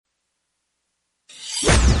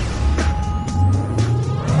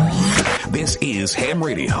This is Ham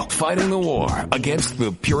Radio, fighting the war against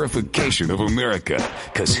the purification of America.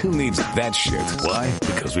 Because who needs that shit? Why?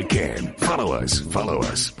 Because we can. Follow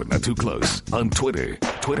us, but not too close. On Twitter,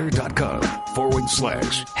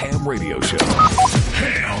 twitter.com/Ham Radio Show.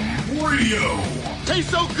 Ham Radio. Tastes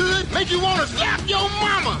so good, make you want to slap your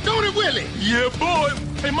mama. Don't it, Willie? Yeah, boy.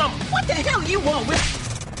 Hey, mama. What the hell you want with...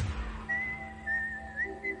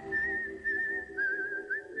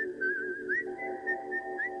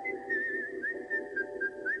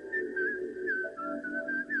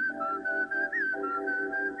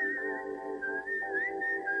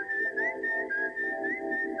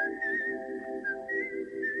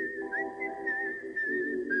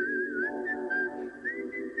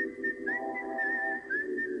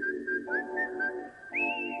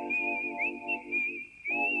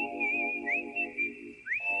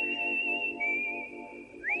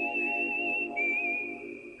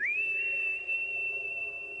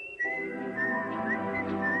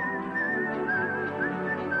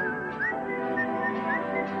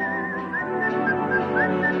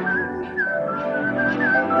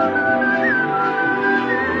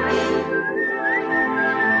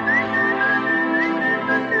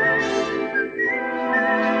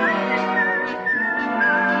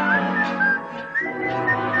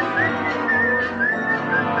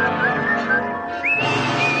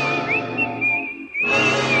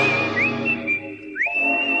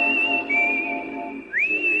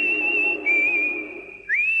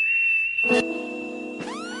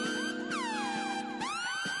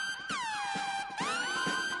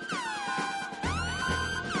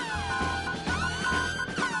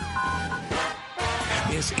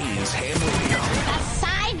 This is Ham Radio. The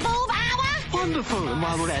side boob hour? Wonderful, and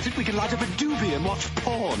while we're at it, we can light up a doobie and watch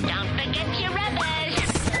porn. Don't forget your rubbish.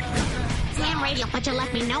 Ham Radio, but you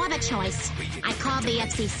left me no other choice. I called the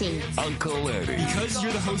FCC. Uncle Eddie. Because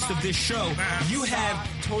you're the host of this show, you have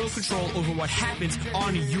total control over what happens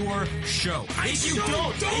on your show. If you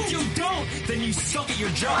don't, then you suck at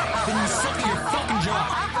your job. Then you suck at your fucking job.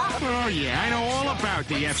 Oh, yeah, I know all about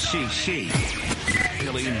the FCC.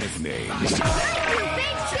 Billy nicknames. Get up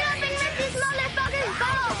and rip this motherfucker's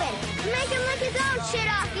butt open. Make him lick his own shit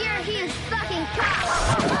off your huge fucking cock.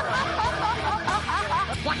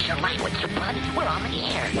 Watch your language, you bud. We're on the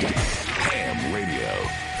air. Ham Radio.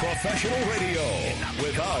 Professional radio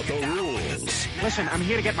without the rules. Listen, I'm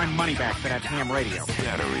here to get my money back for that ham radio.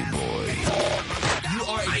 Battery Boy. You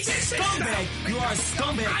are a scumbag. You are a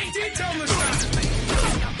scumbag. I did tell him to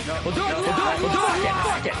stop. We'll do it.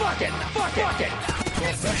 Fuck it.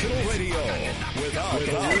 Professional radio without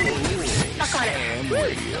the rules. Ham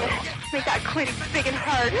Radio. Make that clit big and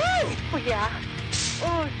hard. Oh, yeah.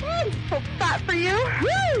 Oh, so fat for you.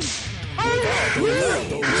 Without the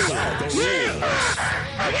rules.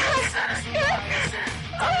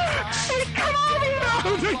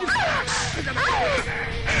 Come on,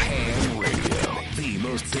 Ham Radio. The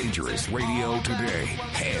most dangerous radio today.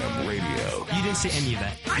 Ham Radio. You didn't say any of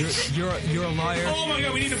that. You're a liar. Oh my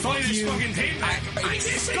God, we need to play this fucking tape back. I did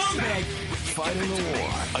scumbag. Fighting the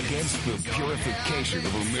war against the purification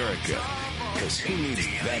of America. Because who needs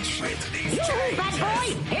that shit? Bad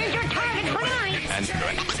boy, here's your target for tonight.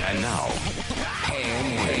 And now, Ham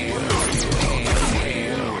Radio.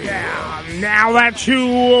 Yeah, now that you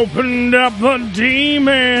opened up the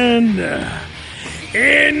demon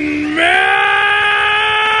in me.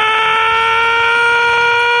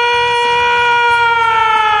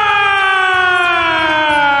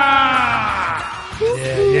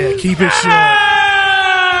 Yeah, keep it short.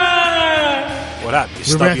 What up? You We're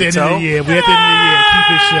stub at the your end toe? of the year. We're at the end of the year.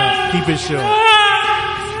 Keep it short. Keep it short.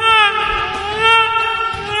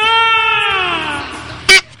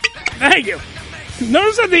 Thank you.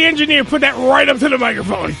 Notice that the engineer put that right up to the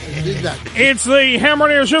microphone. Exactly. It's the Ham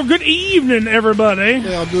Radio Show. Good evening, everybody.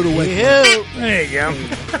 Yeah, I'll do the wake. There you go.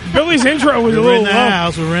 Billy's intro was a little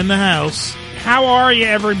low. We're in the house. How are you,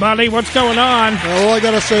 everybody? What's going on? All I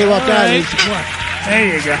got to say about that is...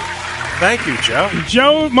 There you go. Thank you, Joe.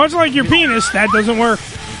 Joe, much like your penis, that doesn't work.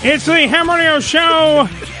 It's the Ham Radio Show.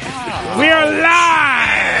 We are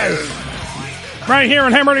live right here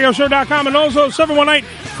on HamRadioShow.com and also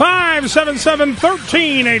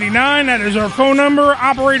 718-577-1389. That is our phone number.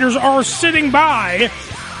 Operators are sitting by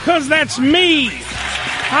because that's me.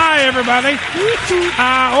 Hi, everybody.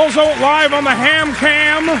 Also live on the Ham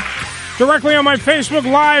Cam. Directly on my Facebook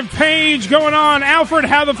Live page going on. Alfred,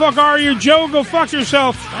 how the fuck are you? Joe, go fuck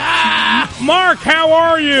yourself. Mark, how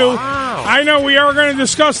are you? Wow. I know we are going to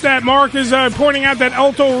discuss that. Mark is pointing out that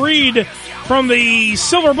Alto Reed from the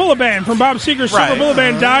Silver Bullet Band, from Bob Seger's Silver Bullet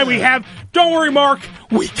Band died. We have, don't worry, Mark,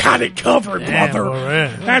 we got it covered, brother.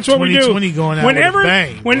 That's what we do. 2020 going out with a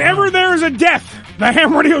bang. Whenever there's a death, the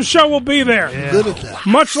Ham Radio Show will be there. Good at that.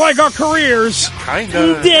 Much like our careers.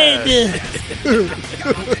 Dead.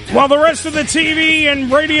 While the rest of the TV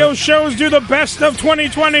and radio shows do the best of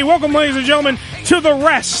 2020, welcome, ladies and gentlemen, to the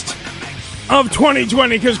rest of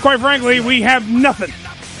 2020, because quite frankly, we have nothing.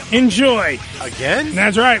 Enjoy. Again?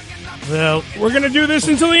 That's right. Well, we're going to do this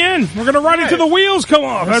until the end. We're going to ride it till the wheels come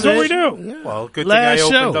off. That's what we do. Yeah. Well, good thing I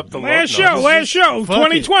opened up the last show.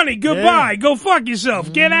 2020. Goodbye. Go fuck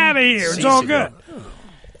yourself. Get out of here. It's all good.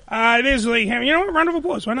 It is Lee Ham. You know what? Round of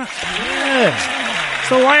applause. Why not? Yeah. It's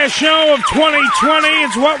the last show of 2020.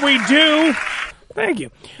 It's what we do. Thank you.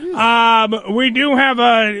 We do have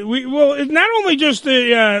well, not only just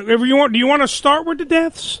the. If you want, do you want to start with the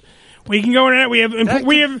deaths? We can go into that.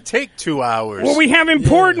 We have take 2 hours. Well, we have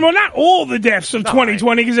important. Well, not all the deaths of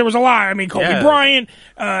 2020 because there was a lot. I mean, Kobe Bryant,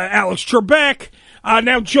 Alex Trebek.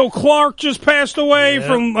 Now Joe Clark just passed away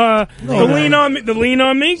from the Lean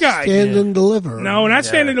on Me guy. Stand and Deliver. No, not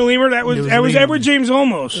Stand and Deliver. That was Edward James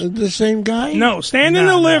Olmos. The same guy? No, Stand and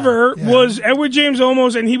Deliver was Edward James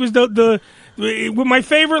Olmos, and he was my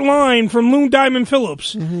favorite line from Lou Diamond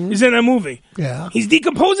Phillips is in that movie. Yeah. He's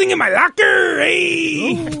decomposing in my locker.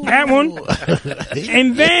 Hey! That one.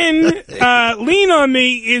 And then Lean on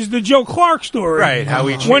Me is the Joe Clark story. Right, how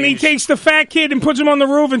he when he takes the fat kid and puts him on the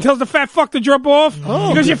roof and tells the fat fuck to jump off.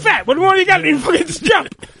 Because you're fat. What more you got? You fucking just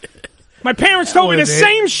jump. My parents told me the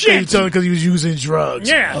same shit. They told because he was using drugs.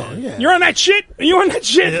 Yeah. You're on that shit? Are you on that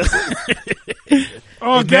shit?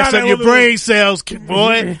 Oh, it messes up your brain cells,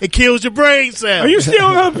 boy. It kills your brain cells. Are you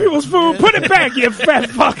stealing other people's food? Put it back, you fat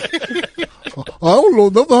fuck. I don't know.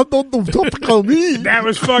 Don't call me. That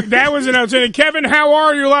was an outstanding. Kevin, how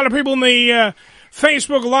are you? A lot of people in the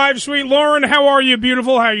Facebook Live suite. Lauren, how are you?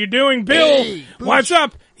 Beautiful. How are you doing? Bill, what's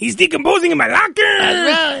up? He's decomposing in my locker.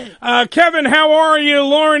 That's right. Kevin, how are you?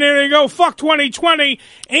 Lauren, there you go. Fuck 2020.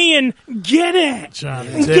 Ian, get it.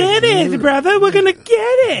 Get it, brother. We're going to get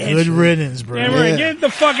it. Good riddance, bro. Yeah, right. Get the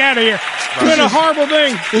fuck out of here. It's been a horrible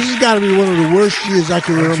thing. This has got to be one of the worst years I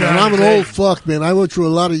can remember. And I'm an old fuck, man. I went through a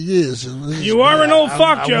lot of years. You are an old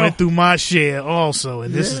fuck, Joe. I went through my share also,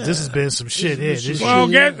 and this has been some shit here.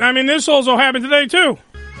 This also happened today, too.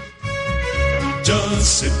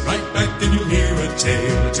 Just sit right back and you'll hear a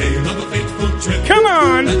tale of a fateful trip. Come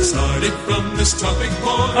on! That started from this tropic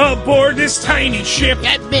port. Aboard this tiny ship.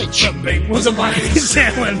 That bitch. The mate was a mighty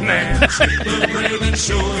sailing man.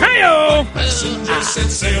 Hi-yo! Passengers set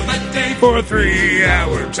sail that day for a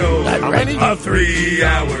 3-hour tour. A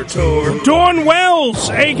 3-hour tour. Dawn Wells,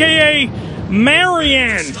 a.k.a.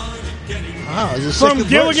 Marianne. From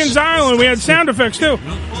Gilligan's Island. We had sound effects, too.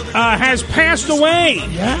 Has passed away.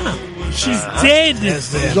 Yeah. She's dead.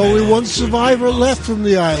 There's only one survivor left from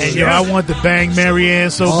the island. And I want to bang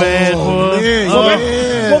Marianne so bad.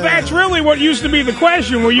 Well, that's really what used to be the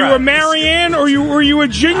question. Were you a Marianne or were you a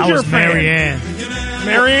Ginger I was fan?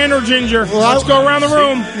 Marianne or Ginger? Well, Let's go around the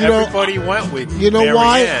room. Everybody went with You know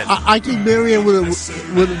Marianne. why? I think Marianne would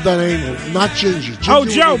have done anal, not Ginger.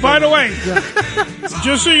 Joe, by the way,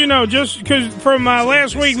 just so you know, just because from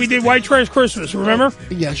last week we did White Trash Christmas, remember?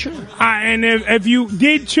 Yeah, sure. And if you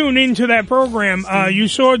did tune into that program, you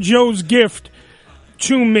saw Joe's gift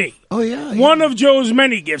to me. Oh, yeah. One of Joe's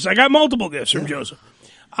many gifts. I got multiple gifts from Joseph.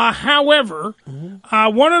 However,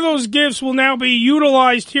 one of those gifts will now be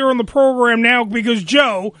utilized here on the program now because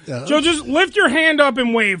Joe, just lift your hand up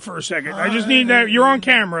and wave for a second. I just need that. You're on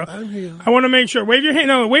camera. I want to make sure. Wave your hand.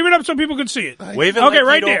 No, wave it up so people can see it. Wave it. Okay, like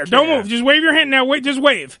right you there. Don't Don't move. Just wave your hand now. Wait, just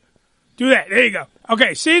wave. Do that. There you go.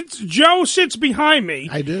 Okay, Joe sits behind me.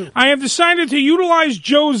 I do. I have decided to utilize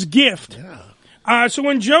Joe's gift. Yeah. So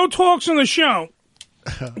when Joe talks on the show,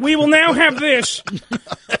 we will now have this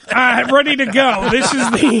ready to go. This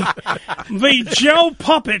is the Joe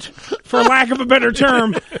puppet, for lack of a better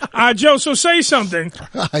term. Joe, so say something.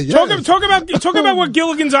 Yes. Talk about what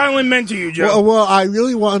Gilligan's Island meant to you, Joe. Well, I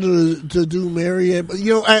really wanted to do Marianne, but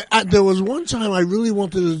there was one time I really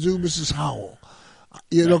wanted to do Mrs. Howell.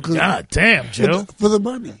 God damn, Joe, for the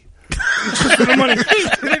money. For the money.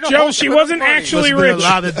 Joe, she wasn't actually rich. A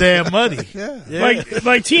lot of damn money.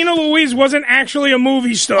 Like Tina Louise wasn't actually a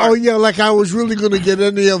movie star. Oh yeah, like I was really going to get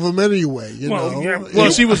any of them anyway. You know.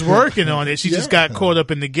 Well, she was working on it. She just got caught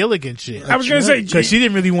up in the Gilligan shit. I was going to say because she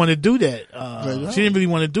didn't really want to do that. She didn't really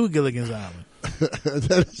want to do Gilligan's Island.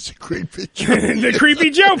 That is a creepy Joe. The creepy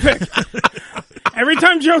Joe pick. Every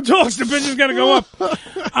time Joe talks, the bitch is going to go up.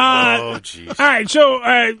 Oh, jeez. All right, so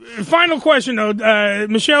final question, though.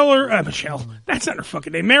 Michelle, that's not her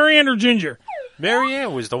fucking name. Marianne or Ginger?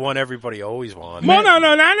 Marianne was the one everybody always wanted. Well, no,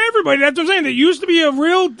 not everybody. That's what I'm saying. There used to be a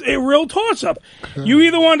real toss-up. You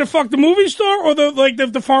either wanted to fuck the movie star or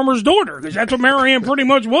the farmer's daughter, because that's what Marianne pretty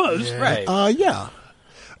much was. Yeah. Right. Yeah.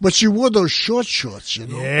 But she wore those shorts, you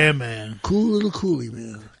know. Yeah, man. Cool little coolie,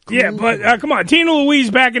 man. Yeah, but come on, Tina Louise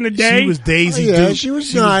back in the day. She was Daisy Duke. Yeah, she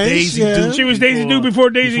was nice. Daisy yeah. Duke She was Daisy Duke before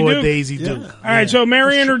Daisy Duke. Daisy Duke. All right, so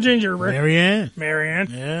Marianne or Ginger, Rick? Marianne.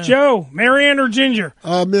 Yeah. Joe, Marianne or Ginger?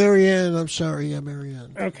 Marianne. I'm sorry. Yeah,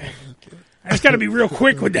 Marianne. Okay. I just got to be real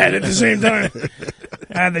quick with that at the same time.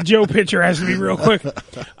 The Joe picture has to be real quick.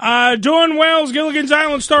 Dawn Wells, Gilligan's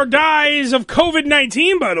Island star, dies of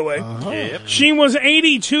COVID-19, by the way. Yep. She was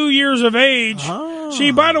 82 years of age.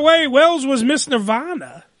 She, by the way, Wells was Miss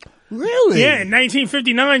Nevada. Really? Yeah, in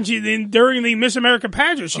 1959, during the Miss America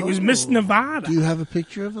pageant, she was Miss Nevada. Do you have a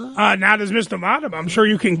picture of her? Not as Miss Nevada, but I'm sure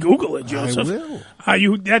you can Google it, Joseph. I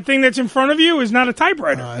will. That thing that's in front of you is not a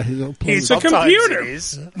typewriter. It's a computer. It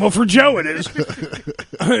is. Well, for Joe, it is.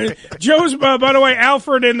 Joe's, by the way,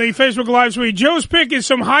 Alfred in the Facebook Live suite, Joe's pick is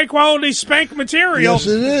some high-quality spank material. Yes,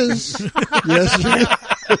 it is. Yes, it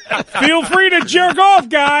is. Feel free to jerk off,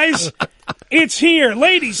 guys. It's here.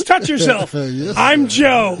 Ladies, touch yourself. Yes, I'm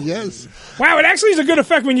Joe. Yes. Wow, it actually is a good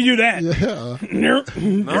effect when you do that. Yeah.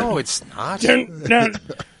 No, it's not.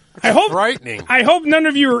 I hope frightening. I hope none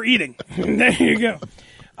of you are eating. There you go.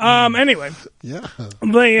 Anyway.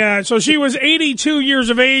 Yeah. So she was 82 years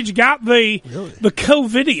of age, got the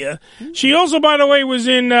COVIDia. She also, by the way, was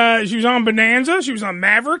she was on Bonanza. She was on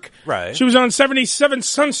Maverick. Right. She was on 77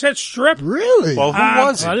 Sunset Strip. Really? Well, who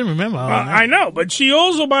was it? I didn't remember. I know, but she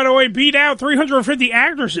also, by the way, beat out 350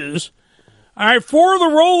 actresses. All right, for the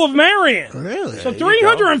role of Marianne. Really? So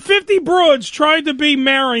 350 broods tried to be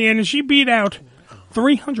Marianne, and she beat out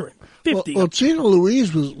 350. Well, Tina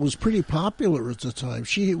Louise was pretty popular at the time.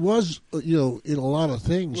 She was, in a lot of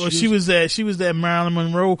things. Well, she was that Marilyn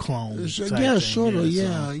Monroe clone. Yeah, sort of.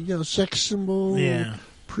 Yeah, sex symbol. Yeah.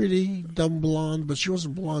 Pretty, dumb blonde, but she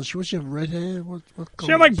wasn't blonde. She had red hair. What she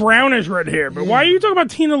had like brownish red hair. But why are you talking about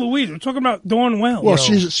Tina Louise? We're talking about Dawn Wells. Well,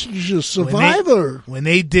 she's a survivor. When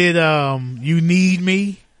they did "You Need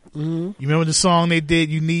Me," mm-hmm. You remember the song they did,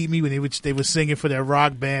 "You Need Me," when they were singing for that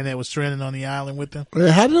rock band that was trending on the island with them?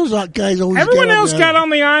 How did those guys always Everyone else got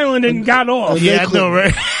on the island and got off. Yeah, I know,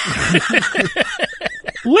 right?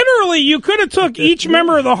 Literally, you could have took each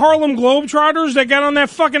member of the Harlem Globetrotters that got on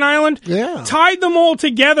that fucking island, tied them all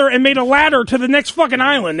together, and made a ladder to the next fucking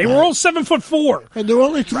island. They were all 7'4", and they're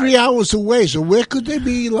only 3 hours away. So where could they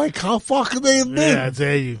be? Like, how far could they have been? Yeah, I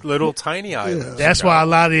tell you, little tiny islands. That's why a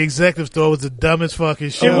lot of the executives thought it was the dumbest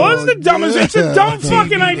fucking show. It was the dumbest. It's a dumb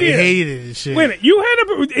fucking idea. They hated it. Shit. Wait a minute, you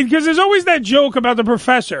had because there's always that joke about the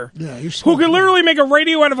professor who could literally make a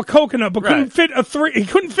radio out of a coconut, but couldn't fit he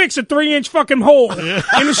couldn't fix a 3-inch fucking hole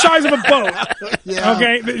in the size of a boat.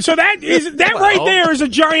 Okay, so that right there is a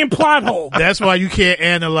giant plot hole. That's why you can't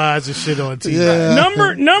analyze the shit on TV. Yeah.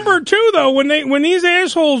 Number two, though, when these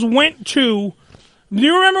assholes went to. Do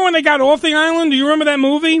you remember when they got off the island? Do you remember that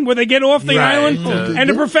movie where they get off the island and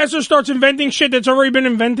the professor starts inventing shit that's already been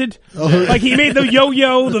invented? Like he made the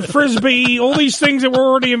yo-yo, the frisbee, all these things that were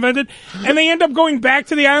already invented, and they end up going back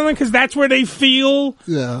to the island because that's where they feel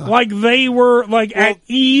like they were at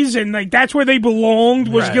ease and like that's where they belonged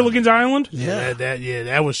was Gilligan's Island. Yeah,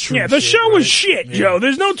 that was true. Yeah, the show was shit, Joe.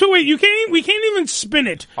 There's no two way. We can't even spin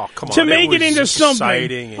it to make it into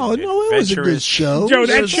something. Oh no, it was a good show, Joe.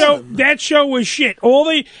 That show was shit.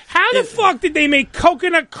 How the fuck did they make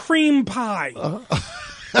coconut cream pie?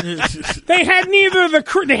 They had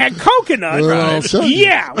they had coconut.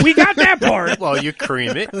 Yeah, we got that part. Well, you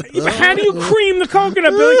cream it. How do you cream the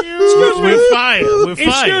coconut, Billy? Excuse me. We're fire.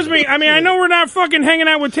 Excuse me. I mean, I know we're not fucking hanging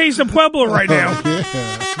out with Taste of Pueblo right now.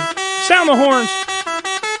 Sound the horns.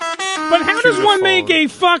 But how does one make a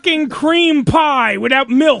fucking cream pie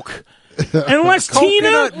without milk? Unless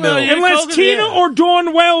Tina or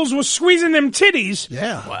Dawn Wells was squeezing them titties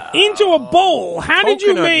into a bowl. How did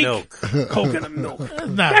you make coconut milk?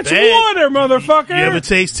 That's water, motherfucker. You ever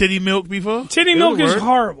taste titty milk before? Titty milk is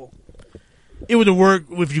horrible. It would have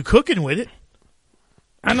worked if you cooking with it.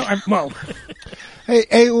 I know. Well,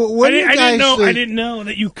 hey, what do you guys think? I didn't know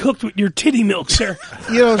that you cooked with your titty milk, sir.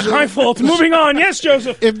 My fault. Moving on. Yes,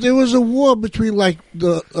 Joseph. If there was a war between like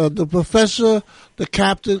the professor, the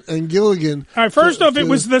captain, and Gilligan. All right, first off, it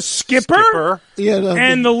was the skipper.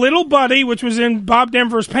 And the little buddy, which was in Bob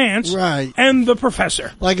Denver's pants, right? And the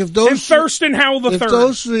professor. Like if those and Thurston Howell the Third. If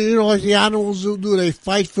those, like the animals do, they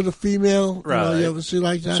fight for the female. Right. You ever see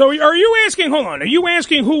like that? So are you asking? Hold on. Are you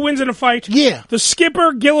asking who wins in a fight? Yeah. The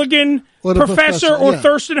skipper, Gilligan, Or the Professor or yeah.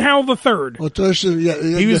 Thurston Howell III. Or Thurston, yeah.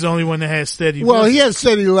 He was the only one that had steady. Well, business. he had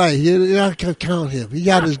steady light. You can't count him. He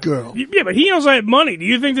got his girl. Yeah, but he also had money. Do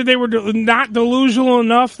you think that they were not delusional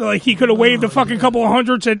enough that like he could have waved a fucking couple of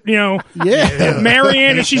hundreds at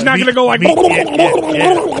Marianne, and she's not going to go like meet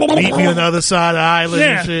me on the other side of the island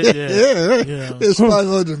and shit. Yeah. It's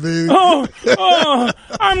 500, baby. Oh,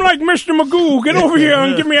 I'm like Mr. Magoo. Get over here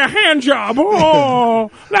and give me a hand job.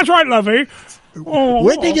 Oh, that's right, lovey. Oh.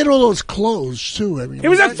 Where'd they get all those clothes, too? I mean, it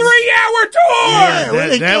was a 3-hour tour!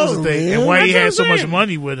 Yeah, that was the thing. And why he had so much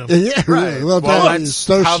money with him. Yeah, right. Well, that's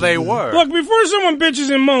how they were. Look, before someone bitches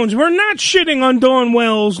and moans, we're not shitting on Dawn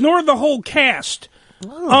Wells, nor the whole cast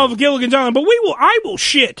of Gilligan's Island, but I will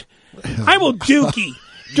shit. I will dookie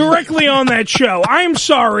directly on that show. I'm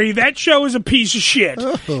sorry, that show is a piece of shit.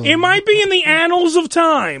 It might be in the annals of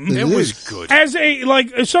time. It was good. As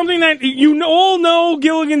something that you all know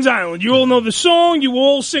Gilligan's Island. You all know the song. You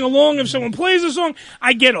all sing along if someone plays the song.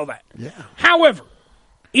 I get all that. Yeah. However,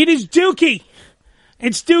 it is dookie.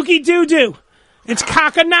 It's dookie doo-doo. It's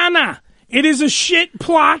caca-nana. It is a shit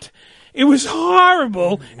plot. It was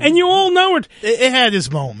horrible, and you all know it. It had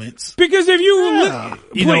its moments. Because if you,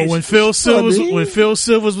 you know, when Phil Silvers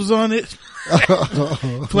was on it,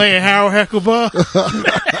 playing Harold Heckelbar.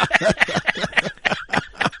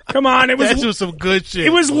 Come on, it was that was some good shit. It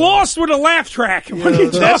was Lost with a laugh track. What are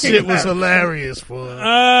you that talking shit about? was hilarious, boy.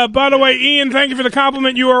 By the way, Ian, thank you for the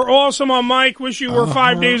compliment. You are awesome on mic. Wish you were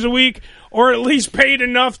 5 days a week, or at least paid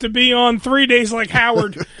enough to be on 3 days like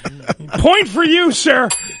Howard. Point for you, sir.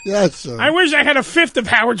 Yes, sir. I wish I had a fifth of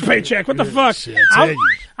Howard's paycheck. What the fuck? Shit,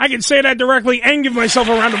 I can say that directly and give myself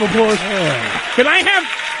a round of applause. Can I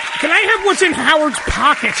have what's in Howard's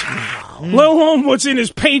pocket? Let alone what's in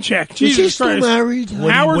his paycheck. Jesus Is he still Christ. married?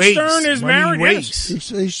 Howard Stern is married. Yes.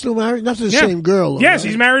 He's still married? Not to the same girl. Yes, right?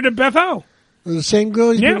 he's married to Beth O. The same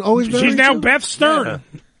girl he's been always married She's now to? Beth Stern.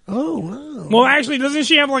 Yeah. Oh, wow. Well, actually, doesn't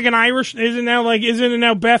she have like an Irish? Isn't it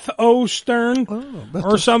now Beth O. Stern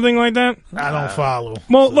or something like that? I don't follow.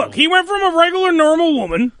 Well, look, he went from a regular normal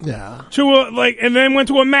woman, to and then went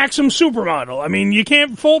to a Maxim supermodel. I mean, you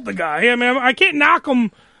can't fault the guy. I mean, I can't knock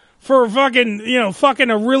him for fucking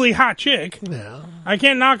a really hot chick. Yeah, I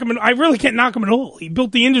can't knock him. I really can't knock him at all. He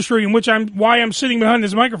built the industry in which why I'm sitting behind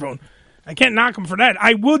this microphone. I can't knock him for that.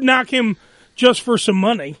 I would knock him just for some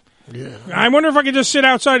money. Yeah. I wonder if I could just sit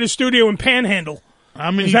outside his studio and panhandle.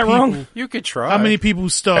 Is that wrong? You could try. How many people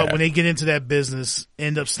start when they get into that business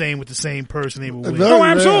end up staying with the same person they were with? Oh,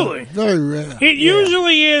 absolutely. Very rare. It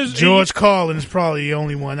usually is. George Carlin is probably the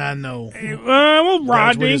only one I know. Well,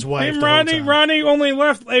 Rodney. With his wife Didn't Rodney only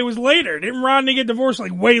left. It was later. Didn't Rodney get divorced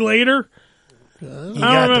like way later? He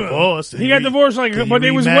got divorced. He got divorced but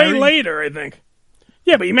it was way later, I think.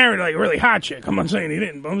 Yeah, but he married like a really hot chick. I'm not saying he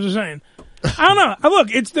didn't, but I'm just saying. I don't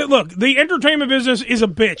know. Look, the entertainment business is a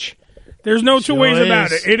bitch. There's no two ways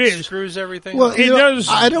about it. It is. Screws everything Well, up. it does.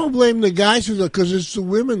 I don't blame the guys because it's the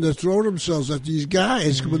women that throw themselves at these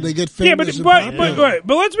guys when they get famous. Yeah,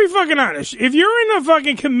 but let's be fucking honest. If you're in a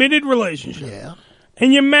fucking committed relationship,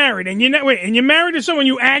 and you're married, and you're married to someone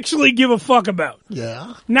you actually give a fuck about,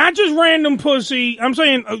 not just random pussy. I'm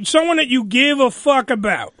saying someone that you give a fuck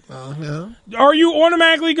about. Are you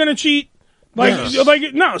automatically going to cheat?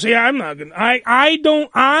 No, see, I'm not gonna.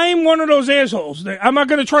 I'm one of those assholes. I'm not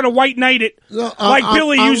gonna try to white knight it like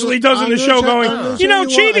Billy usually does in the show.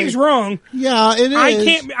 Cheating's wrong. Yeah, it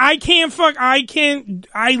is.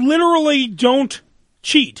 I literally don't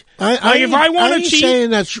cheat. If I want to cheat, saying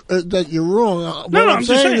that you're wrong. What I'm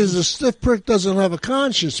saying is a stiff prick doesn't have a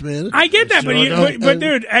conscience, man. I get that, but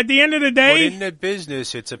dude, at the end of the day, but in the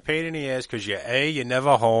business, it's a pain in the ass because you're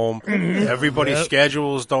never home. Everybody's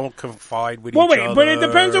schedules don't confide with each other. But it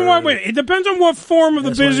depends on what. It depends on what form of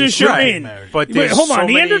the business you're in. But there's hold on.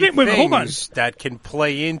 so many hold on. things that can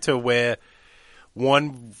play into where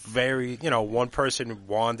one person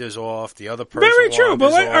wanders off, the other person very true.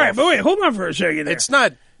 But wanders all right, off. but wait, hold on for a second. There. It's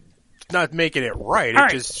not making it right. All It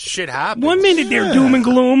right. just shit happens. 1 minute there, doom and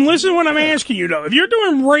gloom. Listen to what I'm asking you though. If you're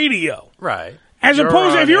doing radio, right? As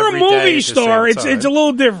opposed to if you're a movie star, it's a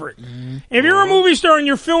little different. If you're a movie star and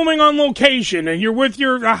you're filming on location and you're with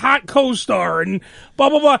a hot co-star and blah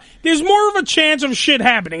blah blah, there's more of a chance of shit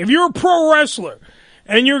happening. If you're a pro wrestler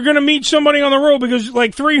and you're going to meet somebody on the road because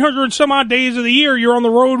like 300 some odd days of the year you're on the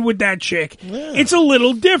road with that chick, it's a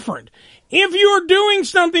little different. If you're doing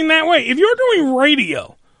something that way, if you're doing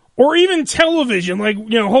radio or even television, like,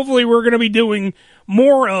 hopefully we're going to be doing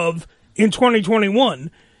more of in 2021,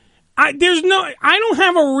 I don't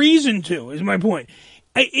have a reason to, is my point.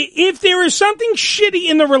 If there is something shitty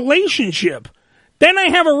in the relationship, then I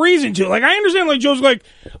have a reason to. Like, I understand, like, Joe's like,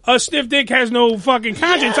 a stiff dick has no fucking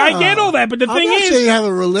conscience. I get all that, but the thing is... I'm not saying you have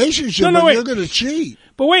a relationship, but wait. you're going to cheat.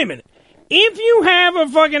 But wait a minute. If you have a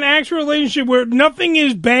fucking actual relationship where nothing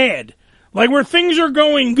is bad, like where things are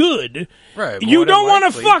going good, right, you don't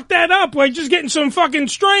want to fuck that up, like just getting some fucking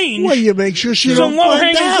strange. Well, you make sure she some don't find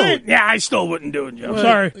low-hanging out. fruit. Yeah, I still wouldn't do it, Joe. Well,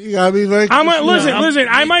 Sorry. You gotta be very listen,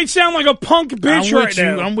 I might sound like a punk bitch right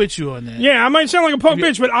now. I'm with you on that. Yeah, I might sound like a punk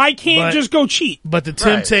bitch, but I can't just go cheat. But the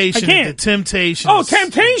temptation, I can't. the temptation. Oh,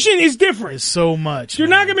 temptation is different. It's so much. You're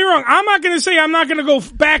not gonna be wrong. I'm not gonna say I'm not gonna go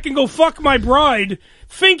back and go fuck my bride,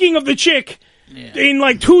 thinking of the chick in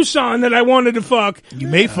like Tucson that I wanted to fuck. You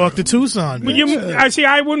may fuck the Tucson. But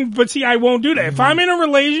I wouldn't. But I won't do that. If I'm in a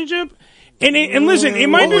relationship, and listen, it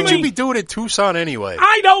might what be. would you be doing in Tucson anyway?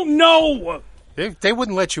 I don't know. They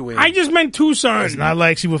wouldn't let you in. I just meant Tucson. It's not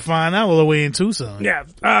like she would find out all the way in Tucson. Yeah.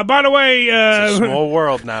 By the way, it's a small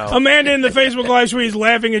world now. Amanda in the Facebook Live stream is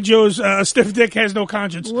laughing at Joe's stiff dick has no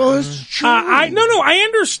conscience. Well, it's true. I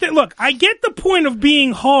understand. Look, I get the point of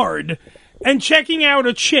being hard and checking out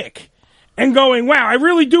a chick and going, wow, I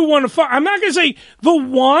really do want to fuck. I'm not going to say the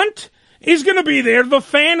want is going to be there. The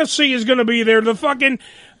fantasy is going to be there. The fucking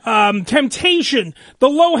temptation, the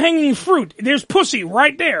low-hanging fruit. There's pussy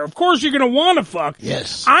right there. Of course you're going to want to fuck.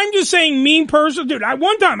 Yes. I'm just saying mean person. Dude,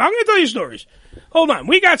 one time, I'm going to tell you stories. Hold on.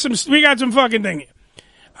 We got some fucking thing here.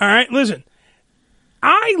 All right, listen.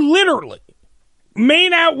 I literally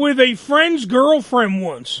made out with a friend's girlfriend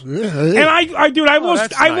once. Yeah. And I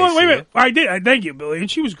lost, nice, wait a minute. I did. Thank you, Billy.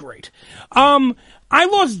 And she was great. I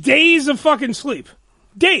lost days of fucking sleep.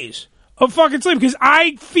 Days of fucking sleep because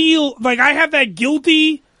I feel like I have that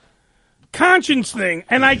guilty conscience thing,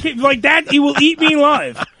 and I can't, like that, it will eat me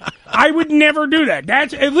alive. I would never do that.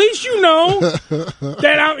 That's, at least you know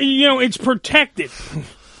that, it's protected.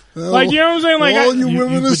 Like, you know what I'm saying? Like, all you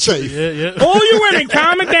women are safe. All you women,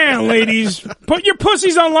 calm it down, ladies. Put your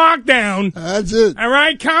pussies on lockdown. That's it. All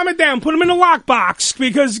right? Calm it down. Put them in a lockbox,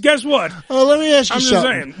 because guess what? Oh, let me ask you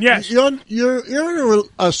something. I'm just saying, yes. You're in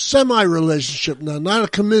a semi-relationship now, not a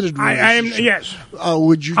committed relationship. I am, yes.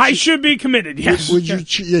 Would you? I should be committed, yes. Would you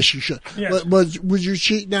cheat? Yes, you should. Yes. But would you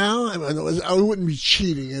cheat now? I mean, it wouldn't be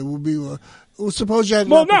cheating. It would be... Well, suppose you had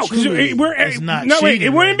an no, because opportunity.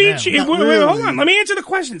 it wouldn't be cheating. Really. Hold on, let me answer the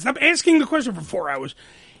question. Stop asking the question for 4 hours.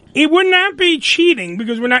 It would not be cheating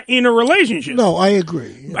because we're not in a relationship. No, I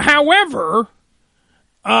agree. However,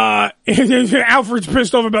 Alfred's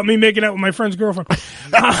pissed off about me making out with my friend's girlfriend.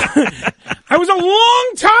 I was a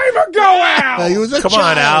long time ago, Al. He was a Come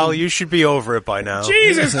child. on, Al. You should be over it by now.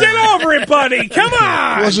 Jesus, get over it, buddy. Come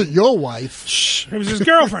on. It wasn't your wife. Shh, it was his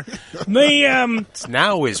girlfriend. It's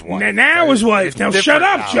now his wife. Now his wife. It's Now shut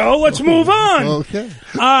up, now. Joe. Let's move on. Okay.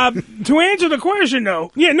 To answer the question,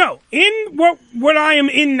 though, in what I am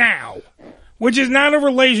in now, which is not a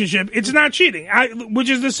relationship, it's not cheating. Which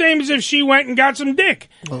is the same as if she went and got some dick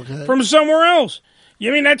from somewhere else. I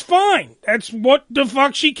mean, that's fine. That's what the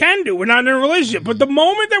fuck she can do. We're not in a relationship. But the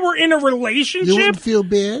moment that we're in a relationship... You wouldn't feel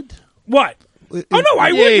bad? What? Oh, no,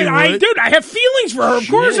 I wouldn't. I have feelings for her, of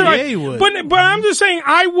course. You would. But I'm just saying,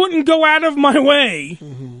 I wouldn't go out of my way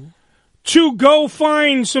to go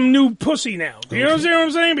find some new pussy now. You know what I'm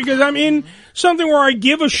saying? Because I'm in something where I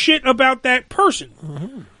give a shit about that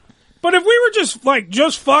person. But if we were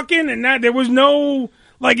just fucking and that there was no,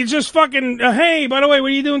 like, it's just fucking, hey, by the way, what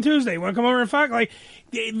are you doing Tuesday? Want to come over and fuck? Like,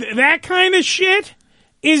 that kind of shit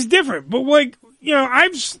is different. But, like,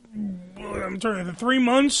 I'm turning to 3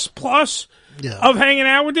 months plus of hanging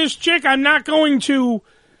out with this chick. I'm not going to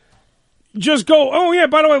just go, oh, yeah,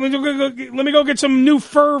 by the way, let me go get some new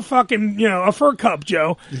fur fucking, a fur cup,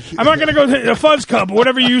 Joe. I'm not going to go to a fuzz cup or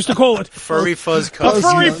whatever you used to call it. Furry fuzz cup. A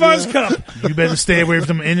furry fuzz cup. You better stay away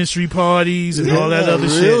from industry parties and all that other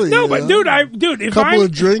really, shit. No, but dude, if couple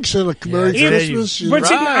of drinks and a Merry Christmas. But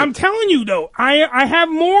see, I'm telling you though, I have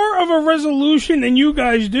more of a resolution than you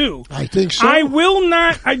guys do. I think so. I will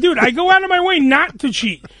not. I go out of my way not to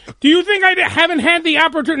cheat. Do you think I haven't had the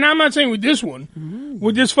opportunity? Now I'm not saying with this one,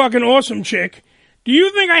 with this fucking awesome chick. Do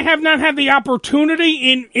you think I have not had the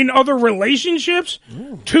opportunity in other relationships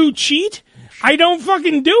to cheat? I don't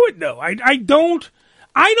fucking do it though. I don't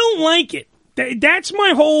like it. That's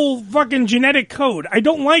my whole fucking genetic code. I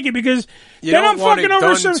don't like it because You then don't I'm want fucking it over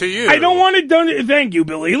done some. to you. I don't want it done. Thank you,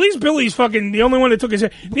 Billy. At least Billy's fucking the only one that took his.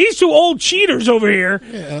 These two old cheaters over here.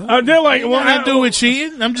 They're like, what I do with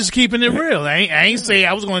cheating? I'm just keeping it real. I ain't say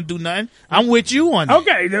I was going to do nothing. I'm with you on that.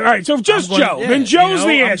 Okay, all right. So just Joe. Then Joe's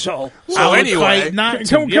the asshole. So anyway,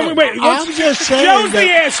 can we wait? I'm just saying Joe's the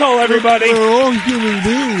that asshole. Everybody. We're all human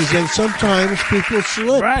beings, and sometimes people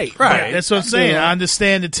slip. Right. That's what I'm saying. I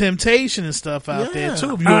understand the temptation and stuff out there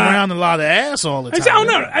too. If you're around a lot of ass all the time. Oh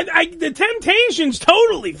no, the temptation's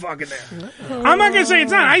totally fucking there. I'm not gonna say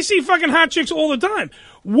it's not. I see fucking hot chicks all the time.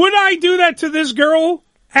 Would I do that to this girl?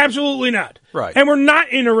 Absolutely not. Right. And we're not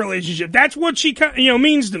in a relationship. That's what she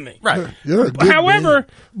means to me. Right. However,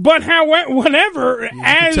 whenever,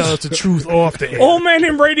 as tell us the truth off the air. All men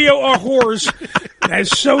in radio are whores.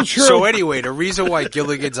 That's so true. So anyway, the reason why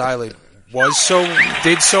Gilligan's Island did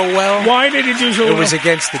so well. Why did it do so well? It was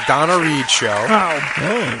against the Donna Reed show.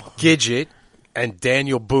 Oh. Gidget and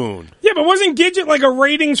Daniel Boone. Yeah, but wasn't Gidget like a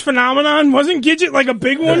ratings phenomenon? Wasn't Gidget like a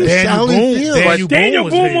big one? Daniel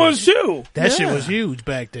Boone was too. That shit was huge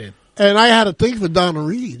back then. And I had a thing for Donna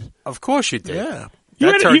Reed. Of course you did. Yeah.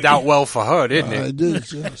 That turned out well for her, didn't it? I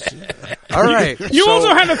did, yes. All right. You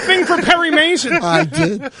also had a thing for Perry Mason. I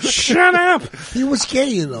did. Shut up. He was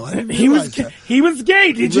gay, I didn't He was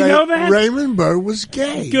gay. Did you know that? Raymond Burr was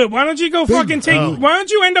gay. Good. Why don't you go fucking take... Why don't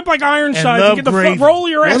you end up like Ironside and get the gravy. roll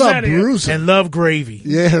your ass out of here? And love gravy.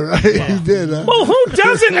 Yeah, right. He did, huh? Well, who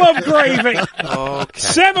doesn't love gravy? Okay.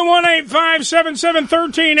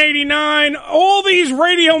 718-577-1389. All these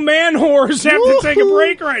radio man whores have to take a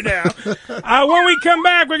break right now. When we come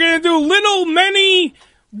back, we're going to do Little Many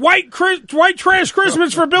White Trash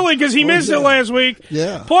Christmas for Billy because he missed it last week.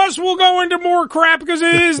 Yeah. Plus, we'll go into more crap because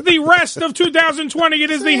it is the rest of 2020. It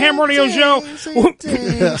is the Ham Radio Show. We'll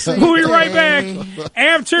be right back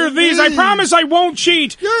after these. I promise I won't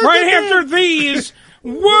cheat. Right after these.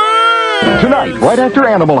 Tonight, right after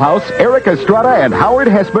Animal House, Eric Estrada and Howard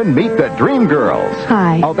Hessman meet the Dream Girls.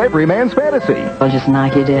 Hi. Of every man's fantasy. I'll just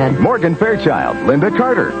knock you dead. Morgan Fairchild, Linda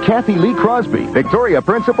Carter, Kathy Lee Crosby, Victoria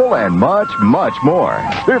Principal, and much, much more.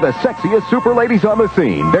 They're the sexiest super ladies on the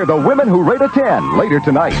scene. They're the women who rate a 10 later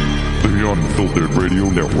tonight. The Unfiltered Radio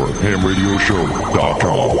Network,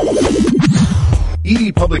 HamRadioShow.com.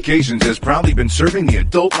 ED Publications has proudly been serving the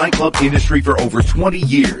adult nightclub industry for over 20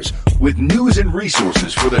 years with news and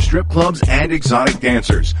resources for the strip clubs and exotic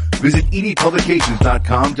dancers. Visit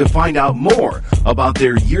edpublications.com to find out more about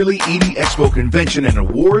their yearly ED Expo convention and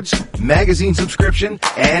awards, magazine subscription,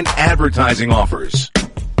 and advertising offers.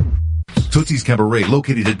 Tootsie's Cabaret,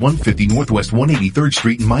 located at 150 Northwest 183rd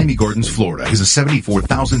Street in Miami Gardens, Florida, is a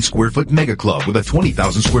 74,000 square foot mega club with a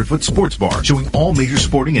 20,000 square foot sports bar showing all major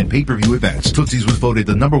sporting and pay-per-view events. Tootsie's was voted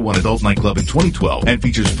the #1 adult nightclub in 2012 and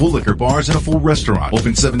features full liquor bars and a full restaurant.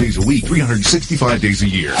 Open 7 days a week, 365 days a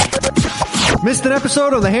year. Missed an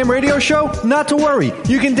episode of the Ham Radio Show? Not to worry.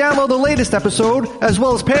 You can download the latest episode as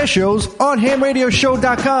well as past shows on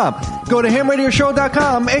hamradioshow.com. Go to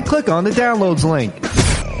hamradioshow.com and click on the downloads link.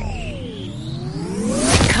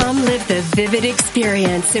 Come live the vivid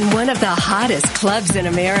experience in one of the hottest clubs in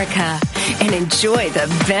America and enjoy the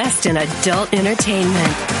best in adult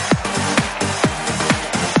entertainment.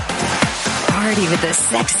 Party with the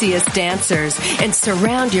sexiest dancers and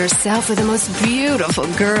surround yourself with the most beautiful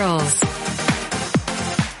girls.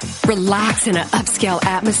 Relax in an upscale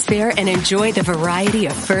atmosphere and enjoy the variety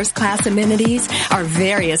of first-class amenities our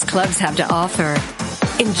various clubs have to offer.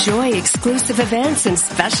 Enjoy exclusive events and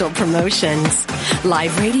special promotions,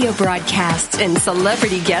 live radio broadcasts, and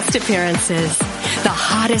celebrity guest appearances. The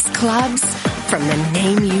hottest clubs from the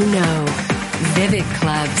name you know. Vivid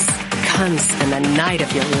Clubs. Come spend the night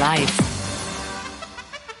of your life.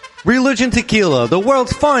 Religion Tequila, the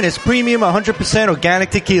world's finest premium 100%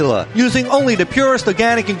 organic tequila, using only the purest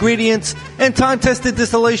organic ingredients and time-tested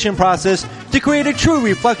distillation process to create a true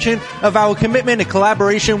reflection of our commitment and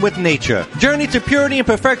collaboration with nature. Journey to purity and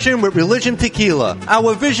perfection with Religion Tequila.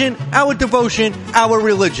 Our vision, our devotion, our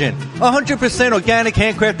religion. 100% organic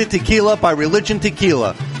handcrafted tequila by Religion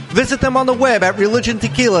Tequila. Visit them on the web at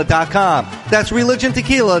religiontequila.com. That's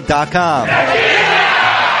religiontequila.com.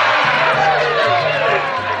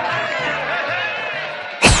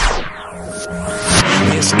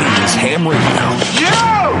 This is Ham Radio. Yo!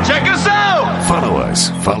 Check us out!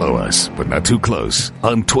 Follow us, but not too close,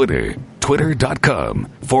 on Twitter.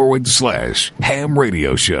 Twitter.com/Ham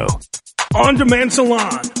Radio Show. On Demand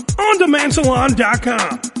Salon.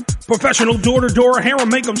 OnDemandSalon.com. Professional door-to-door hair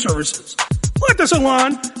and makeup services. Let the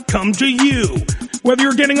salon come to you. Whether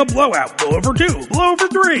you're getting a blowout, blowover 2, blowover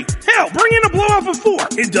 3, hell, bring in a blowout for 4.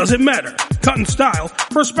 It doesn't matter. cut in style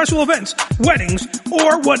for special events, weddings,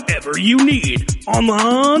 or whatever you need. On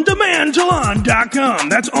OnDemandSalon.com.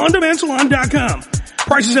 That's OnDemandSalon.com.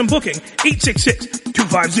 Prices and booking,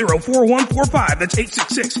 866-250-4145. That's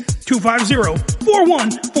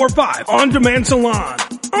 866-250-4145. On Demand Salon.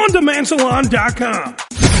 OnDemandSalon.com.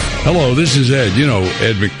 Hello, this is Ed. You know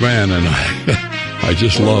Ed McMahon, and I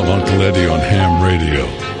just love Uncle Eddie on ham radio.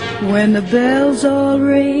 When the bells all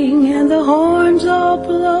ring and the horns all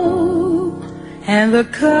blow, and the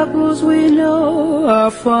couples we know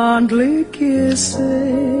are fondly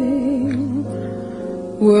kissing,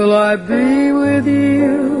 will I be with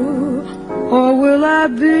you, or will I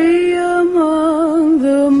be among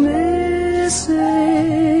the missing?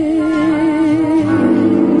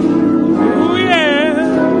 Oh, yeah.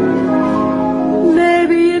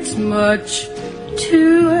 Maybe it's much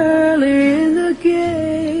too early in the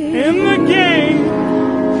game. In the game.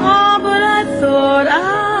 Oh, but I thought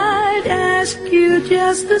I'd ask you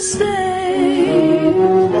just the same.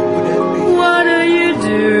 What are you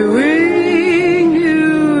doing?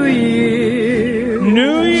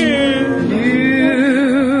 New Year.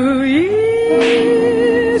 New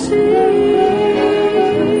Year's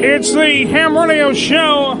Eve. It's the Ham Radio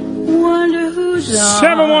Show.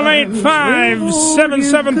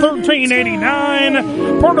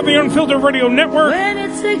 718-577-1389. Part of the Unfiltered Radio Network.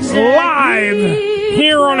 Live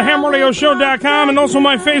here on HamRadioShow.com and also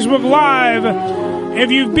my Facebook Live. If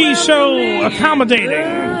you'd be so accommodating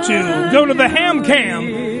to go to the Ham Cam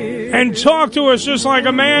and talk to us just like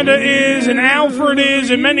Amanda is and Alfred is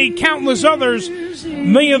and many countless others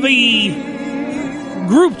via the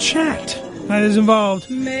group chat that is involved.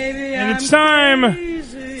 And it's time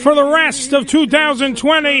for the rest of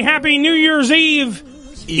 2020. Happy New Year's Eve.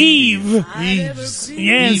 Eves.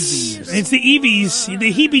 Yes. It's the Evies.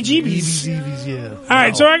 The heebie-jeebies. Yeah. All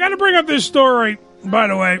right, so I got to bring up this story, by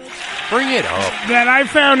the way. Bring it up. That I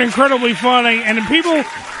found incredibly funny, and people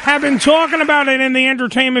have been talking about it in the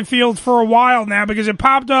entertainment field for a while now because it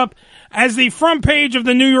popped up as the front page of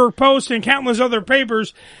the New York Post and countless other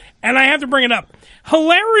papers, and I have to bring it up.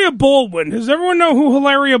 Hilaria Baldwin. Does everyone know who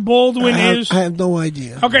Hilaria Baldwin is? I have no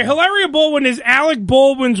idea. Okay, Hilaria Baldwin is Alec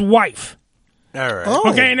Baldwin's wife. All right.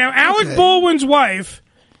 Oh, okay, now Alec Baldwin's wife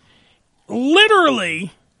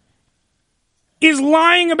literally is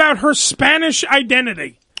lying about her Spanish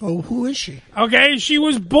identity. Oh, who is she? Okay, she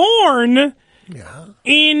was born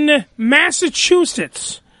in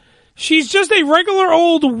Massachusetts. She's just a regular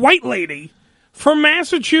old white lady from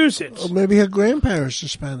Massachusetts. Or maybe her grandparents are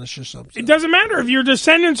Spanish or something. It doesn't matter if your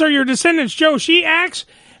descendants are your descendants, Joe. She acts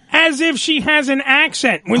as if she has an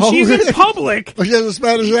accent when she's in public. Oh, she has a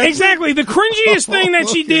Spanish accent? Exactly. The cringiest thing that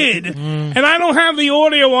she did, and I don't have the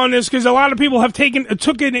audio on this because a lot of people have taken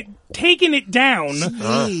it down.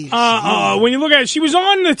 When you look at it, she was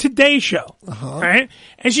on the Today Show, right?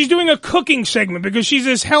 And she's doing a cooking segment because she's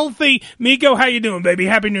this healthy. Miko, how you doing, baby?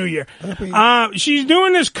 Happy New Year. She's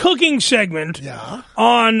doing this cooking segment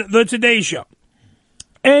on the Today Show.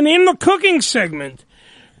 And in the cooking segment,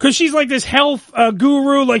 because she's like this health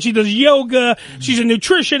guru, like she does yoga, she's a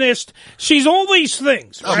nutritionist, she's all these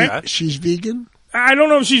things, right? She's vegan? I don't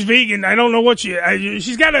know if she's vegan. I don't know what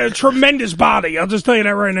she's got a tremendous body. I'll just tell you that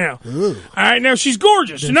right now. Ooh. All right, now she's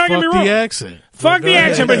gorgeous. Do not get me wrong. Fuck the accent. Fuck the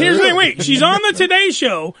accent. But here's the thing. Wait, she's on the Today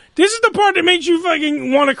Show. This is the part that makes you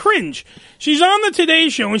fucking want to cringe. She's on the Today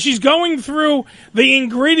Show and she's going through the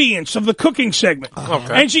ingredients of the cooking segment.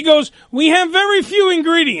 Okay. And she goes, "We have very few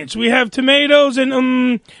ingredients. We have tomatoes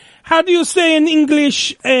and how do you say in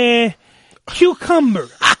English? Cucumber."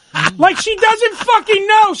 Like she doesn't fucking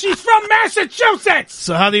know. She's from Massachusetts.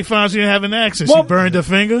 So how do you find she didn't have an accent? Well, she burned her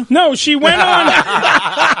finger? No, she went on.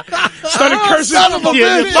 Started cursing. Son of a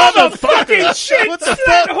bitch. Motherfucking shit. What the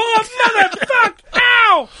Slut whore, motherfuck.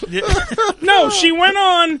 Ow. No, she went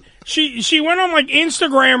on. She went on like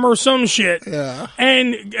Instagram or some shit. Yeah.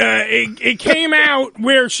 And it came out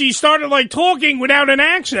where she started like talking without an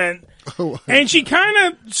accent. And she kind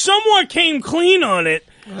of somewhat came clean on it.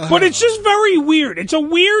 But it's just very weird. It's a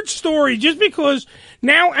weird story just because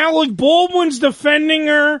now Alec Baldwin's defending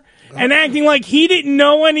her and acting like he didn't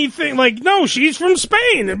know anything. Like, no, she's from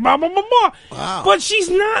Spain and blah, blah, blah, blah. Wow. But she's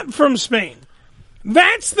not from Spain.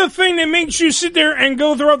 That's the thing that makes you sit there and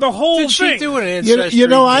go throughout the whole Did thing. she do an ancestry You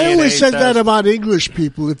know, I always DNA said test? that about English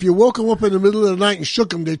people. If you woke them up in the middle of the night and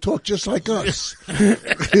shook them, they talk just like us.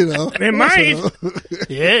 You know, They might.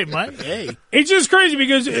 Yeah, it might. Hey. It's just crazy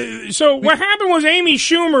because, so what happened was Amy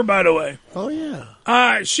Schumer, by the way. Oh,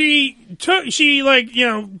 yeah. She took a thing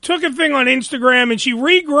on Instagram and she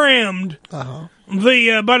regrammed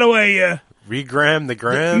the, by the way, Regram the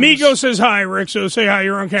grams. Migo says hi, Rick, so say hi.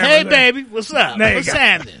 You're on camera. Hey, there. baby, what's up? There you What's go.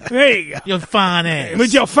 happening? There you go. Your fine ass.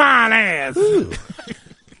 With your fine ass.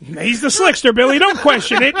 He's the slickster, Billy. Don't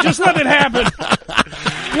question it. Just let it happen.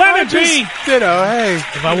 Let it be. You know, hey.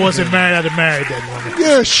 If I wasn't married, I'd have married that woman.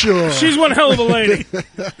 Yeah, sure. She's one hell of a lady.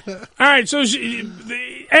 All right, so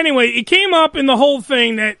anyway, it came up in the whole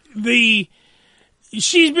thing that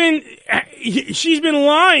she's been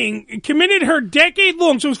lying, committed her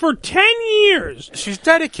decade-long, so it was for 10 years. She's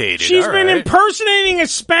dedicated. She's all been right. impersonating a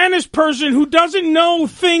Spanish person who doesn't know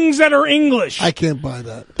things that are English. I can't buy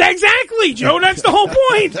that. Exactly, Joe. That's the whole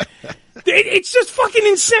point. It's just fucking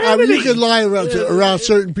insanity. I mean, you can lie around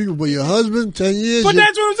certain people, but your husband, 10 years. But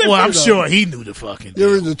that's what I'm saying. Well, I'm sure he knew the fucking.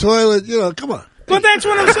 You're in the toilet, come on. But that's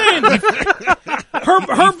what I'm saying.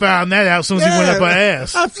 He found that out as soon as he went up her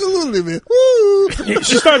ass. Absolutely, man. Woo.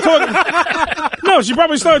 She started talking. No, she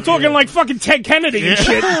probably started talking like fucking Ted Kennedy and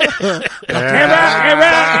shit.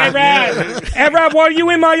 Ever, why are you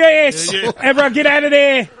in my ass? Ever, get out of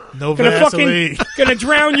there. No Vaseline. Gonna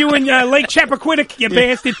drown you in Lake Chappaquiddick, you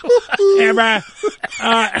bastard.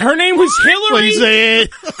 Her name was Hillary. What you say?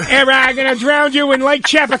 Gonna drown you in Lake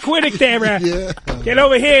Chappaquiddick there. Get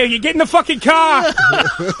over here. You get in the fucking car.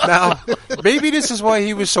 Now, maybe this is why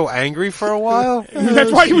he was so angry for a while.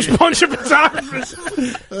 That's why he was punching photographers.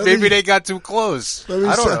 Maybe they got too close. I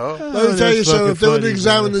don't know. Let me tell you something. If they would have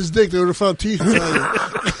examined his dick, they would have found teeth inside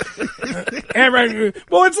it.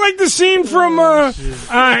 Well, it's like the scene from,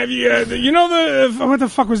 you know what the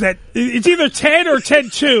fuck was that? It's either Ted or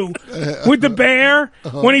Ted 2 with the bear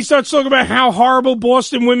when he starts talking about how horrible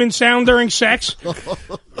Boston women sound during sex.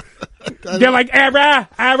 They're like, all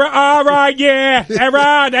right, yeah,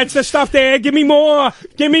 that's the stuff there. Give me more.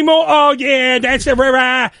 Oh, yeah, that's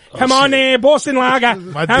the, come on there, Boston Lager.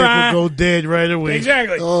 My dick will go dead right away.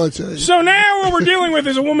 Exactly. Oh, so now what we're dealing with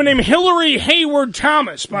is a woman named Hillary Hayward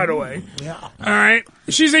Thomas, by the way. Yeah. All right.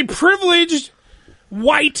 She's a privileged,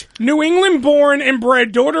 white, New England-born and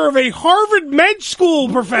bred daughter of a Harvard med school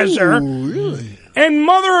professor. Ooh, really? And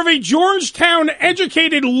mother of a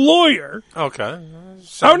Georgetown-educated lawyer. Okay.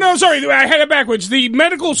 Oh, no, sorry. I had it backwards. The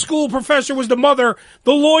medical school professor was the mother.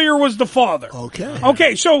 The lawyer was the father.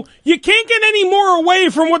 Okay, so you can't get any more away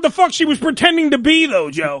from what the fuck she was pretending to be,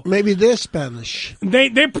 though, Joe. Maybe they're Spanish. They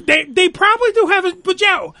probably do have it. But,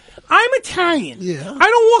 Joe, I'm Italian. Yeah. I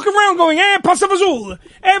don't walk around going, pasta azul.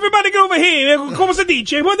 Everybody get over here. Como se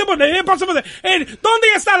dice? Pasta azul. Donde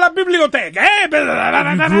está la biblioteca?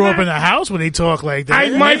 You grew up in a house where they talk like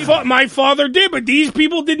that. My father did, but these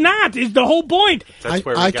people did not, is the whole point.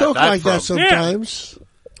 I talk like that sometimes. Yeah.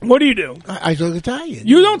 What do you do? I talk Italian.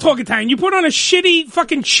 You don't talk Italian. You put on a shitty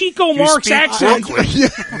fucking Chico Marx accent.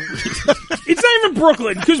 It's not even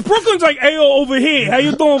Brooklyn, because Brooklyn's like, hey, over here. How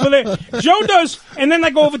you doing over there? Joe does, and then I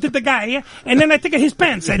go over to the guy, and then I take his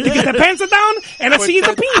pants. I take the pants down, and I see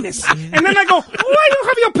the penis. And then I go, why you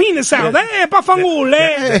have your penis out?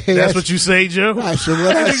 That's what you say, Joe? That's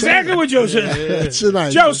exactly what Joe said.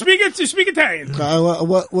 Joe, speak Italian.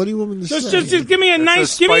 What do you want me to say? Just give me a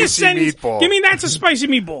nice, give me a sentence. Meatball. Give me that's a spicy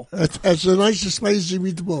meatball. That's a nice spicy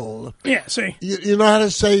meatball. Yeah, see. You know how to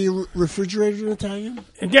say refrigerator in Italian?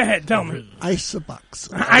 Go ahead, tell me. Isobox.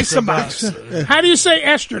 Isobox. How do you say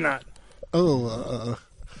astronaut?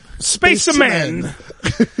 Spaceman.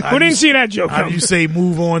 We didn't see that joke. How do you say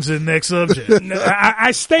move on to the next subject?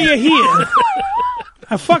 I stay here.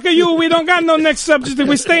 Fuck you, we don't got no next subject.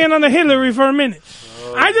 We're staying on the Hillary for a minute.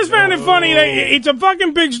 I just found it funny that it's a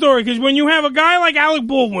fucking big story, because when you have a guy like Alec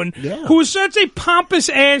Baldwin, who is such a pompous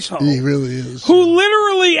asshole, he really is, who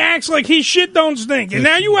literally acts like his shit don't stink, and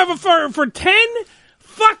now you have for 10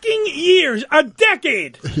 fucking years, a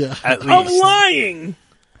decade At of least. lying.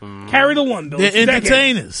 Carry the one, Bill. They're It's a decade.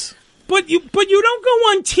 entertainers. But you don't go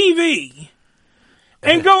on TV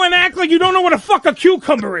and go and act like you don't know what a fuck a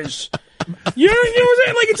cucumber is. You know what I'm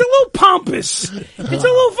saying? Like, it's a little pompous. It's a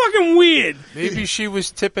little fucking weird. Maybe she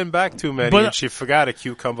was tipping back too many, But- and she forgot a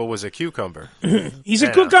cucumber was a cucumber. He's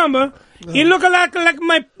a cucumber. He look like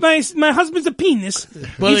my husband's a penis.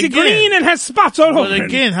 He's green and has spots all over But him.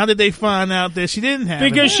 again, how did they find out that she didn't have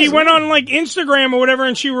it? Because she went on like Instagram or whatever,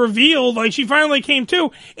 and she revealed, like, she finally came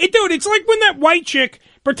to. Dude, it's like when that white chick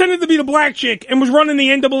pretended to be the black chick and was running the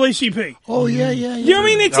NAACP. Oh, yeah. You know what I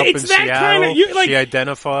mean? It's Up in that Seattle, kind of... Like, she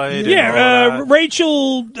identified. yeah, and all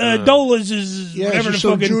Rachel Dolas is whatever the she's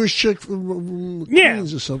some fucking... Jewish chick from Yeah,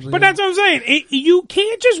 Queens or something. but that's what I'm saying. You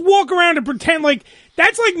can't just walk around and pretend like...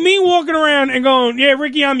 That's like me walking around and going, yeah,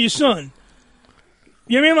 Ricky, I'm your son.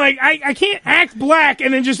 You know what I mean? Like, I can't act black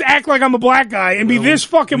and then just act like I'm a black guy and be this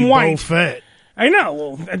fucking white. Both fat. I know.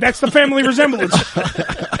 Well, that's the family resemblance.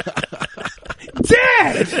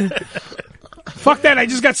 Dad! Fuck that! I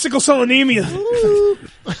just got sickle cell anemia.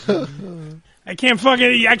 I can't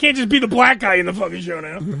just be the black guy in the fucking show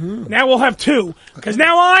now. Now we'll have two because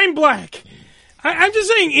now I'm black. I'm just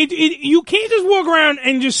saying, you can't just walk around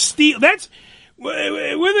and just steal. That's what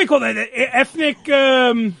do they call that? Ethnic.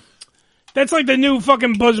 That's like the new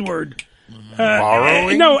fucking buzzword.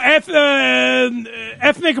 Borrowing? No,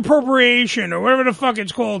 ethnic appropriation or whatever the fuck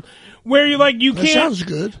it's called. Where you can't. That sounds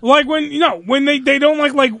good. Like when they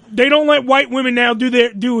don't they don't let white women now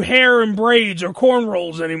do hair and braids or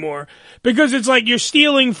cornrows anymore because it's like you're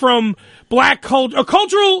stealing from black culture, a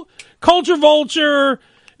culture vulture.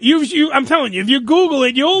 I'm telling you, if you Google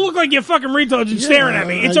it, you'll look like you're fucking retards and staring at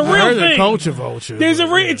me. It's a real thing. Culture vulture. It's a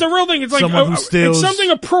real thing. It's like someone who steals it's something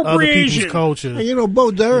appropriation. Other culture. And Bo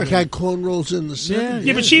Derek had cornrows in the 70s.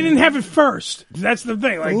 Yeah, but she didn't have it first. That's the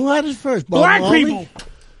thing. Like, who had it first? Bob black Marley? people.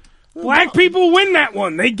 Black people win that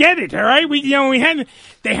one. They get it. All right.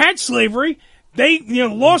 They had slavery. They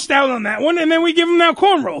lost out on that one, and then we give them now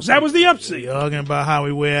cornrows. That was the upset. You arguing about how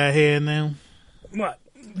we wear our hair now? What?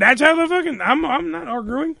 That's how the fucking. I'm not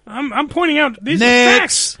arguing. I'm pointing out these are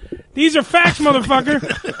Next. facts. These are facts,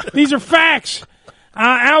 motherfucker. These are facts.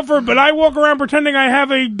 Alfred, but I walk around pretending I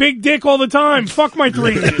have a big dick all the time. Fuck my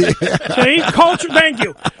 3 years. See? Thank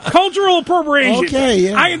you. Cultural appropriation. Okay,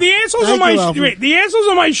 yeah. The assholes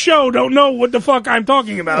on my show don't know what the fuck I'm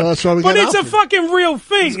talking about. That's why we but got it's a Alfred. fucking real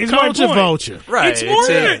thing. It's culture my point. vulture. Right. It's more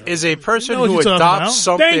than is a person know what who you're talking adopts about.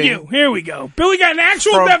 something. Thank you. Here we go. Billy got an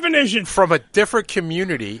actual definition. From a different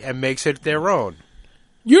community and makes it their own.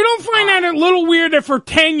 You don't find that a little weird that for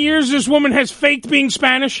 10 years this woman has faked being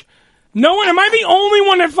Spanish? No one. Am I the only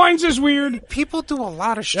one that finds this weird? People do a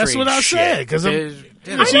lot of strange That's what I shit. said, because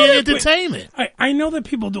it's entertainment. I know that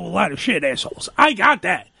people do a lot of shit, assholes. I got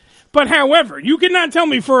that. But however, you cannot tell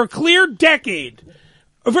me for a clear decade.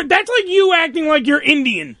 That's like you acting like you're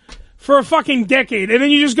Indian for a fucking decade, and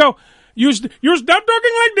then you just go, you stop talking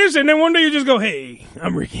like this, and then one day you just go, hey,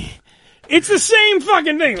 I'm Ricky. It's the same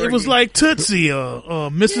fucking thing, Ricky. It was like Tootsie or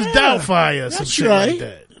Mrs. Doubtfire or some shit like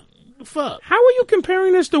that. Fuck. How are you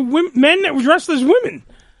comparing this to men that were dressed as women?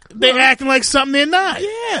 They acting like something they're not.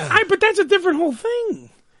 Yeah. But that's a different whole thing.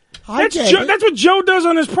 That's get it. That's what Joe does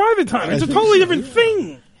on his private time. It's a totally different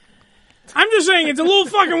thing. I'm just saying it's a little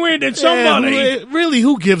fucking weird that somebody... Yeah, really,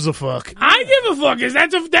 who gives a fuck? I give a fuck.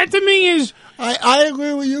 That to me is... I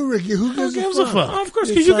agree with you, Ricky. Who gives a fuck? Of course,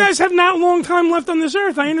 because you guys have not long time left on this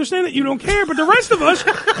earth. I understand that you don't care, but the rest of us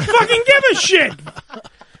fucking give a shit.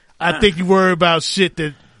 I think you worry about shit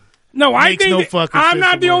that... No, I makes think no fucking I'm sense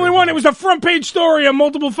not to the worry only one. It was a front page story on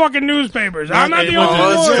multiple fucking newspapers. I'm not the only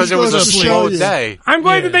one. Because it was a slow day. I'm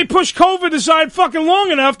glad that they pushed COVID aside fucking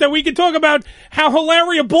long enough that we could talk about how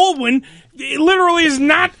Hilaria Baldwin literally is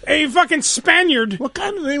not a fucking Spaniard. What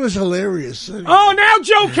kind of name is Hilarious? Oh, now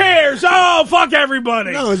Joe cares. Oh, fuck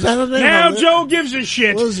everybody. No, is that a name? Now Joe gives a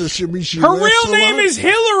shit. What is this? Her real name is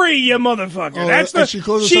Hillary, you motherfucker. Oh, That's and she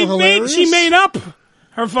calls herself Hilarious? She made up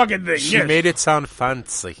her fucking thing. She made it sound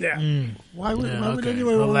fancy. Yeah. Why would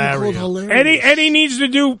anyone want to be called Hilarious? Eddie needs to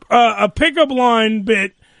do a pickup line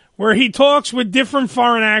bit where he talks with different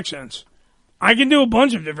foreign accents. I can do a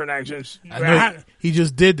bunch of different accents. He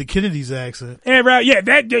just did the Kennedy's accent. Yeah, right. Yeah,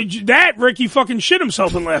 that Ricky fucking shit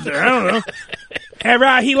himself in laughter. I don't know. Yeah,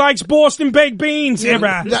 right. He likes Boston baked beans. Yeah,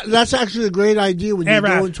 right. That's actually a great idea when you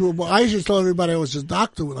go into a bar. I used to tell everybody I was a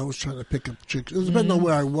doctor when I was trying to pick up chicks. It depending on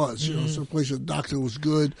where I was. You know, some place a doctor was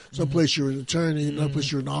good, some place you're an attorney, another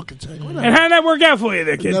place you're an architect. Whatever. And how did that work out for you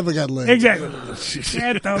there, kid? Never got laid. Exactly.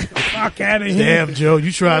 Get the fuck out of here. Damn, Joe,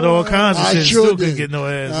 you tried all kinds of shit sure still did. couldn't get no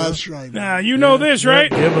ass. That's right. Now, you know this,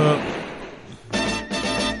 right? Give up.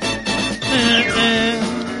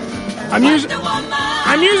 I'm using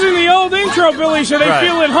the old intro, Billy, so they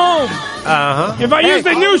feel at home. Uh-huh. If I use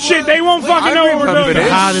the new shit, they won't fucking know what we're doing.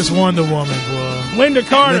 The hottest Wonder Woman, boy. Linda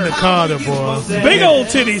Carter. Boy. Big old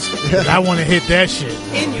titties. I want to hit that shit.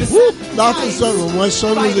 Not the son. When my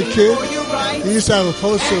son was a kid, he used to have a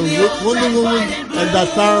poster of Wonder Woman and that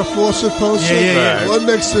Farrah Fawcett poster, one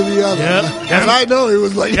next to the other. Yep. And I know he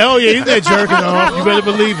was like, hell yeah, he's there jerking off. You better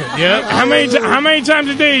believe it. Yep. How many times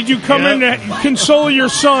a day did you come in to console your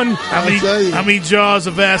son? How many jars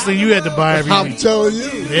of Vaseline you had to buy every week? I'm telling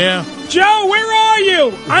you. Yeah. Joe, where are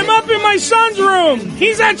you? I'm up in my son's room.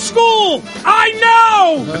 He's at school. I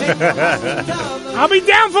know. I'll be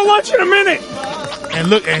down for lunch in a minute. And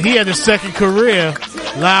look, and he had his second career,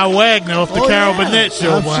 Lyle Wagner off the Carol Burnett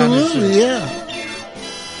show. Absolutely, yeah.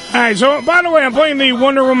 All right, so by the way, I'm playing the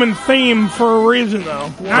Wonder Woman theme for a reason,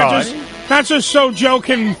 though. Not just so Joe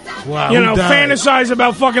can, Wow, you who know, died? fantasize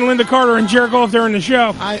about fucking Linda Carter and jerk off during the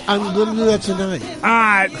show. I'm going to do that tonight.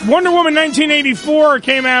 Wonder Woman 1984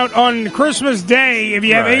 came out on Christmas Day. If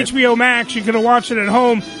you have Right. HBO Max, you could have watched it at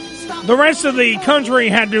home. The rest of the country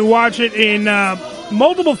had to watch it in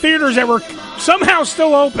multiple theaters that were somehow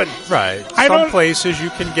still open. Right. Some places you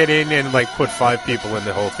can get in and like put 5 people in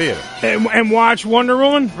the whole theater. And watch Wonder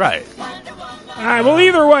Woman? Right. All right, well,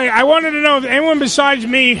 either way, I wanted to know if anyone besides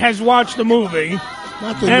me has watched the movie.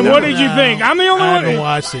 And what did you think? I'm the only I one. haven't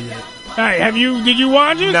watched it yet. All right, did you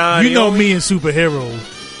watch it? You know me and superhero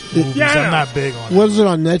movies. Yeah, I know. I'm not big on it. What is it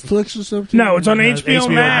on Netflix or something? No, it's on No,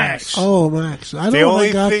 HBO Max. Oh, Max. I don't The know if only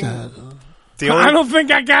I got thing- that. I don't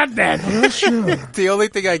think I got that. I'm not sure. The only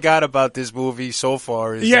thing I got about this movie so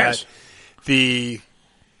far is Yes. that the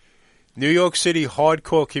New York City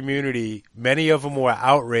hardcore community, many of them were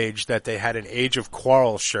outraged that they had an Age of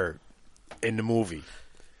Quarrel shirt in the movie.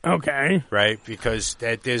 Okay. Right? Because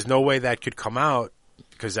there's no way that could come out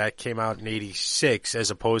because that came out in 86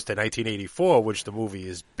 as opposed to 1984, which the movie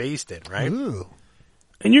is based in, right?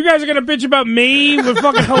 And you guys are going to bitch about me with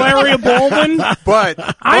fucking Hilaria Baldwin? But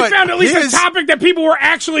I found at least here's- a topic that people were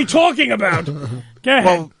actually talking about. Go ahead.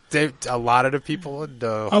 Well, a lot of the people in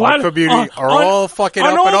the A lot hard of- community are on- all fucking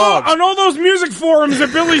on up all in arms. on all those music forums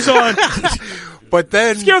that Billy's on. But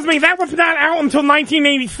then, excuse me, that was not out until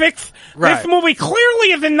 1986. Right. This movie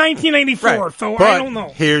clearly is in 1984, Right. so But I don't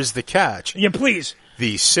know. here's the catch. Yeah, please.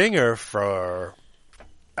 The singer for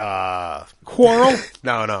Quarrel?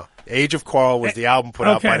 No. Age of Quarrel was the album put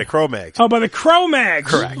out Okay. by the Cro-Mags. Oh, by the Cro-Mags.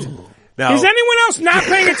 Correct. Now, Is anyone else not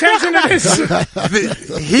paying attention to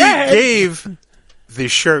this? he Go ahead. gave the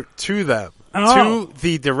shirt to them, Oh. to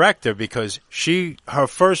the director, because her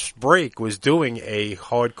first break was doing a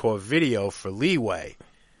hardcore video for Leeway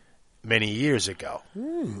many years ago.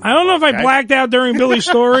 I don't know if I blacked out during Billy's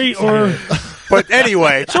story or... But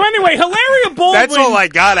anyway. So anyway, Hilaria Baldwin... That's all I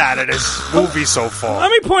got out of this movie so far. Let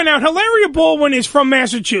me point out, Hilaria Baldwin is from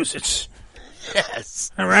Massachusetts.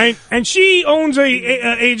 Yes. All right? And she owns a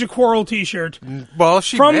Age of Quarrel t-shirt. Well,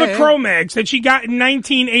 she from may. the Cro-Mags that she got in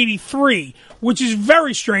 1983, which is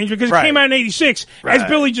very strange because it Right. came out in 86, as Right.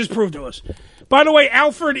 Billy just proved to us. By the way,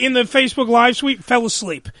 Alfred in the Facebook Live suite fell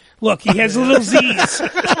asleep. Look, he has little Z's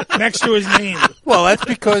next to his name. Well, that's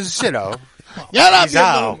because, Get up, you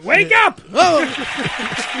little- Wake up!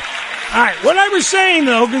 All right, what I was saying,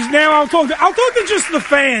 though, because now I'll talk to just the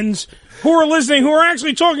fans who are listening, who are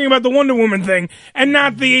actually talking about the Wonder Woman thing, and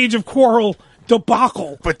not the Age of Quarrel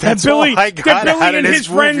debacle. But that's that Billy, all I that got Billy out of and this his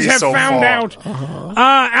friends movie have so found far. out.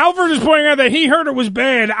 Alfred is pointing out that he heard it was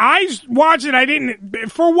bad. I watched it. I didn't.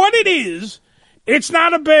 For what it is, it's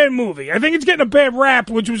not a bad movie. I think it's getting a bad rap,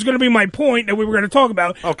 which was going to be my point that we were going to talk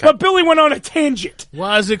about. Okay. But Billy went on a tangent.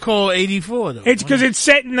 Why is it called 84, though? It's because it's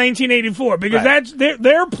set in 1984. Because Right. that's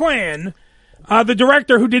their plan. The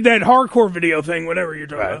director who did that hardcore video thing, whatever you're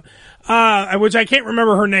talking about, which I can't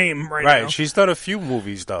remember her name right now. Right, she's done a few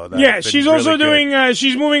movies though. that Yeah, have been she's also really good. doing.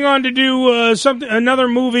 She's moving on to do another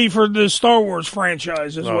movie for the Star Wars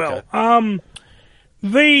franchise as well.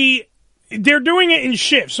 They're doing it in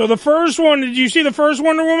shifts. So the first one, did you see the first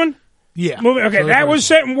Wonder Woman? Yeah. Movie? Okay, So that was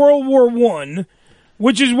set in World War I,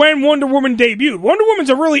 which is when Wonder Woman debuted. Wonder Woman's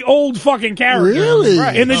a really old fucking character, Really?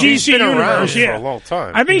 in the She's DC been around universe. for Yeah, a long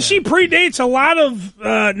time. I think she predates a lot of.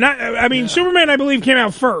 Superman, I believe, came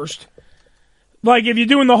out first. Like, if you're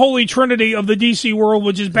doing the holy trinity of the DC world,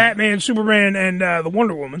 which is Batman, Superman, and the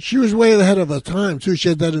Wonder Woman. She was way ahead of her time, too. She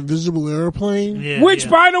had that invisible airplane. Which,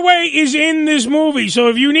 by the way, is in this movie. So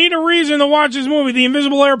if you need a reason to watch this movie, the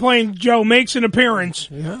Invisible Airplane, Joe, makes an appearance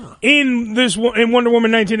in Wonder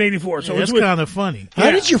Woman 1984. So that's it's kind of funny. How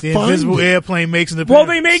did you the find invisible it? airplane makes an Well,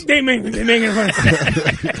 appearance. they make it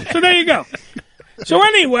funny. So there you go. So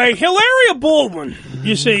anyway, Hilaria Baldwin,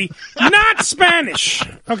 you see, not Spanish.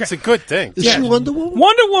 Okay, it's a good thing. Is she Wonder Woman?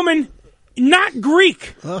 Wonder Woman, not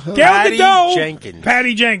Greek. Gal Patty Gadot, Jenkins.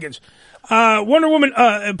 Patty Jenkins. Wonder Woman,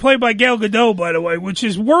 played by Gal Gadot, by the way, which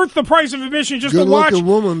is worth the price of admission just to watch. Good-looking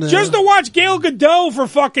woman there. Just to watch Gal Gadot for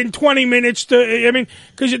fucking 20 minutes.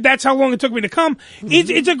 Because that's how long it took me to come.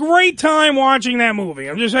 It's a great time watching that movie.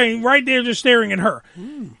 I'm just saying, right there, just staring at her.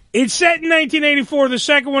 It's set in 1984, the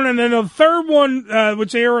second one, and then the third one,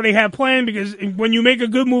 which they already have planned, because when you make a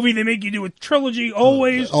good movie, they make you do a trilogy,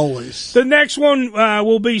 always. Always. The next one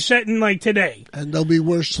will be set in, like, today. And they'll be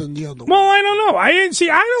worse than the other one. Well, I don't know.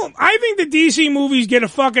 I think the DC movies get a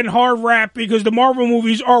fucking hard rap because the Marvel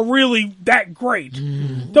movies are really that great.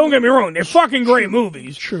 Don't get me wrong. They're fucking great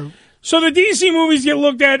movies. True. So the DC movies get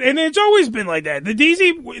looked at, and it's always been like that. The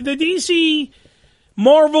DC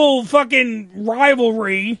Marvel fucking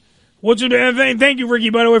rivalry Thank you, Ricky,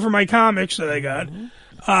 by the way, for my comics that I got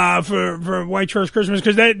for White Trash Christmas,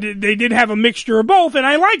 because they did have a mixture of both, and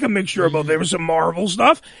I like a mixture of both. There was some Marvel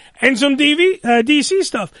stuff and some DC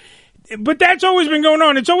stuff. But that's always been going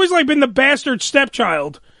on. It's always like been the bastard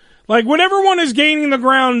stepchild. Like, whatever one is gaining the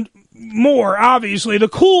ground more, obviously, the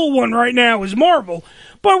cool one right now is Marvel.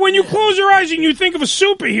 But when you close your eyes and you think of a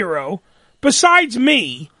superhero, besides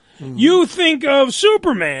me, you think of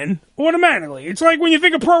Superman automatically. It's like when you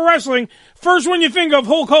think of pro wrestling, first one you think of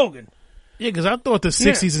Hulk Hogan. Yeah, because I thought the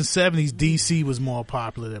 60s and 70s DC was more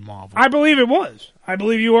popular than Marvel. I believe it was. I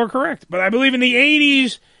believe you are correct. But I believe in the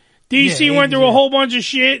 80s, DC went through a whole bunch of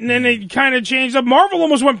shit, and then it kind of changed up. Marvel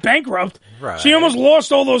almost went bankrupt. Right. She almost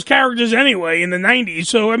lost all those characters anyway in the 90s.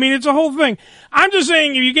 So, I mean, it's a whole thing. I'm just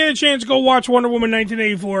saying, if you get a chance, go watch Wonder Woman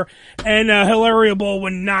 1984 and Hilaria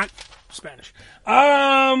Baldwin, not Spanish. What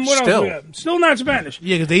else do we got? Still not Spanish.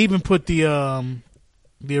 Yeah, because they even put the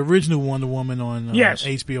original Wonder Woman on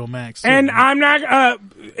HBO Max. And I'm not,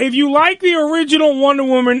 if you like the original Wonder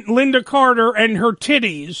Woman, Linda Carter and her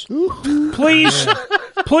titties,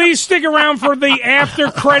 please stick around for the after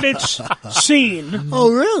credits scene.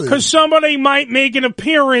 Oh, really? Because somebody might make an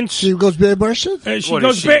appearance. She goes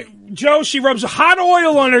barebrusted? Joe, she rubs hot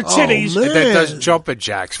oil on her titties. And then does jumping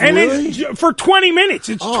jacks. And then for 20 minutes.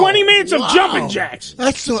 It's 20 minutes of jumping jacks.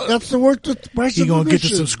 That's the work that price He's going to get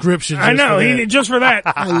the subscription. I know, just for that.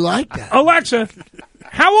 I like that. Alexa,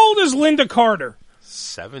 how old is Linda Carter?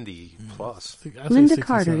 70 plus. Linda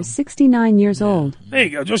Carter is 69 years old. There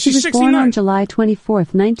you go, Joe. She She's was 69. born on July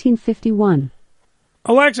 24th, 1951.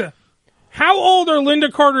 Alexa, how old are Linda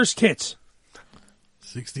Carter's tits?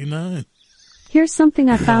 69. Here's something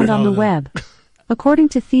I found on the web. According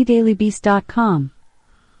to TheDailyBeast.com,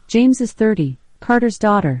 James is 30. Carter's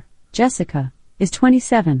daughter, Jessica, is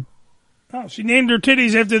 27. Oh, she named her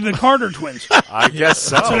titties after the Carter twins. I guess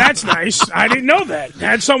so. So that's nice. I didn't know that.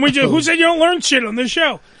 That's something who said you don't learn shit on this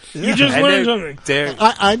show? You just learned something.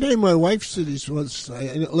 I named my wife's titties once,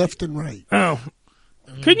 left and right. Oh.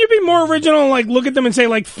 Couldn't you be more original and, like, look at them and say,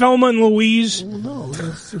 like, Thelma and Louise? No.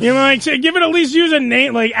 You know, like, give it at least use a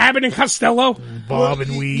name, like Abbott and Costello. Bob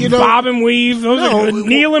and Weave. You know, Bob and Weave. Those are good.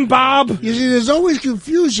 Neil and Bob. You see, there's always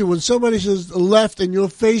confusion when somebody says left and you're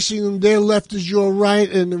facing them. Their left is your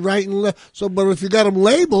right and right and left. So, but if you got them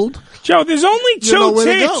labeled... Joe, there's only two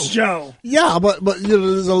tits, Joe. Yeah, but you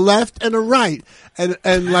know, there's a left and a right. And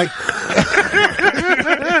like...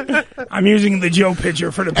 I'm using the Joe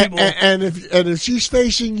picture for the people. And if she's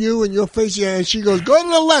facing you and you're facing her and she goes, go to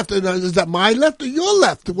the left. And is that my left or your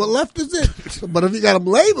left? What left is it? But if you got them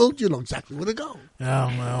labeled, you know exactly where to go.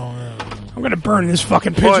 I'm going to burn this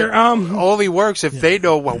fucking picture. Only works if they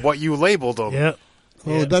know what you labeled them. Yep.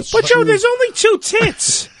 Oh, that's but Joe, there's only two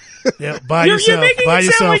tits. Yeah, by yourself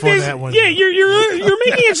like on that one. Yeah, you're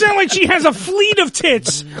making it sound like she has a fleet of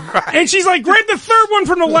tits, and she's like, grab the third one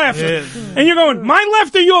from the left, and you're going, my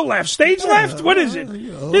left or your left, stage left. What is it?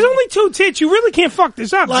 There's only two tits. You really can't fuck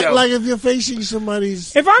this up, Joe. Like if you're facing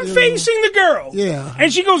somebody's. If I'm facing the girl,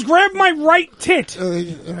 and she goes, grab my right tit.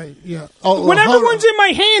 Yeah. Whatever one's in my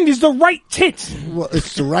hand is the right tit. Well,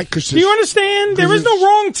 it's the right. Do you understand? There is no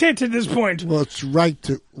wrong tit at this point. Well, it's right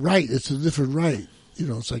to right. It's a different right. You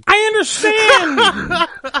know, it's like I and understand.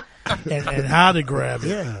 how to grab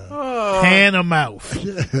it. Hand or mouth.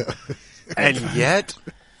 And yet,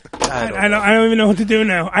 I don't even know what to do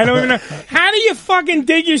now. I don't even know. How do you fucking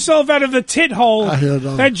dig yourself out of the tit hole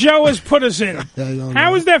that Joe has put us in?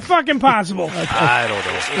 How is that fucking possible? I don't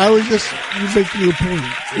know. I was just making a point.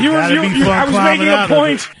 I was making a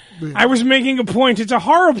point. I was making a point. It's a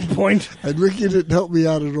horrible point. And Ricky didn't help me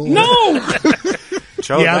out at all. No!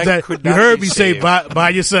 Joe, you heard me say by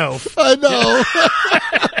yourself. I know.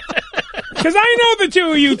 Because I know the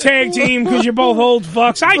two of you tag team because you're both old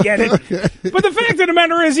fucks. I get it. But the fact of the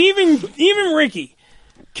matter is, even Ricky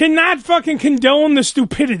cannot fucking condone the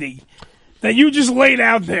stupidity that you just laid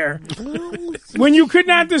out there when you could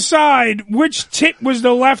not decide which tit was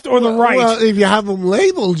the left or the right. Well, if you have them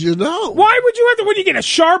labeled, you know. Why would you have to? What, do you get a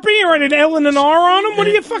Sharpie or an L and an R on them? What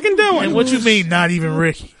are you fucking doing? And what you mean, not even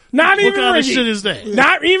Ricky? Not what even kind Ricky. Of shit is that?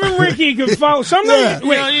 Not even Ricky could follow. Sometimes,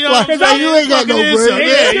 you ain't got no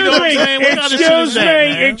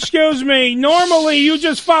Excuse me. Normally, you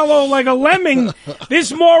just follow like a lemming.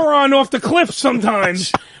 This moron off the cliff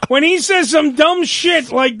sometimes. When he says some dumb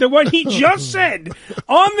shit like what he just said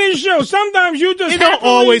on this show, sometimes you just don't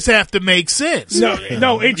always have to make sense. No,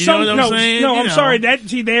 it's I'm sorry.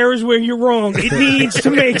 There is where you're wrong. It needs to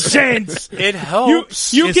make sense. It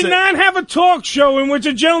helps. You cannot have a talk show in which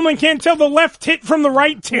a gentleman can't tell the left tit from the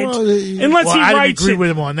right tit unless he I writes didn't agree it. with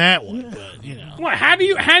him on that one, but you know. How do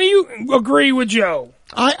you agree with Joe?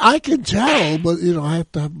 I can tell, but I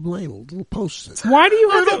have to have them labeled. Little post-it. Why do you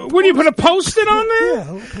have to? What do you put a post-it on there?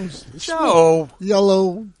 Yeah, a little post-it. Joe.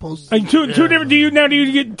 Yellow post-it. Two different. Do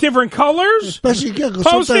you get different colors? Especially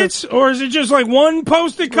post-its, or is it just like one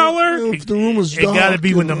post-it color? If the room is dark, it got to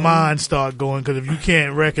be when the minds start going, because if you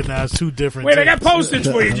can't recognize two different. Wait, I got post-its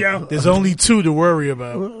for you, Joe. There's only two to worry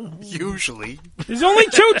about. Usually, there's only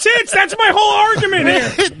two tits. That's my whole argument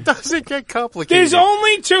here. It doesn't get complicated. There's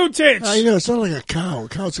only two tits. It's not like a cow. A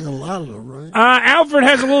cow's got a lot of them, right? Alfred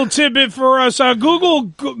has a little tidbit for us. Google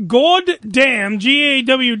Gawd Dam,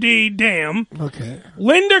 Gawd Dam. Okay.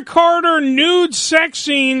 Linda Carter nude sex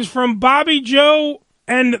scenes from Bobby Joe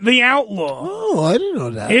and the Outlaw. Oh, I didn't know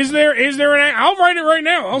that. Is there an? I'll write it right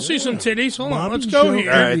now. I'll see some titties. Hold on, let's go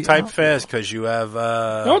here. All right, type fast because you have.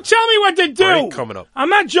 Don't tell me what to do. Coming up. I'm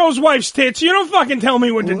not Joe's wife's tits. You don't fucking tell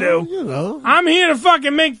me what to do. I'm here to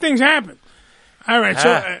fucking make things happen. All right,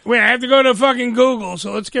 so wait, I have to go to fucking Google.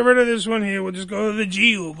 So let's get rid of this one here. We'll just go to the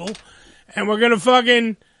Google, and we're gonna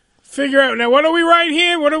fucking figure out now. What do we write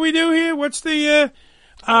here? What do we do here? What's the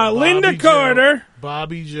Linda Carter?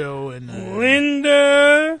 Bobby Joe and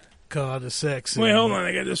Linda Carter sex. Wait, hold on.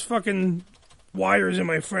 I got this fucking wires in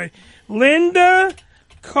my frame. Linda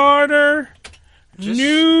Carter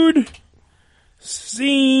nude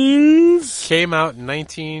scenes came out in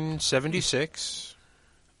 1976.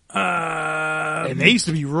 And they used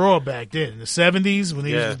to be raw back then in the 70s when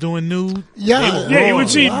they was doing nude. Yeah, you would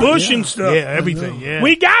see Bush and stuff. Yeah, everything. Yeah,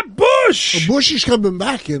 we got Bush. Well, Bush is coming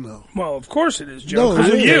back, Well, of course it is, Joe. No,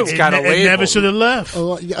 you. It's got a label. It never should have left.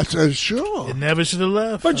 Oh, yeah, sure. It never should have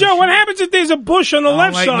left. But Joe, what happens if there's a Bush on the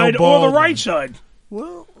left side or the right side?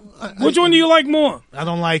 Well, which one do you like more? I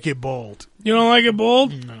don't like it bald. You don't like it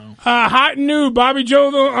bald? No. Hot and nude, Bobby Joe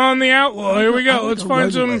on the Outlaw. Here we go. Let's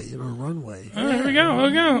find some. Runway. Here we go. Oh,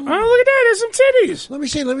 look at that. There's some titties. Let me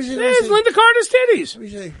see. There's Linda Carter's titties. Let me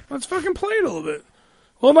see. Let's fucking play it a little bit.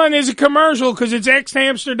 Hold on. There's a commercial because it's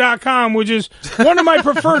xhamster.com, which is one of my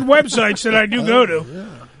preferred websites that I do go to. Yeah.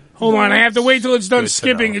 Hold on. I have to wait till it's done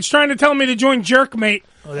skipping. It's trying to tell me to join Jerkmate.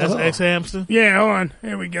 Oh, that's X-Hamster? Yeah, hold on.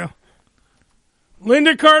 Here we go.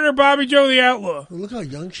 Linda Carter, Bobby Joe the Outlaw. Well, look how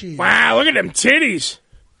young she is. Wow, look at them titties.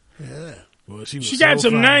 Yeah. Well, she got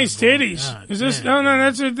some fine, nice boy. titties. God, is this? man.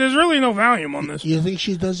 No. There's really no volume on this. You think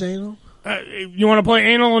she does anal? You want to play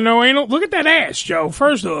anal or no anal? Look at that ass, Joe.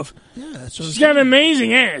 First off, Yeah, that's what she's got an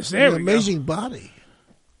amazing ass. There we go. amazing body.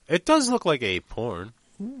 It does look like a porn.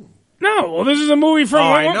 No, well, this is a movie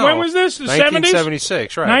from when was this? The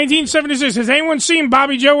 1976, right? 1976. Has anyone seen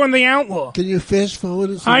Bobby Joe and the Outlaw? Can you fast forward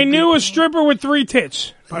it? I knew a stripper with 3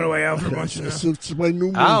 tits. By the way, Alfred wants you to know. It's my new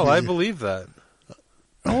movie. I believe that.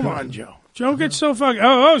 Hold on, Joe. Joe gets so fucking.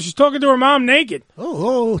 Oh, she's talking to her mom naked.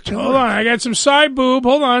 Hold on. I got some side boob.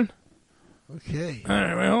 Hold on. Okay. All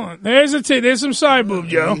right, wait, hold on. There's a tit. There's some side boob,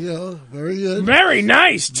 Joe. There you go. Very good. Very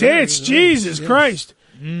nice tits. Jesus Christ.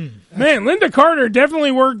 Man, Linda Carter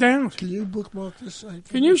definitely worked out. Can you bookmark this site?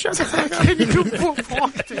 Can you shut the fuck up? Can you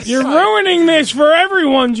bookmark this You're ruining this for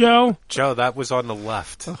everyone, Joe. Joe, that was on the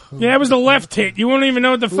left. Yeah, that was the left tit. You won't even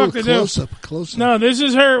know what the fuck to do. Close up. No, this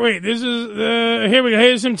is her. Wait, this is here we go.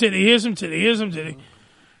 Here's some titty. Here's some titty.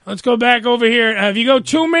 Let's go back over here. If you go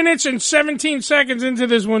 2 minutes and 17 seconds into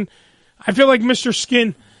this one, I feel like Mr.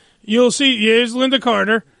 Skin. You'll see. Here's Linda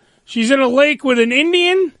Carter. She's in a lake with an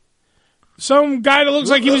Indian. Some guy that looks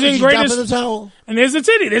like he was in Greatest. And there's a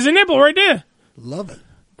titty. There's a nipple right there. Love it.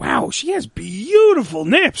 Wow, she has beautiful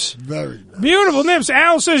nips. Very nice. Beautiful nips.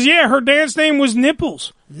 Al says, yeah, her dance name was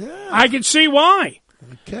Nipples. Yeah. I can see why.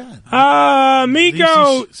 Okay.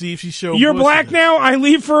 Miko, see if she showed you're pussy. black now. I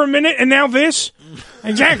leave for a minute, and now this.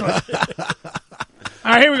 Exactly. All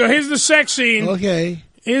right, here we go. Here's the sex scene. Okay.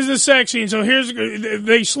 Here's the sex scene. So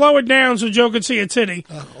they slow it down so Joe can see a titty.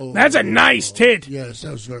 That's a nice tit. Yes,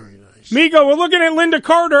 that was very nice. Miko, we're looking at Linda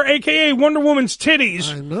Carter, a.k.a. Wonder Woman's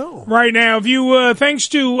titties. I know. Right now. If you, thanks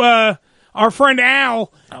to our friend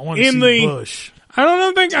Al in the Bush. I don't know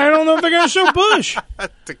if they're going to show Bush.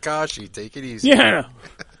 Takashi, take it easy. Yeah.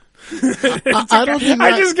 I don't think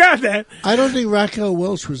I just got that. I don't think Raquel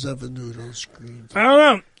Welch was ever nude on screen. I don't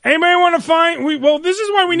know. Anybody want to find? Well, this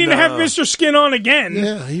is why we need to have Mr. Skin on again.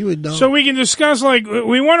 Yeah, he would know. So we can discuss. Like,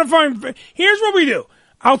 we want to find. Here's what we do.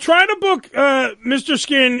 I'll try to book Mr.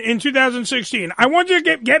 Skin in 2016. I want you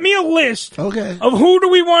to get me a list of who do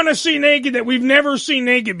we want to see naked that we've never seen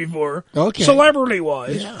naked before,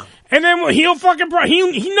 celebrity-wise. Yeah. And then he'll fucking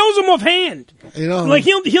he knows them offhand. You know, like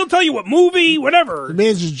he'll tell you what movie, whatever. The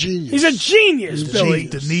man's a genius. He's a genius, Billy.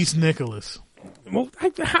 Denise Nicholas. Well,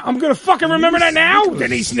 I'm gonna fucking remember that now.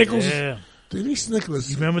 Denise Nicholas. Yeah. Denise Nicholas.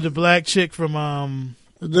 You remember the black chick from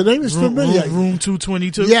The name is familiar. Room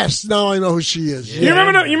 222. Yes, now I know who she is. You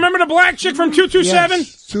remember the black chick from 227?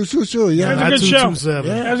 Yes. 222. Yeah, that was a good show.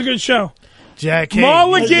 That was a good show. Jack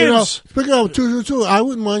Marla Gibbs. Speaking of 222, I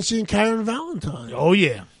wouldn't mind seeing Karen Valentine. Oh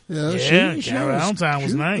yeah. Karen Valentine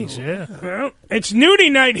was nice. Yeah. Well, it's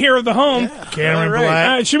nudie night here at the home. Karen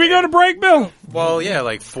Black. Should we go to break, Bill? Well, yeah,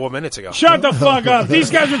 like 4 minutes ago. Shut the fuck up.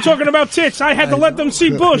 These guys were talking about tits. I had to let them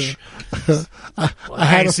see Bush. I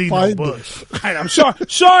had to find Bush. I'm sorry.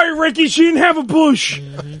 Sorry, Ricky. She didn't have a bush.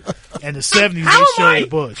 And the 70s, they showed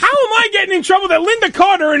Bush. How am I getting in trouble that Linda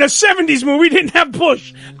Carter in a 70s movie didn't have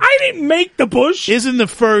Bush? I didn't make the Bush. Isn't the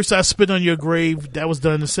first I Spit on Your Grave that was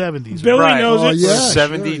done in the 70s? Billy knows it. Yeah,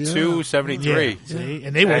 72, 73. Yeah, see?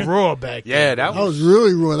 And they were raw back then. Yeah, that was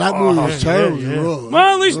really raw. That movie was terribly raw.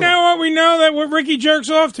 Well, at least now we know that what Ricky jerks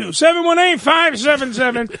off to.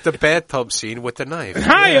 718-577. The bathtub scene with the knife.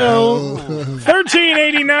 Hi-yo.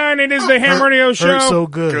 1389. It is the Ham Radio Show. Hurt so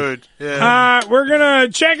good. Good. Yeah. We're going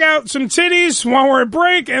to check out some titties while we're at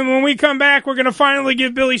break, and when we come back, we're going to finally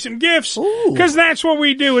give Billy some gifts, because that's what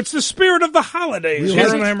we do. It's the spirit of the holidays here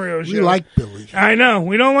on the Ham Radio Show. We like Billy. I know.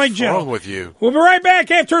 We don't like Joe. What's wrong with you? We'll be right back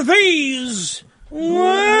after these.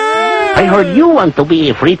 I heard you want to be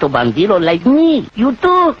a frito bandido like me. You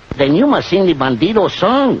too? Then you must sing the bandido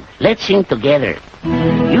song. Let's sing together.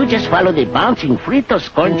 You just follow the bouncing Fritos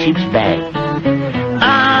corn chips bag.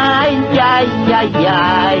 Ay, ay, ay,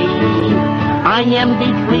 ay. I am the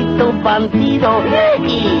frito bandido.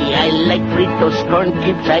 Hey, I like Fritos corn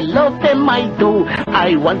chips. I love them, I do.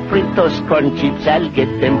 I want Fritos corn chips. I'll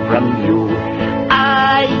get them from you.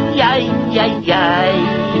 Ay, ay, ay, ay.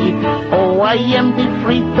 Oh, I am the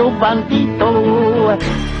frito bandito.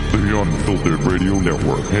 The Unfiltered Radio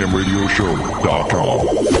Network, HamRadioShow.com.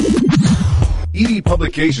 ED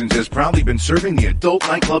Publications has proudly been serving the adult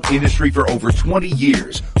nightclub industry for over 20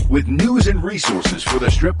 years with news and resources for the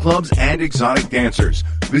strip clubs and exotic dancers.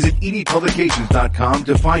 Visit edpublications.com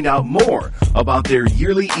to find out more about their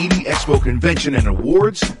yearly ED Expo convention and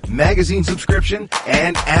awards, magazine subscription,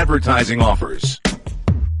 and advertising offers.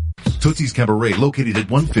 Tootsie's Cabaret, located at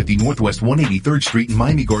 150 Northwest 183rd Street in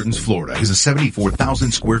Miami Gardens, Florida, is a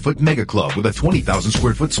 74,000 square foot mega club with a 20,000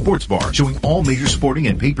 square foot sports bar showing all major sporting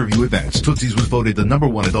and pay-per-view events. Tootsie's was voted the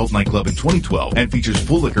 #1 adult nightclub in 2012 and features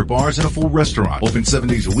full liquor bars and a full restaurant. Open 7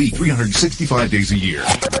 days a week, 365 days a year.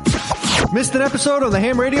 Missed an episode of the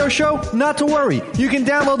Ham Radio Show? Not to worry. You can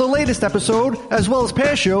download the latest episode as well as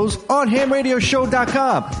past shows on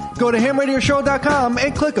hamradioshow.com. Go to hamradioshow.com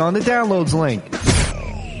and click on the downloads link.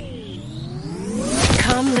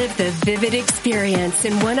 Come live the vivid experience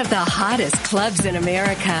in one of the hottest clubs in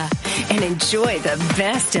America and enjoy the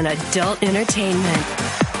best in adult entertainment.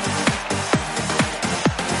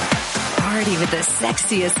 Party with the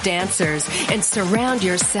sexiest dancers and surround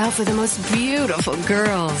yourself with the most beautiful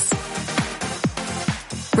girls.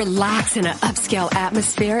 Relax in an upscale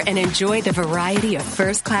atmosphere and enjoy the variety of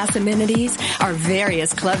first-class amenities our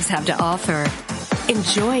various clubs have to offer.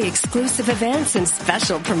 Enjoy exclusive events and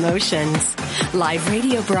special promotions, live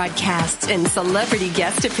radio broadcasts, and celebrity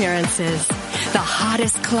guest appearances. The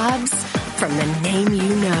hottest clubs from the name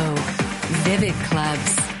you know. Vivid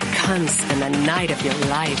Clubs. Come spend the night of your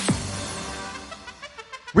life.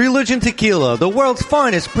 Religion Tequila, the world's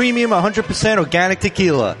finest premium 100% organic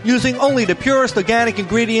tequila, using only the purest organic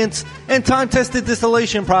ingredients and time-tested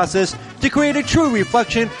distillation process to create a true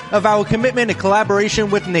reflection of our commitment and collaboration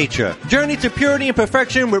with nature. Journey to purity and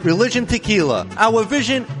perfection with Religion Tequila. Our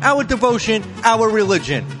vision, our devotion, our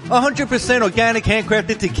religion. 100% organic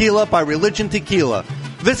handcrafted tequila by Religion Tequila.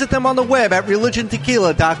 Visit them on the web at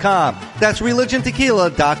religiontequila.com. That's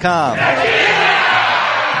religiontequila.com.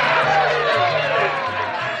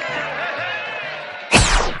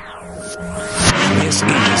 This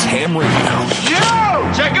is Ham Radio. Yo,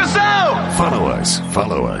 check us out. Follow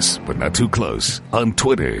us, but not too close, on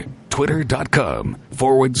Twitter.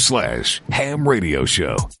 Twitter.com/Ham Radio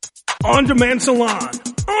Show. On Demand Salon.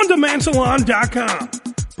 OnDemandSalon.com.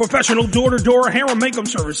 Professional door-to-door hair and makeup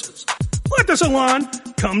services. Let the salon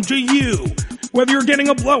come to you. Whether you're getting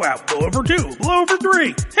a blowout, blowover 2, blowover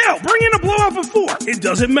 3, hell, bring in a blowout for 4. It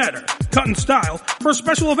doesn't matter. Cut and style for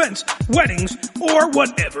special events, weddings, or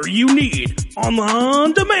whatever you need. On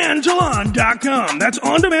OnDemandSalon.com. That's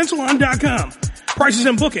OnDemandSalon.com. Prices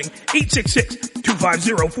and booking,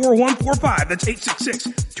 866-250-4145. That's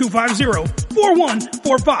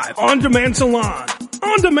 866-250-4145. On Demand Salon.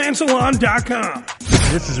 OnDemandSalon.com.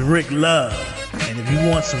 This is Rick Love. And if you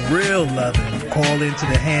want some real loving, call into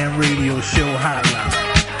the Ham Radio Show hotline.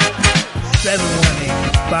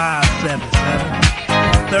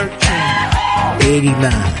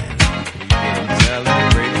 718-577-1389.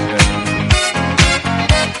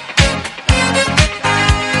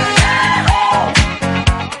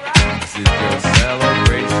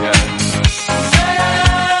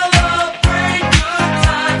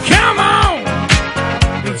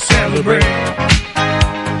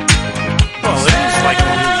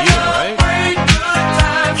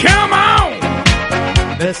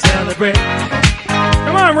 celebrate.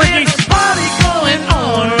 Come on, Ricky. There's a party going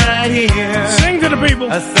on right here. Sing to the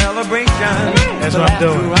people. A celebration That's what I'm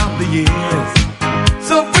doing. throughout the years.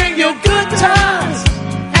 So bring your good times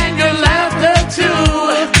and your laughter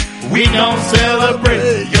too. We gon'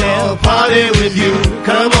 celebrate your party with you.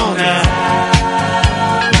 Come on now.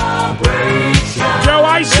 Joe,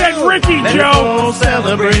 I said Ricky, Let's Joe. go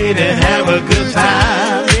celebrate and have a good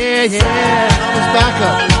time. Yeah. Let's back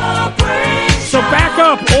up. So back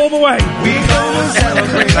up all the way. We gonna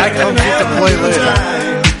celebrate. Back up with the playlist.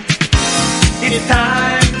 It's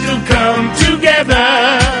time to come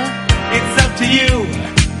together. It's up to you.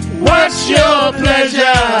 What's your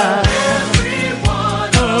pleasure?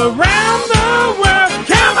 Everyone around the world.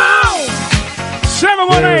 Come on!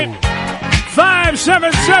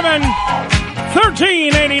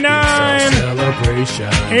 718-577-1389. Celebration.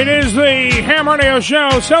 It is the Ham Radio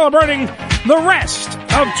Show celebrating the rest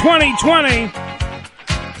of 2020.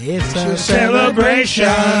 It's a celebration.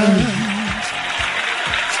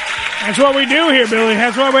 That's what we do here, Billy.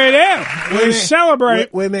 That's what we do. We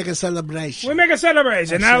celebrate. We make a celebration. We make a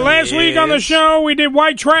celebration. Now, last week on the show, we did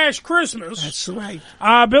White Trash Christmas. That's right.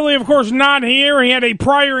 Billy, of course, not here. He had a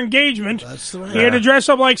prior engagement. That's right. He had to dress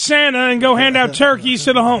up like Santa and go hand out turkeys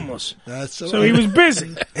to the homeless. That's right. So he was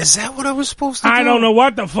busy. Is that what I was supposed to do? I don't know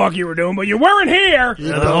what the fuck you were doing, but you weren't here.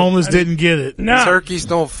 Yeah, the homeless didn't get it. No. Turkeys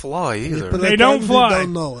don't fly either. They don't fly. They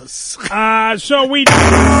don't know us. So we...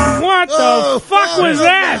 What the fuck was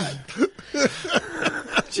that?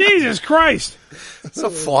 Jesus Christ. It's a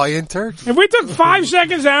flying turkey. If we took 5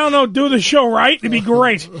 seconds, I don't know, do the show right, it'd be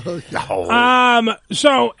great. No.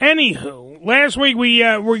 So, anywho, last week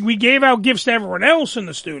we gave out gifts to everyone else in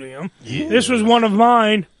the studio. Yeah. This was one of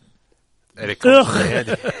mine. And it comes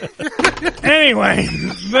Anyway,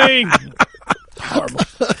 horrible.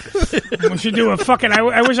 We should do a fucking...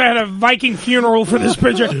 I wish I had a Viking funeral for this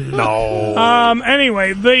picture. No.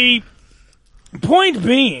 Anyway, the point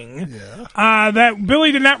being that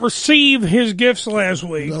Billy did not receive his gifts last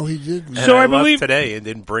week. No, he didn't. So I left believe today and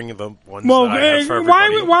didn't bring them ones well, that I have for why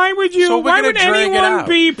everybody. would you? So we're why gonna would drag it anyone out.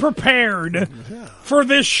 be prepared for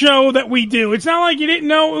this show that we do? It's not like you didn't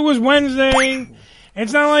know it was Wednesday.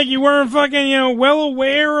 It's not like you weren't fucking well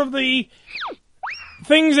aware of the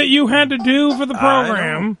things that you had to do for the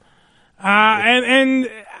program. And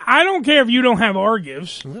I don't care if you don't have our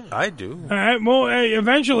gifts. I do. All right. Well,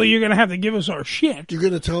 eventually you're going to have to give us our shit. You're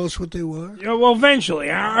going to tell us what they were? Yeah, well, eventually.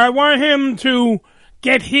 I want him to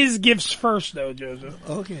get his gifts first, though, Joseph.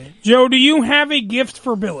 Okay. Joe, do you have a gift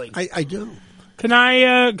for Billy? I do. Can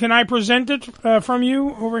I present it from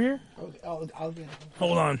you over here? Okay, I'll get it.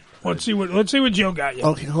 Hold on. Let's see what Joe got you.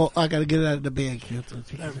 Okay, I got to get it out of the bag.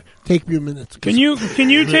 Take me a minute. Can you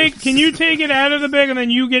take it out of the bag and then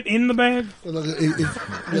you get in the bag?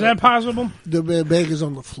 Is that possible? The bag is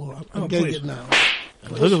on the floor. I'm getting please. it now.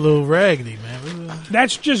 Look a little raggedy, man.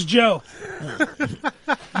 That's just Joe.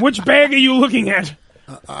 Which bag are you looking at?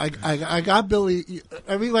 I got Billy.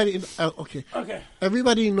 Everybody, okay. Okay.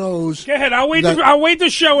 Everybody knows. Go ahead. I'll wait to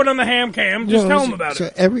show it on the ham cam. Just tell them about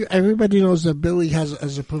it. Everybody knows that Billy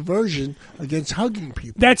has a perversion against hugging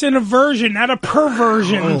people. That's an aversion, not a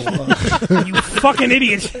perversion. You fucking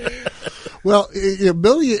idiot. Well,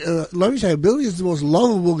 Billy, let me say, Billy is the most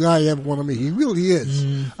lovable guy I ever want to meet. He really is.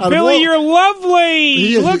 Billy, you're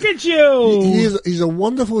lovely. Look at you. He's a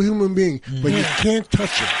wonderful human being, but you can't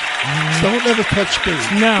touch him. Don't ever touch Billy.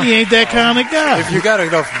 No. He ain't that kind of guy. If you got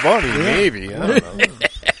enough money, maybe. I don't know.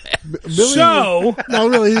 Billy, no,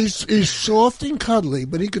 really, he's soft and cuddly,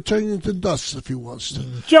 but he could turn you into dust if he wants to.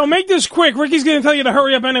 Joe, make this quick. Ricky's going to tell you to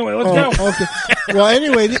hurry up anyway. Let's go. Okay. Well,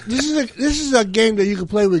 anyway, this is a game that you can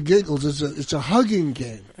play with giggles. It's a hugging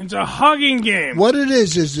game. It's a hugging game. What it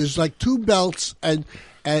is there's like two belts and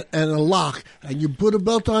a lock, and you put a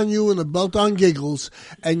belt on you and a belt on giggles,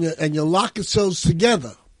 and you lock yourselves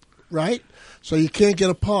together, right? So you can't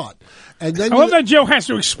get apart. And then I love that Joe has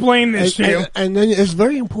to explain this to you. And then it's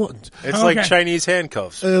very important. It's like Chinese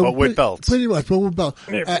handcuffs, but with belts. Pretty much, but with belts.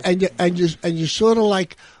 And you sort of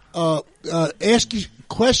like ask you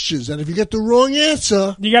questions, and if you get the wrong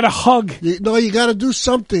answer, you got to hug. You got to do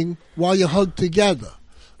something while you hug together,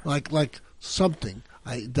 like something.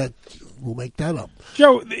 That we'll make that up.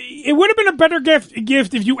 Joe, it would have been a better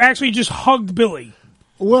gift if you actually just hugged Billy.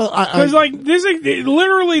 Well, because this is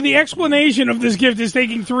literally the explanation of this gift is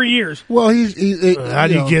taking 3 years. Well, how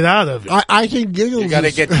do you get out of it? I think giggles. You got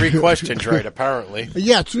to get 3 questions right, apparently.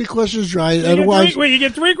 Yeah, 3 questions right. Otherwise, you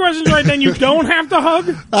get 3 questions right, then you don't have to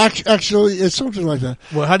hug. Actually, it's something like that.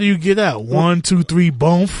 Well, how do you get out? 1, 2, 3,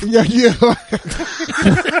 boom. Yeah.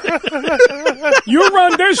 You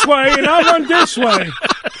run this way, and I'll run this way.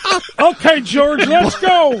 Okay, George, let's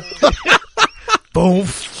go. Boom.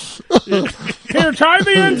 Here, tie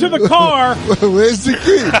the end to the car. Where's the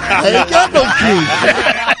key? I ain't got no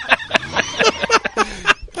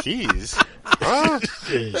key. Keys? Huh?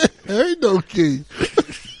 There ain't no key.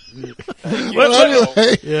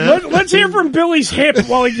 Let's hear from Billy's hip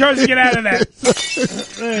while he tries to get out of that.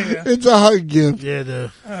 There you go. It's a hug gift. Yeah,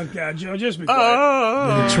 Oh, God, Joe, just be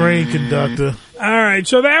quiet. the train conductor. All right,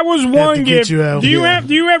 so that was one gift. you out do you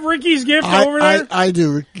here. have Ricky's gift over there? I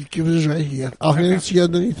do. Give it right here. I'll hand it to you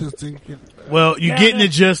underneath the thing. Well, you're getting it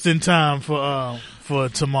just in time for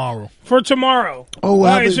tomorrow. For tomorrow. Oh,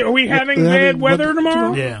 Why, are we having bad weather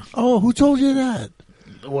tomorrow? Yeah. Oh, who told you that?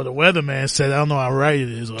 Well, the weatherman said, I don't know how right it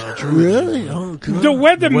is or how true Really? it is. Oh, God. The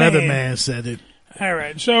weatherman. Weatherman said it. All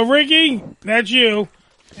right, so Ricky, that's you.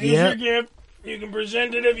 Here's Yeah. your gift. You can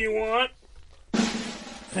present it if you want.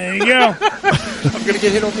 There you go. I'm going to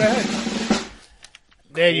get hit over the head.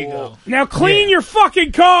 There you go. Now clean your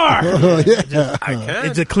fucking car. Oh, yeah. I can.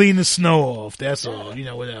 It's to clean the snow off. That's all. You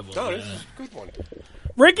know, whatever. No, this is a good one.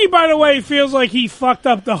 Ricky, by the way, feels like he fucked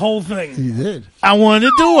up the whole thing. He did. I wanted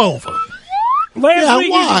to do over. Yeah, week,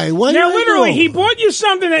 why? Why now, did I literally, do? he bought you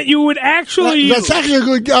something that you would actually That's use. actually a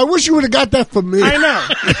good. I wish you would have got that for me. I know.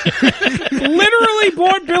 Literally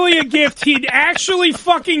bought Billy a gift he'd actually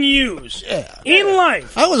fucking use in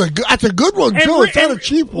life. That's a good one, too. It's not a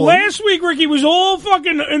cheap one. Last week, Ricky was all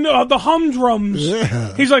fucking in the humdrums.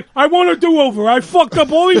 Yeah. He's like, I want a do-over. I fucked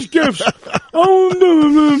up all these gifts. Oh,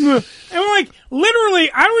 no. And we're like,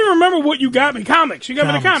 literally, I don't even remember what you got me. Comics. You got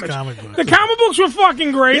me the comics. The comic books were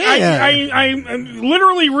fucking great. Yeah. I'm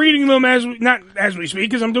literally reading them not as we speak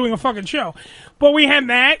because I'm doing a fucking show. But we had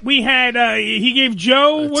that. We had, he gave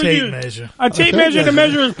Joe A tape measure. A tape measure to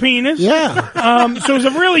measure his penis. Yeah. So it's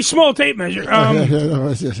a really small tape measure.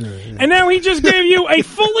 And now he just gave you a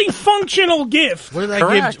fully functional gift. What did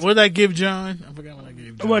I give John? I forgot what I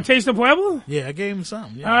gave John. What, Taste of Pueblo? Yeah, I gave him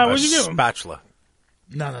something. Yeah. What'd you give him? Spatula.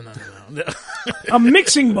 No. A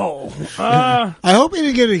mixing bowl. I hope he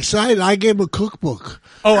didn't get excited. I gave him a cookbook.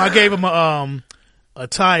 Oh, I gave him a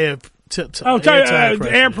tire.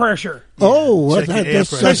 Air pressure. Oh, Check your air that's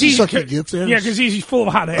pressure. such a gift. Yeah, because he's full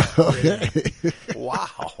of hot air. Okay.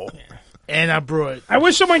 Wow. And I brought. I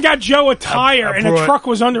wish someone got Joe a tire and a truck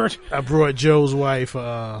was under it. I brought Joe's wife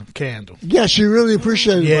a candle. Yeah, she really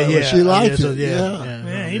appreciated it. Yeah. She liked it.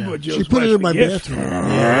 Yeah, he put Joe's She put it in my gift. bathroom. My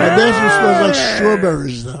bathroom smells like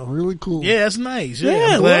strawberries, though. Really cool. Yeah, that's nice. Yeah,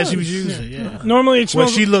 I'm it glad was. she was using it. Yeah. Normally it Well,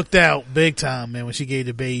 smells. she looked out big time, man, when she gave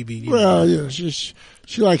the baby. you Well, know. yeah,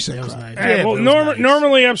 she likes that That was crap. nice. Yeah, well, but it was nice.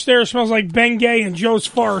 normally upstairs smells like Bengay and Joe's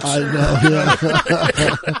farts. I know.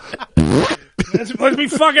 Yeah. Let's be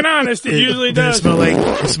fucking honest. It usually does.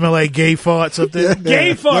 It smell like gay farts up there.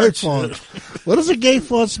 Gay farts. What does a gay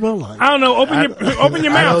fart smell like? I don't know. Open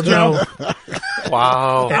your mouth, Joe.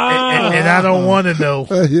 Wow. And I don't want to know.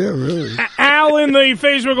 Yeah, really. Al in the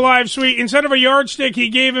Facebook Live suite, instead of a yardstick, he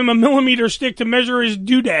gave him a millimeter stick to measure his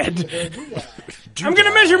doodad. I'm going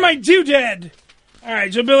to measure my doodad. All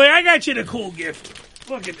right, so Billy, I got you the cool gift.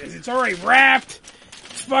 Look at this. It's already wrapped.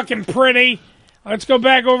 It's fucking pretty. Let's go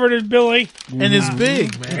back over to Billy. And it's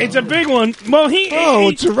big, man. It's a big one. Well,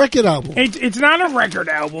 it's a record album. It's not a record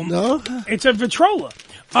album. No? It's a Vitrola.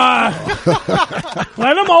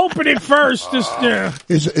 Let him open it first.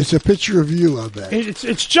 It's a picture of you, I bet.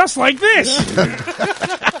 It's just like this.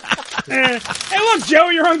 Hey, look, Joe,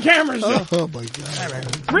 you're on camera. So. Oh, my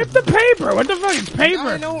God. Rip the paper. What the fuck? It's paper.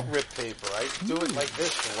 I don't rip paper. I do it like this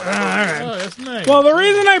or whatever. All right. Oh, that's nice. Well, the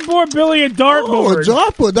reason I bought Billy a dartboard. Oh,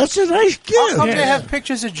 a dartboard. That's a nice gift. How come they have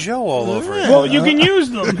pictures of Joe all over it? Well, you can use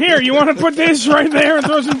them. Here, you want to put this right there and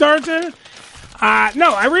throw some darts in it?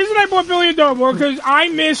 No, the reason I bought Billy a dartboard because I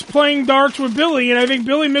miss playing darts with Billy, and I think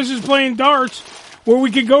Billy misses playing darts where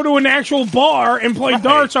we could go to an actual bar and play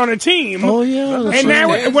darts on a team. Oh, yeah. And now,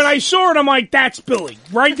 when I saw it, I'm like, that's Billy.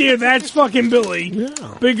 Right there, that's fucking Billy.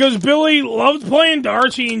 Yeah. Because Billy loved playing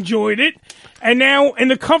darts. He enjoyed it. And now, in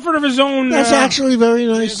the comfort of his own... That's actually very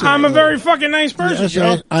nice. I'm a very fucking nice person, Yes,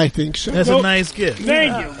 Joe. I think so. That's a nice gift.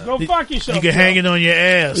 Thank you. Go fuck yourself, You can Joe. hang it on your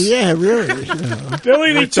ass. Yeah, really.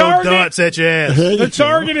 Billy, the Throw target... darts at your ass. The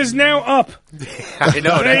target is now up. I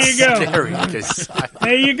know, There that's you go. scary. 'Cause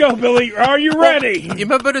There you go, Billy. Are you ready? You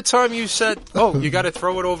remember the time you said, you got to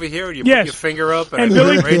throw it over here, and you Yes. put your finger up, And and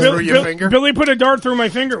Billy, right through your finger? Billy put a dart through my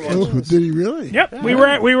finger once. Oh, did he really? Yep, we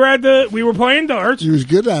were playing darts, He was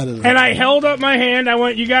good at it. and I held up my hand. I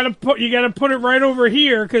went, you got to put it right over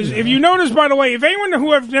here, because if you notice, by the way, if anyone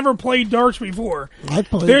who have never played darts before, I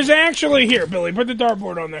played. there's actually here, Billy, put the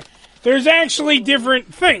dartboard on there. There's actually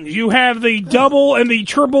different things. You have the double and the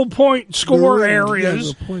triple point score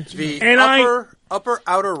areas. The And upper upper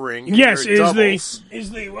outer ring. Yes, your is doubles,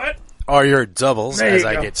 the what? are your doubles, There as you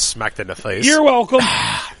I go. get smacked in the face. You're welcome.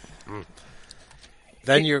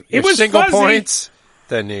 Then your It was single fuzzy. points.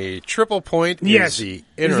 Then the triple point Yes, is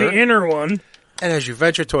is the inner one. And as you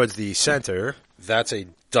venture towards the center, that's a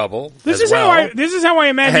double. This as is well. how I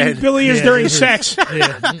imagine And- Billy is Yeah. during sex.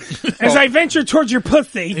 As I venture towards your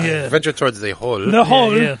pussy. I venture towards the hole. The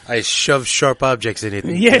hole. Yeah. I shove sharp objects in it.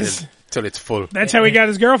 Yes. Until it's full. That's how he got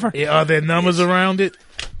his girlfriend. Yeah, are there numbers around it?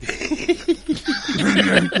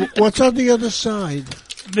 What's on the other side?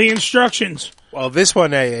 The instructions. Well, this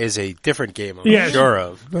one is a different game, I'm Yes. sure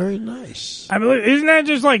of. Very nice. I believe, isn't that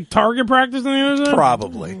just like target practice on the other side?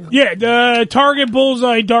 Probably. Yeah, the target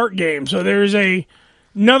bullseye dart game. So there's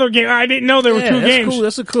another game. I didn't know there were two that's games. Cool.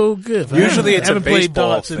 That's a cool gift. Usually it's a haven't played baseball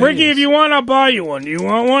darts in Ricky, years. if you want, I'll buy you one. Do you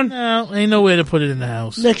want one? No, ain't no way to put it in the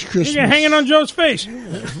house. Next You Christmas. can hang it on Joe's face.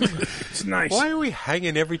 It's nice. Why are we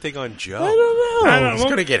hanging everything on Joe? I don't know. He's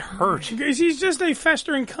going to get hurt. Because he's just a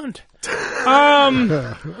festering cunt.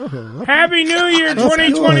 Happy New Year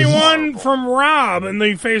 2021 from Rob in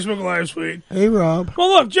the Facebook Live suite. Hey, Rob. Well,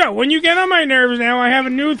 look, Joe, when you get on my nerves now, I have a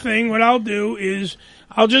new thing. What I'll do is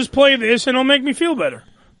I'll just play this and it'll make me feel better.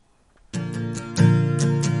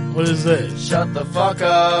 What is that? Shut the fuck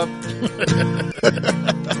up.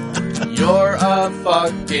 You're a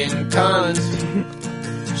fucking cunt.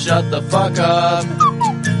 Shut the fuck up.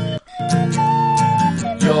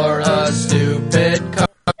 You're a stupid cunt.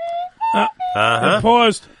 Uh-huh. I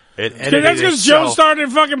paused. It Dude, edited that's because itself. Joe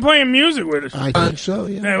started fucking playing music with us. I think so,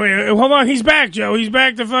 yeah. Wait, hold on. He's back, Joe. He's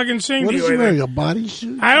back to fucking sing What to is you. he I wearing, think. a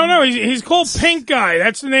bodysuit? I don't know. He's called Pink Guy.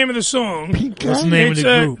 That's the name of the song. Pink Guy? What's the name of It's,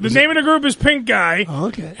 the group? The name of the group is Pink Guy. Oh,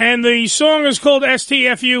 okay. And the song is called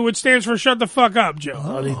STFU, which stands for Shut the Fuck Up, Joe.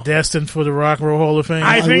 Are they destined for the Rock and Roll Hall of Fame?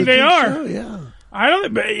 I think would they are. So, yeah. I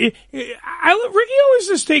don't. But Ricky always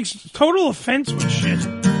just takes total offense with shit.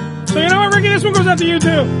 So you know what, Ricky? This one goes out to you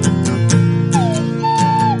too.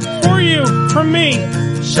 For you, from me.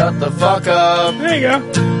 Shut the fuck up. There you go.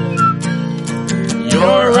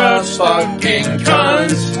 You're a fucking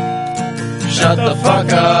cunt. Shut the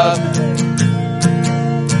fuck up.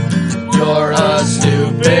 You're a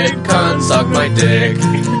stupid cunt. Suck my dick.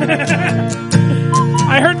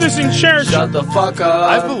 I heard this in church. Shut the fuck up.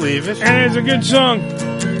 I believe it. And it's a good song.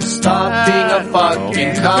 Stop being a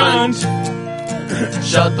fucking cunt.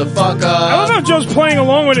 Shut the fuck I love up. how Joe's playing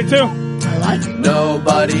along with it too. I like it.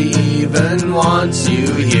 Nobody even wants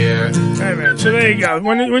you here. Hey man, so there you go.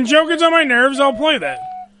 When Joe gets on my nerves, I'll play that.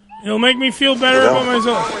 It'll make me feel better about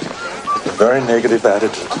myself. Very negative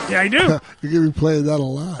attitude. Yeah, I do. You're going to be playing that a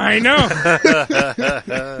lot. I know.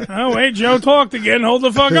 Oh wait, Joe talked again. Hold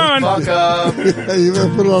the fuck on. Fuck up. You better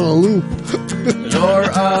put it on a loop. You're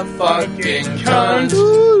a fucking cunt.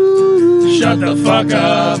 Shut the fuck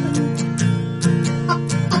up.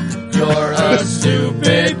 You're a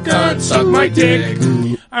stupid cunt. Suck my dick.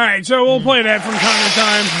 All right, so we'll play that from time to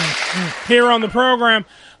time here on the program.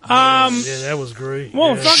 Yeah, that was great.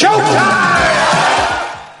 Well, Yeah. Showtime!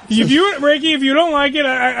 Ricky, if you don't like it,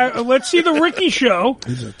 let's see the Ricky show.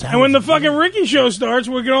 And when the fucking Ricky show starts,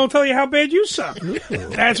 we can all tell you how bad you suck.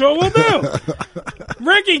 That's what we'll do.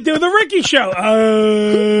 Ricky, do the Ricky show.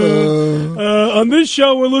 On this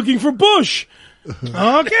show, we're looking for Bush.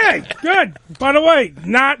 Okay, good. By the way,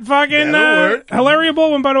 not fucking Hilaria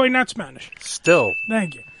Baldwin, by the way, not Spanish. Still.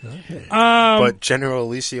 Thank you. Okay. But General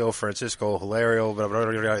Alicio Francisco Hilario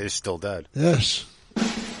is still dead. Yes.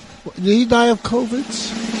 Did he die of COVID?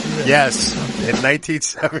 Yes. In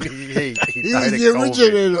 1978, he He died was of the COVID.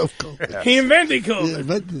 originator of COVID. Yeah. He invented COVID. He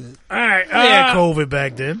invented it. All right. They had COVID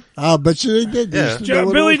back then. I bet you they did. They used to know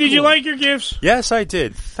what it Billy, was did you called. like your gifts? Yes, I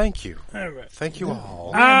did. Thank you. All right. Thank you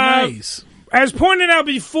all. Nice. As pointed out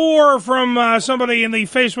before from somebody in the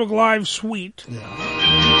Facebook Live suite.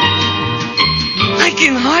 I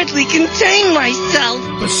can hardly contain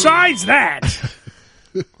myself. Besides that,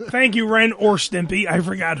 thank you, Ren or Stimpy. I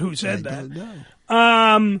forgot who said that.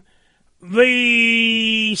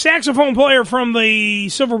 The saxophone player from the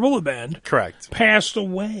Silver Bullet Band, correct, passed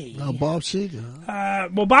away. Oh, Bob Seger.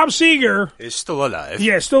 Well, Bob Seger is still alive.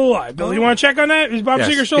 Yeah, still alive. Billy, you want to check on that? Is Bob Yes,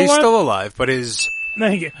 Seger still he's alive? still alive, but his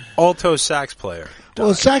Thank you. alto sax player.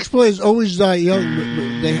 Well, sax players always die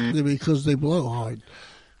young because they blow hard.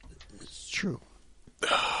 It's true.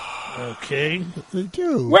 Okay. They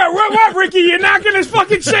do. What, Ricky? You're not going to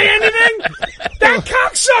fucking say anything? That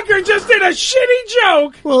cocksucker just did a shitty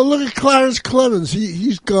joke. Well, look at Clarence Clemens.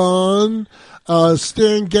 He's gone.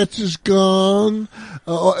 Stan Getz is gone.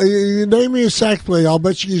 You name me a sax player, I'll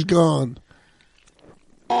bet you he's gone.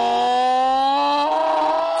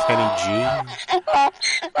 Kenny G.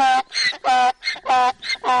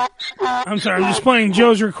 I'm sorry, I'm just playing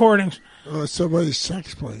Joe's recordings. Oh, somebody's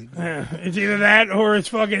sax playing. Yeah, it's either that or it's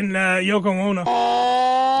fucking Yoko Ono.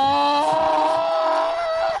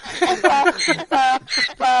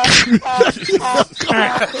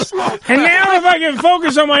 And now if I can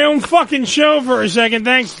focus on my own fucking show for a second,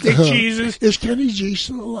 thanks, Dick Cheeses. Is Kenny G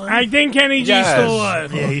still alive? I think Kenny G's still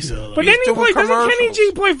alive. Yeah, he's still alive. But then doesn't Kenny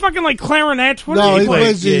G play fucking like clarinet? What No, does he play?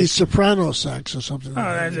 plays the soprano sax or something. Oh,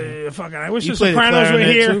 that's a fucking. I wish He the played the Sopranos were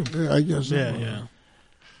here. clarinet, Yeah, I guess. Yeah.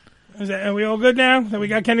 Are we all good now? That we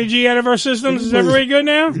got Kenny G out of our systems? Is everybody good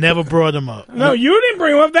now? Never brought him up. No, you didn't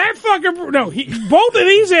bring him up. That fucker. No, both of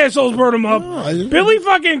these assholes brought him up. Billy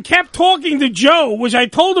fucking kept talking to Joe, which I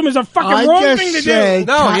told him is a fucking wrong thing to do.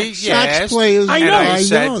 sax players. I know. I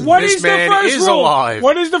said, What this is the man first is rule? alive.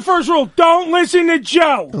 What is the first rule? Don't listen to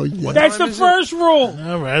Joe. That's the first rule.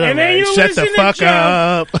 All right, And then you Shut listen the to fuck Joe.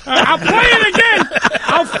 up. I'll play it again.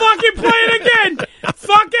 I'll fucking play it again.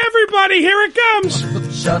 Fuck everybody. Here it comes.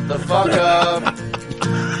 Shut the fuck up.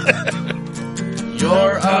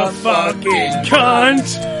 You're a fucking cunt.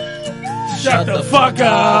 Shut the fuck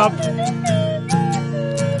up.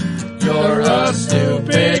 You're a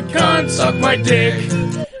stupid cunt. Suck my dick.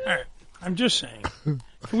 All right. I'm just saying.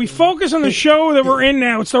 Can we focus on the show that we're in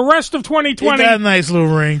now? It's the rest of 2020. It got a nice little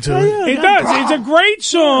ring to it. It does. It's a great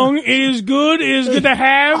song. It is good. It is good to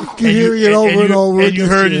have. You hear it over and over. And you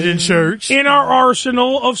heard it in church. In our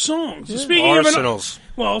arsenal of songs. Speaking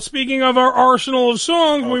speaking of our arsenal of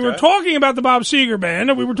songs, we were talking about the Bob Seger Band,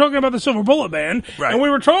 and we were talking about the Silver Bullet Band, and we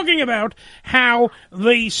were talking about how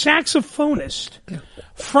the saxophonist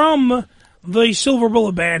from the Silver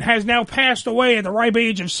Bullet Band has now passed away at the ripe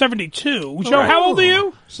age of 72. Joe, how old are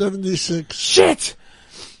you? 76. Shit!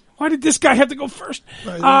 Why did this guy have to go first?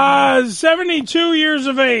 72 years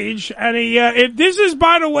of age, and this is,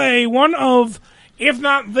 by the way, one of, if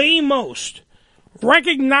not the most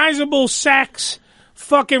recognizable sax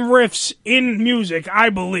fucking riffs in music, I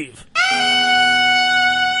believe.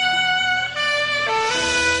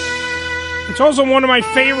 It's also one of my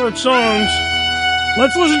favorite songs.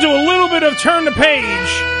 Let's listen to a little bit of Turn the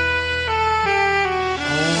Page.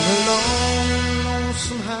 On a long,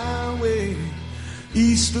 lonesome highway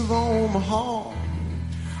east of Omaha,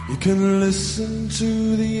 you can listen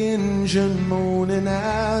to the engine moaning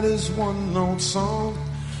out his one-note song.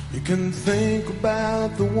 You can think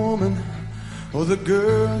about the woman or the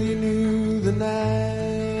girl you knew the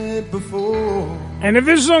night before. And if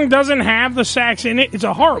this song doesn't have the sax in it, it's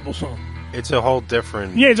a horrible song. It's a whole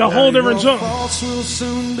different... Yeah, it's a whole different song.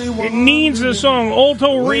 It needs the song.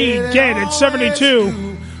 Alto Reed, dead at 72.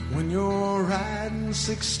 When you're riding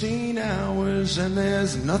 16 hours and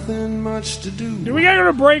there's nothing much to do. Do we got to go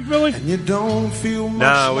to break, Billy? And you don't feel much.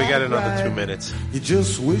 No, we got another 2 minutes. You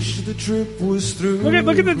just wish the trip was through.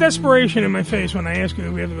 Look at the desperation in my face when I ask you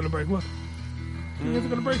if we have to go to break. Look. We have to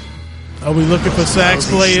go to break. Are we looking for sax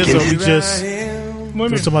players, or we just What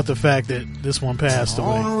do you talking about the fact that this one passed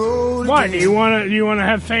away? Why? Do you want to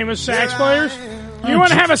have famous sax players? You want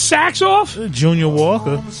to have a sax off? Junior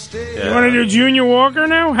Walker. You want to do Junior Walker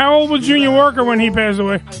now? How old was Junior Walker when he passed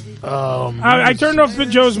away? I turned off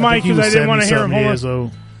Joe's mic because I didn't want to hear him. Years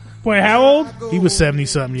old. Wait, how old? He was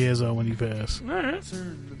 70-something years old when he passed. All right.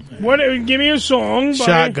 Give me a song.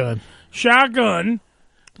 Shotgun.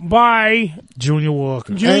 By Junior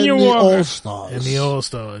Walker. Junior and Walker. The All-Stars. And the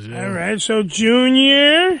All-Stars, yeah. All right, so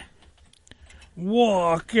Junior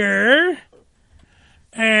Walker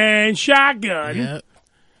and Shotgun. Yeah.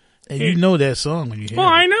 And you know that song when you hear it.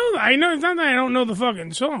 I know. It's not that I don't know the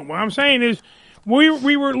fucking song. What I'm saying is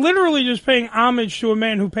we were literally just paying homage to a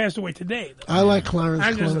man who passed away today. Though. I like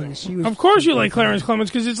Clarence Clemens. Of course you like Clarence Clemens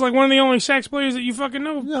because it's like one of the only sax players that you fucking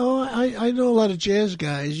know. No, I know a lot of jazz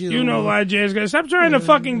guys. You know a lot of jazz guys. Stop trying to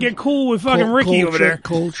fucking get cool with fucking Ricky over there.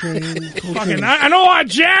 Coltrane. Fucking, I know a lot of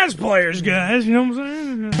jazz players, guys. You know what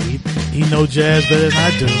I'm saying? He know jazz better than I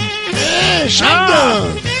do. Yeah,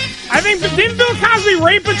 Shotgun. I think, didn't Bill Cosby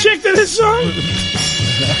rape a chick to this song?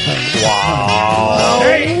 Wow.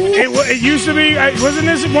 Hey, it used to be, wasn't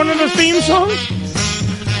this one of the theme songs?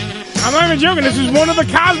 I'm not even joking. This is one of the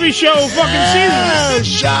Cosby Show fucking seasons.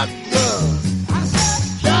 Shotgun.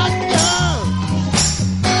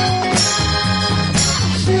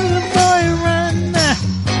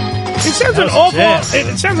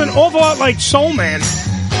 It sounds an awful lot like Soul Man.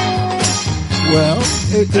 Well,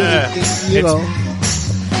 you know.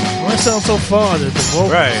 Why sound so far? The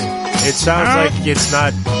vocals? Right. It sounds like it's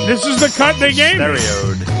not. This is the cut they gave me.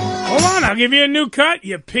 Stereoed. Hold on, I'll give you a new cut,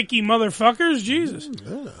 you picky motherfuckers. Jesus.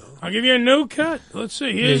 I'll give you a new cut. Let's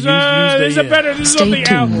see. Here's this is a better. This is off the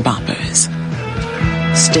album. Boppers.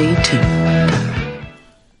 Stay tuned.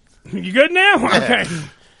 You good now? Okay.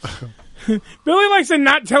 Billy likes to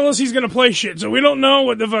not tell us he's going to play shit, so we don't know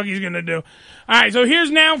what the fuck he's going to do. All right, so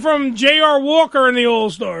here's now from J.R. Walker and the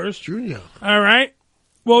All-Stars. Junior. All right.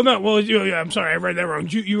 Well, no, I'm sorry, I read that wrong.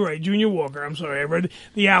 You're right, Junior Walker. I'm sorry, I read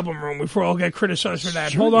the album wrong before I'll get criticized for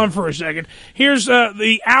that. Hold on for a second. Here's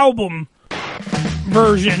the album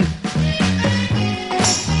version.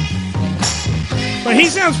 But he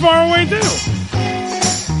sounds far away, too.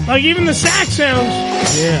 Like, even the sax sounds...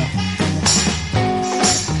 Yeah.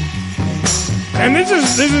 And this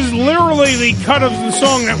is literally the cut of the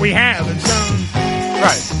song that we have. It sounds...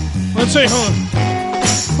 Right. Let's see, hold on.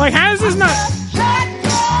 Like, how is this not...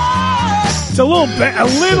 It's a little bit...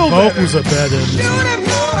 Vocals are better.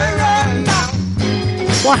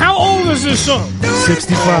 Well, how old is this song?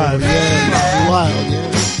 65. Yeah, wild,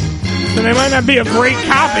 yeah. So there might not be a great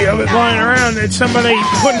copy of it lying around that somebody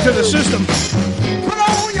put into the system.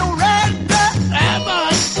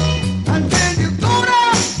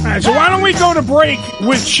 Alright, so why don't we go to break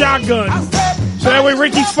with Shotgun? So that way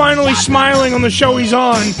Ricky's finally smiling on the show he's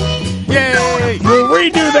on. Yay! We'll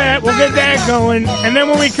redo that, we'll get that going, and then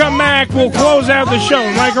when we come back, we'll close out the show.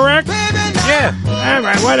 Am I correct? Yeah.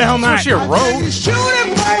 Alright, why the hell not? It's your road.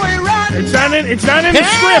 It's not in the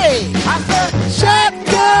script.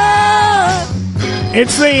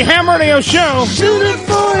 It's the Ham Radio Show. Shoot it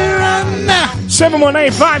for it right now.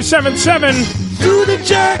 718-577. Do the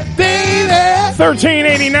jerk, baby.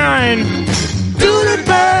 1389. Do the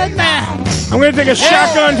bird now. I'm going to take a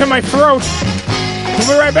shotgun to my throat. We'll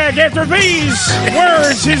be right back after these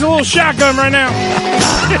words. Here's a little shotgun right now.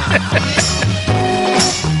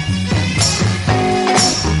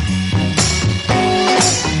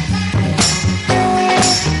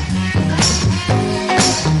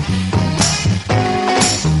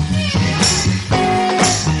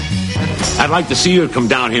 I'd like to see you come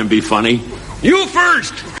down here and be funny. You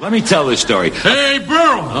first! Let me tell this story. Hey,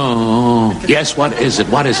 Burl! Oh, yes, what is it?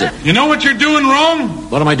 What is it? You know what you're doing wrong?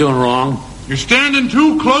 What am I doing wrong? You're standing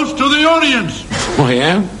too close to the audience. Oh,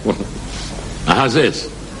 yeah? Well, how's this?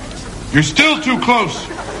 You're still too close.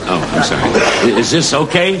 Oh, I'm sorry. Is this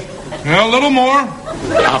okay? Yeah, a little more.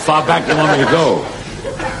 How far back do you want me to go?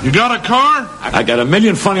 You got a car? I got a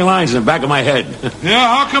million funny lines in the back of my head. Yeah,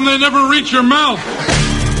 how come they never reach your mouth?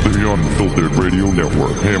 The Unfiltered Radio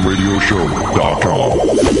Network, HamRadioShow.com.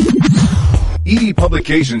 ED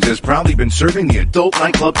Publications has proudly been serving the adult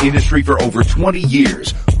nightclub industry for over 20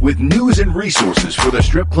 years with news and resources for the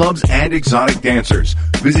strip clubs and exotic dancers.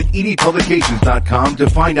 Visit edpublications.com to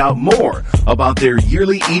find out more about their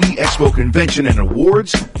yearly ED Expo convention and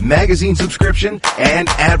awards, magazine subscription, and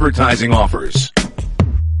advertising offers.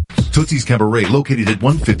 Tootsie's Cabaret, located at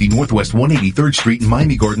 150 Northwest 183rd Street in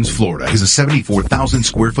Miami Gardens, Florida, is a 74,000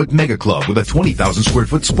 square foot mega club with a 20,000 square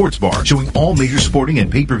foot sports bar showing all major sporting and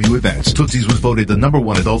pay-per-view events. Tootsie's was voted the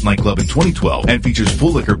 #1 adult nightclub in 2012 and features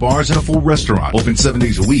full liquor bars and a full restaurant. Open 7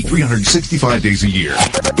 days a week, 365 days a year.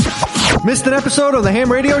 Missed an episode of the Ham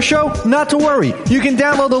Radio Show? Not to worry. You can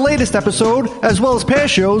download the latest episode as well as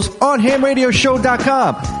past shows on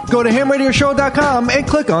hamradioshow.com. Go to hamradioshow.com and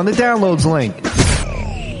click on the downloads link.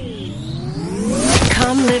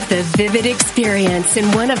 Come live the vivid experience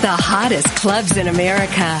in one of the hottest clubs in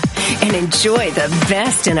America and enjoy the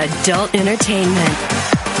best in adult entertainment.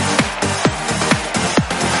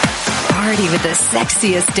 Party with the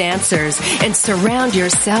sexiest dancers and surround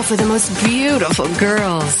yourself with the most beautiful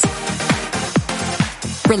girls.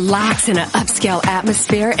 Relax in an upscale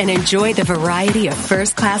atmosphere and enjoy the variety of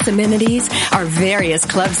first-class amenities our various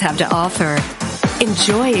clubs have to offer.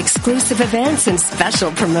 Enjoy exclusive events and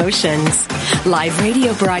special promotions, live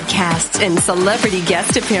radio broadcasts, and celebrity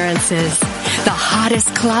guest appearances. The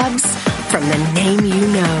hottest clubs from the name you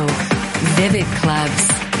know. Vivid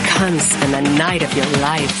Clubs. Come spend the night of your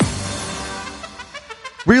life.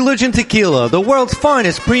 Religion Tequila, the world's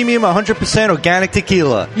finest premium 100% organic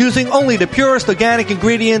tequila, using only the purest organic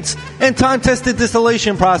ingredients and time-tested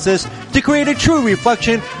distillation process to create a true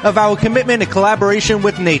reflection of our commitment and collaboration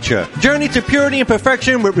with nature. Journey to purity and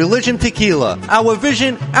perfection with Religion Tequila. Our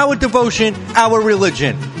vision, our devotion, our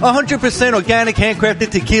religion. 100% organic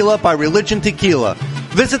handcrafted tequila by Religion Tequila.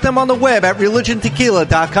 Visit them on the web at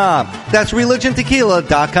religiontequila.com. That's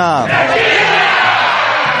religiontequila.com.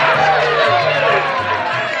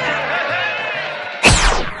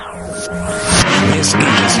 This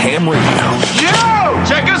is Ham Radio. Yo!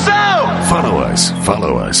 Check us out!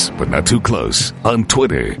 Follow us, but not too close, on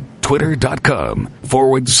Twitter.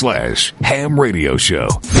 Twitter.com/Ham Radio Show.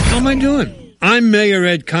 How am I doing? I'm Mayor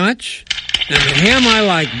Ed Koch, and the ham I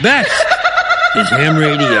like best is Ham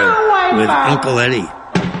Radio with Uncle Eddie.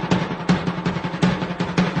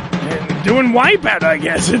 And doing Wipeout, I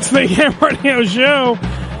guess. It's the Ham Radio Show.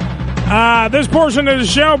 This portion of the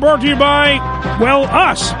show brought to you by, well,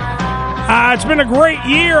 us. It's been a great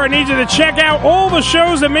year. I need you to check out all the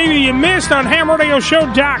shows that maybe you missed on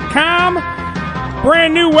hamradioshow.com.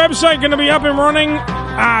 Brand new website going to be up and running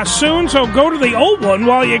soon, so go to the old one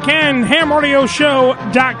while you can,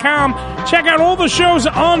 hamradioshow.com. Check out all the shows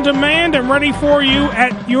on demand and ready for you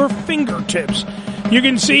at your fingertips. You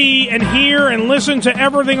can see and hear and listen to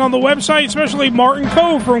everything on the website, especially Martin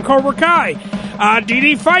Cove from Cobra Kai,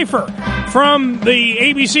 Dee Pfeiffer from the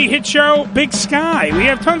ABC hit show Big Sky. We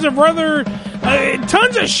have tons of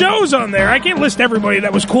tons of shows on there. I can't list everybody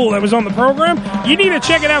that was cool that was on the program. You need to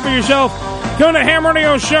check it out for yourself. Go to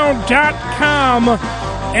hamradioshow.com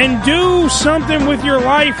and do something with your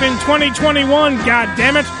life in 2021,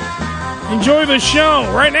 goddammit. Enjoy the show.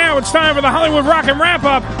 Right now, it's time for the Hollywood Rockin'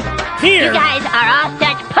 Wrap-Up. Here. You guys are all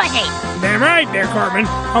such pussies. Damn right there, Cartman.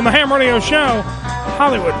 On the Ham Radio Show,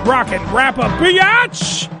 Hollywood Rockin' Wrap-Up,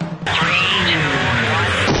 biatch!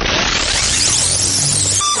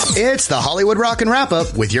 It's the Hollywood Rockin'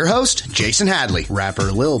 Wrap-Up with your host, Jason Hadley.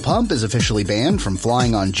 Rapper Lil Pump is officially banned from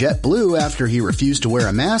flying on JetBlue after he refused to wear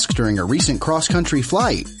a mask during a recent cross-country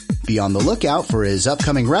flight. Be on the lookout for his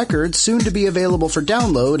upcoming record, soon to be available for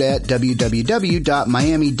download at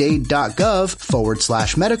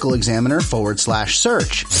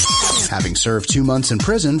www.miamidade.gov/medical-examiner/search. Having served 2 months in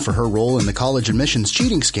prison for her role in the college admissions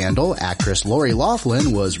cheating scandal, actress Lori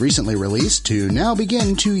Loughlin was recently released to now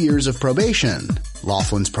begin 2 years of probation.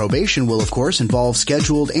 Loughlin's probation will, of course, involve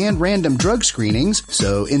scheduled and random drug screenings,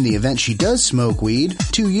 so in the event she does smoke weed,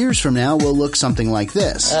 2 years from now will look something like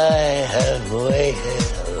this. I have waited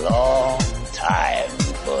a long time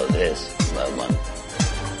for this moment,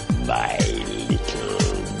 my little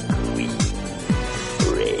green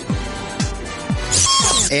friend.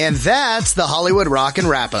 And that's the Hollywood Rockin'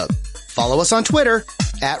 Wrap-Up. Follow us on Twitter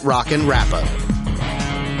at Rockin' Wrap-Up.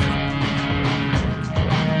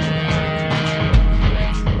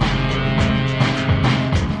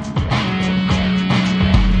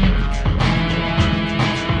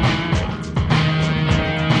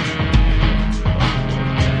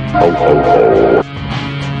 Ho, ho, ho.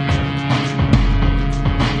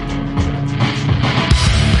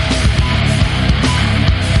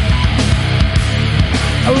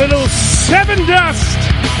 A little seven dust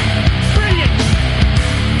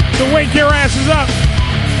to wake your asses up.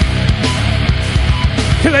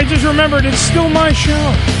 Because I just remembered it's still my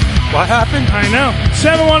show. What happened? I know.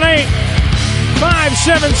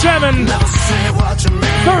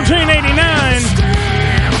 718-577-1389.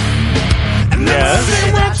 Yes.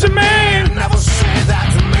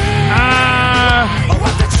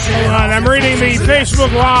 Hold on, I'm reading the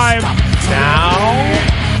Facebook Live now.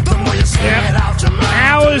 Yep.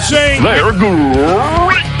 Al is saying, They're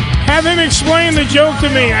great. have him explain the joke to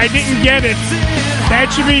me. I didn't get it. That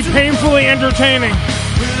should be painfully entertaining.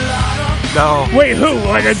 No. Wait, who?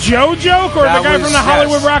 Like a Joe joke or the guy from the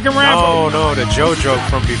Hollywood Rockin' Wrap-Up? No, the Joe joke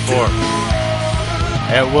from before.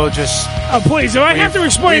 And we'll just... Oh, please, if I have to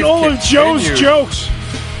explain all of Joe's jokes,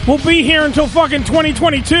 we'll be here until fucking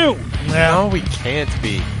 2022. No, we can't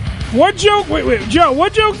be. What joke? Wait, Joe,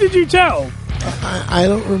 what joke did you tell? I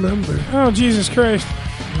don't remember. Oh, Jesus Christ.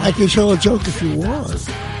 I can tell a joke if you want.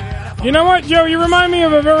 You know what, Joe? You remind me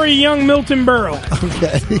of a very young Milton Berle.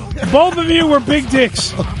 Okay. Both of you were big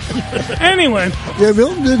dicks. Anyway. Yeah,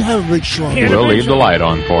 Milton did have a big schlong. We'll leave the light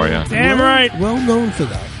on for you. Damn right. Well known for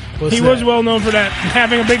that. He was well known for that,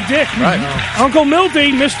 having a big dick. Right. Uncle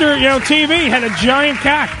Milty, Mr. TV, had a giant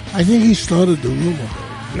cock. I think he started the rumor.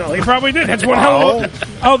 No, he probably did. That's one hell of a...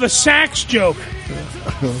 Oh, the sax joke.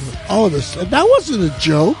 Oh, that wasn't a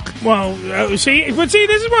joke. Well, see, this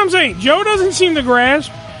is what I'm saying. Joe doesn't seem to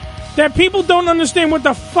grasp that people don't understand what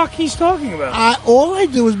the fuck he's talking about. All I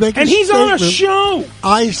did was make and a he's statement. On a show.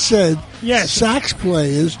 I said, yes. Sax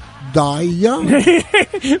players die young.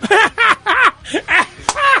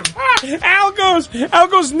 Al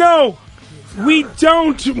goes, no, we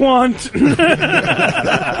don't want.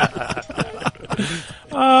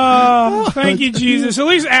 Thank you, Jesus. At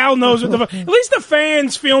least Al knows what at least the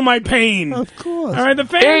fans feel my pain. Of course. All right, the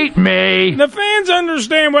fans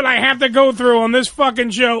understand what I have to go through on this fucking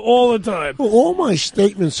show all the time. Well, all my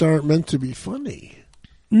statements aren't meant to be funny.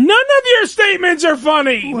 None of your statements are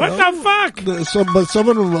funny. Well, what the fuck? But some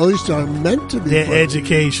of them at least are meant to be They're funny.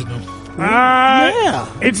 educational. Yeah.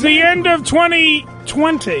 It's the end of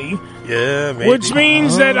 2020. Yeah, maybe. Which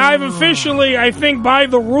means that I've officially, I think, by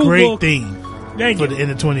the rule Great book... theme for the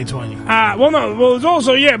end of 2020. It's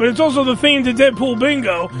also, but it's also the theme to Deadpool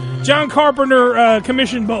Bingo. John Carpenter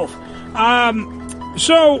commissioned both.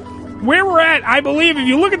 So, where we're at, I believe, if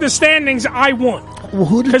you look at the standings, I won.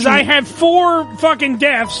 who did Because you... I had 4 fucking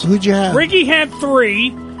deaths. Who'd you have? Ricky had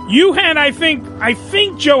 3. You had, I think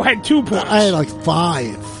Joe had 2 points. I had like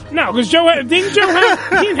 5. No, because didn't Joe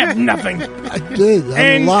have? He didn't have nothing. I did. I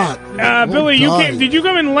had a lot. Billy, did you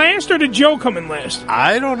come in last or did Joe come in last?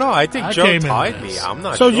 I don't know. I think Joe tied me. I'm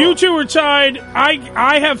not so sure. you two were tied.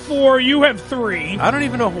 I have 4. You have 3. I don't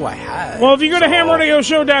even know who I had. Well, if you go to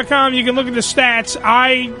hamradioshow.com, you can look at the stats.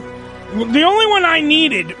 The only one I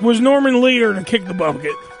needed was Norman Lear to kick the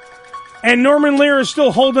bucket. And Norman Lear is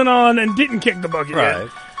still holding on and didn't kick the bucket yet.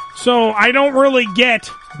 So I don't really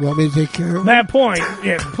get Want me to take care of that point.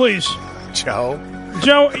 Yeah, please. Joe,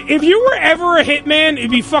 if you were ever a hitman,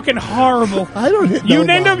 it'd be fucking horrible. I don't hit You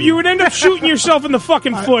would end up shooting yourself in the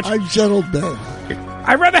fucking foot. I settled down.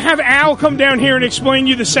 I'd rather have Al come down here and explain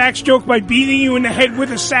you the sax joke by beating you in the head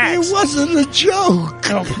with a sax. It wasn't a joke.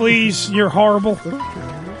 Oh, please. You're horrible. All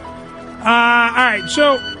right,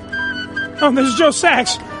 so... Oh, this is Joe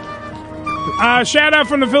Sax. Shout out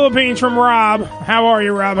from the Philippines from Rob. How are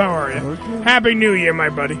you, Rob? How are you? Okay. Happy New Year, my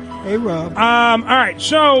buddy. Hey, Rob. All right,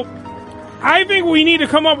 so... I think we need to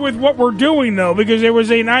come up with what we're doing, though, because there was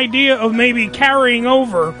an idea of maybe carrying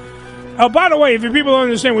over... by the way, if you people don't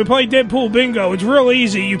understand, we play Deadpool Bingo. It's real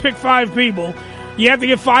easy. You pick 5 people. You have to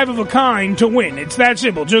get 5 of a kind to win. It's that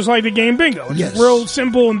simple, just like the game Bingo. It's real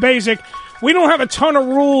simple and basic. We don't have a ton of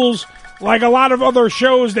rules like a lot of other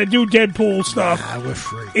shows that do Deadpool stuff. We're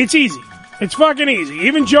free. It's easy. It's fucking easy.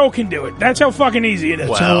 Even Joe can do it. That's how fucking easy it is.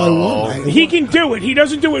 That's how I won. He can do it. He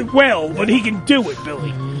doesn't do it well, but he can do it,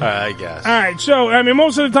 Billy. I guess. All right, so, I mean,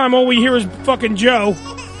 most of the time all we hear is fucking Joe.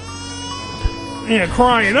 Yeah,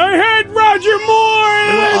 crying. I had Roger Moore.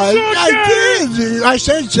 I did. I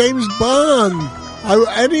said James Bond.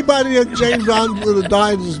 Anybody that James Bond would have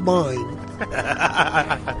died is mine.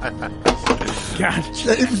 God.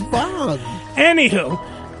 James Bond. Anywho,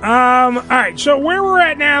 all right, so where we're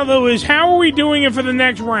at now, though, is how are we doing it for the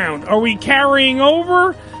next round? Are we carrying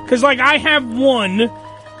over? Because, like, I have 1.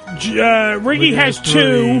 Ricky has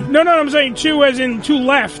 2. No, I'm saying 2 as in 2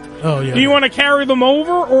 left. Oh, yeah. Do you want to carry them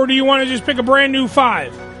over, or do you want to just pick a brand new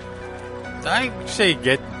 5? I say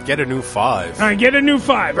get a new 5. All right, get a new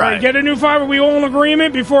 5. All right, get a new 5. Are we all in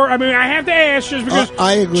agreement before? I mean, I have to ask just because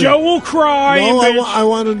I agree. Joe will cry. No, and I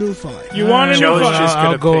want a new 5. You want a new 5? Just gonna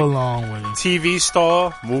I'll go pick along with it. TV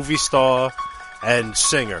star, movie star, and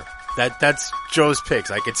singer. That's Joe's picks.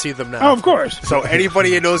 I can see them now. Oh, of course. So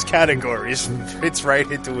anybody in those categories fits right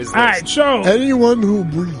into his list. All right, so anyone who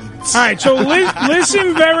breathes. All right, so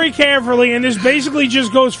listen very carefully, and this basically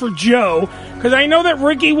just goes for Joe, because I know that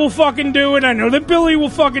Ricky will fucking do it. I know that Billy will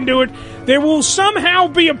fucking do it. There will somehow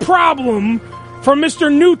be a problem for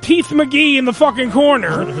Mr. New Teeth McGee in the fucking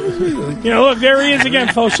corner. Look, there he is again,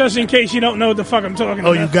 folks, just in case you don't know what the fuck I'm talking about.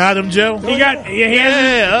 Oh, you got him, Joe? He got...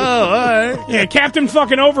 Yeah, all right. Yeah, Captain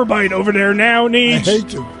fucking Overbite over there now needs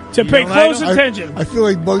to pay close attention. I feel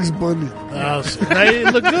like Bugs Bunny. Oh, they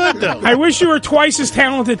look good, though. I wish you were twice as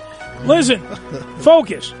talented. Listen,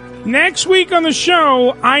 focus. Next week on the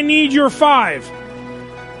show, I need your 5. All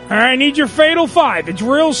right, I need your fatal 5. It's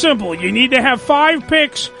real simple. You need to have 5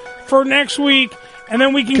 picks for next week, and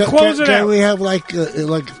then we can close it out. Can we have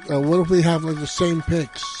what if we have like the same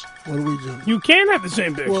picks? What do we do? You can't have the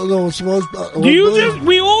same picks. Well, no, suppose.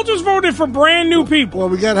 We all just voted for brand new people. Well,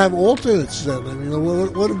 we got to have alternates then. I mean,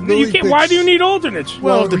 what if Billy picks? Why do you need alternates?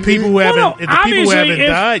 Well, the people who haven't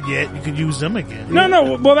died yet, you could use them again.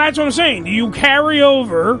 No. Well, that's what I'm saying. Do you carry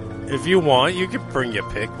over? If you want, you can bring your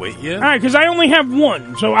pick with you. All right, because I only have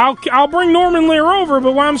 1, so I'll bring Norman Lear over.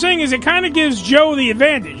 But what I'm saying is, it kind of gives Joe the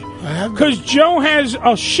advantage because Joe has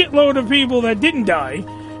a shitload of people that didn't die,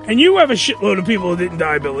 and you have a shitload of people that didn't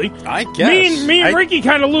die, Billy. I guess me and Ricky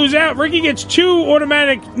kind of lose out. Ricky gets 2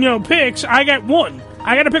 automatic, picks. I got 1.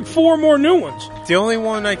 I got to pick 4 more new ones. The only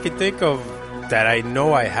one I could think of that I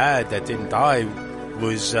know I had that didn't die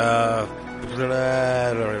was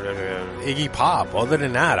Iggy Pop. Other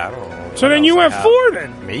than that, I don't know. So then you have 4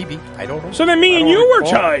 then? Maybe. I don't know. So then me and you were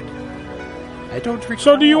tied. I don't recall.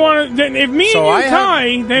 So do you want to... Then if me and you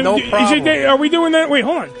tie, then... No problem. Are we doing that... Wait,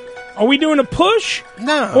 hold on. Are we doing a push?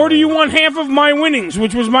 No. Or do you want half of my winnings,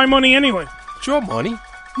 which was my money anyway? It's your money.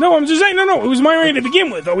 No, I'm just saying... No. It was my money to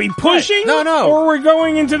begin with. Are we pushing? Right. No. Or we're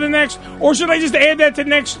going into the next... Or should I just add that to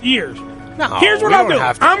next year's? No, here's what I'll do.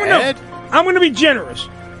 I'm going to be generous.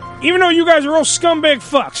 Even though you guys are all scumbag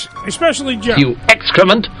fucks, especially Joe. You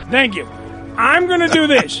excrement. Thank you. I'm going to do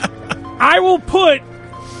this. I will put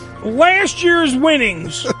last year's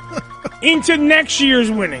winnings into next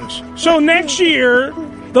year's winnings. So next year,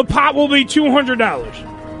 the pot will be $200.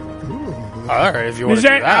 All right, if you want to do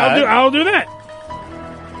that. I'll do that.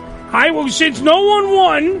 I will, since no one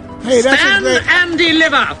won. Hey, that's stand a great, and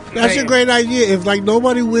deliver. That's a great idea. If like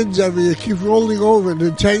nobody wins every year, keep rolling over, and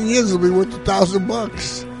in 10 years it'll be worth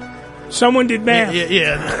 $1,000. Someone did math.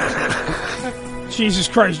 Yeah. Jesus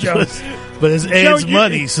Christ, Joe. But it's Ed's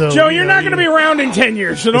money, so Joe, you're not going to be around in 10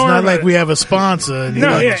 years. So it's don't not worry like about we have a sponsor. And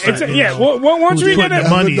No, yeah, it's once we get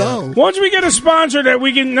once we get a sponsor that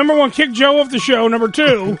we can, number one, kick Joe off the show. Number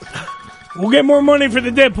two, we'll get more money for the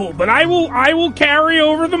Deadpool. But I will carry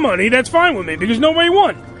over the money. That's fine with me because nobody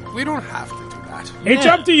won. We don't have to do that. It's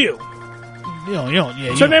up to you. You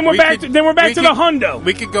don't. So then we're back to the hundo.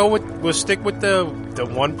 We could we'll stick with the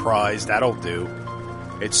one prize. That'll do.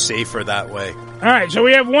 It's safer that way. All right, so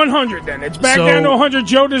we have 100 then. It's back down to 100.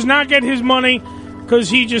 Joe does not get his money because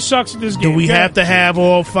he just sucks at this game. Do we have to have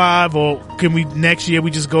all 5, or can we next year we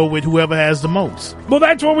just go with whoever has the most? Well,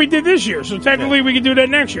 that's what we did this year. So technically we can do that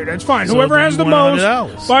next year. That's fine. So Whoever has the most,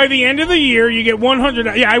 $100. by the end of the year, you get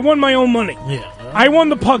 100. Yeah, I won my own money. Yeah. I won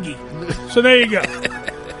the Puggy. So there you go.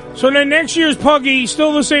 So then next year's Puggy,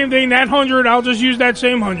 still the same thing. That 100, I'll just use that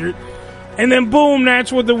same 100. And then boom,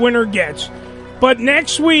 that's what the winner gets. But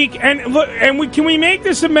next week, and look, can we make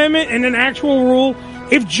this amendment in an actual rule?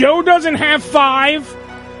 If Joe doesn't have 5,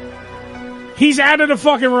 he's out of the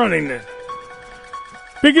fucking running then.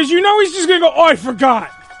 Because you know he's just going to go, oh, I forgot.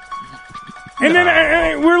 And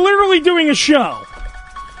then we're literally doing a show.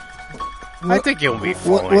 I think you'll be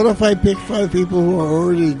fine. What if I pick 5 people who are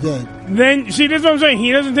already dead? Then, see, that's what I'm saying.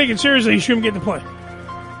 He doesn't take it seriously. He shouldn't get to play.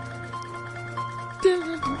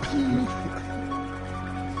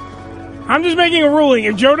 I'm just making a ruling.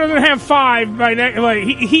 If Joe doesn't have 5 by next, like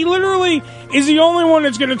he literally is the only one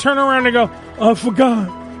that's going to turn around and go, oh, I forgot.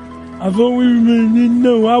 I thought we didn't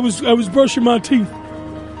know. I was brushing my teeth.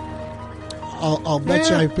 I'll bet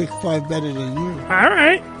you I picked 5 better than you. All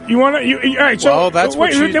right. You want to? All right. So that's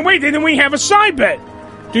wait. Then we have a side bet.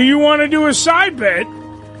 Do you want to do a side bet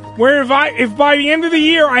where if by the end of the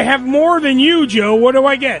year I have more than you, Joe, what do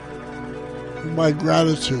I get? My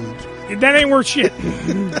gratitude. That ain't worth shit.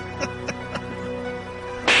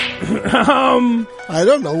 I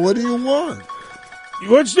don't know. What do you want?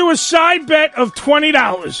 Let's do a side bet of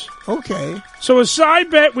 $20. Okay. So a side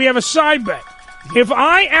bet. We have a side bet. If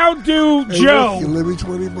I outdo Joe, you give me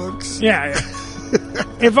 $20. Yeah.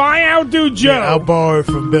 If I outdo Joe, I'll borrow it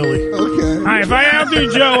from Billy. Okay. All right, if I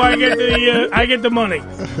outdo Joe, I get the money.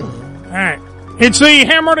 All right. It's the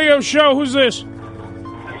Ham Radio Show. Who's this?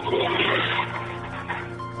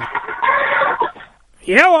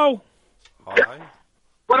 Hello. Hi.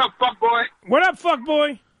 What up, fuckboy? What up,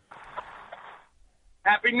 fuckboy?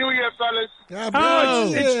 Happy New Year, fellas.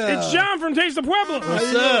 Oh, it's John from Taste of Pueblo.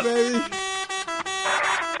 What's up, baby?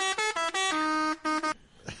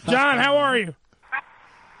 John, how are you?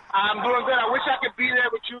 I'm doing good. I wish I could be there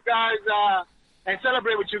with you guys and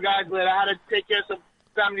celebrate with you guys, but I had to take care of some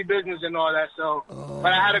family business and all that. So,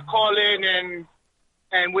 but I had to call in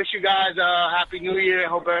and wish you guys a happy New Year. I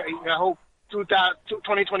hope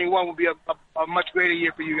 2021 will be a much greater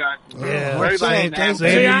year for you guys. Yeah, for everybody. same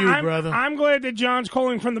to you, brother. I'm glad that John's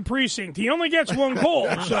calling from the precinct. He only gets one call,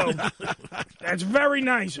 so that's very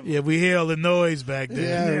nice of him. Yeah, we hear all the noise back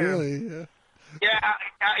there. Yeah, really. Yeah.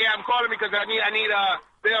 Yeah, I'm calling because I need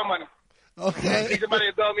bail money. Okay. I need somebody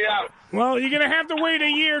to bail me out. Well, you're going to have to wait a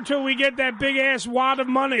year till we get that big-ass wad of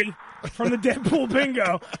money from the Deadpool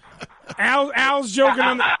bingo. Al's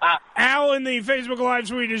joking. Al in the Facebook Live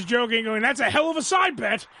suite is joking, going, that's a hell of a side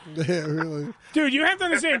bet. Yeah, really. Dude, you have to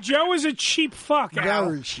understand, Joe is a cheap fuck, Al.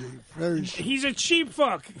 Very cheap. Very cheap. He's a cheap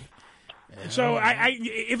fuck. So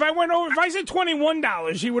if I said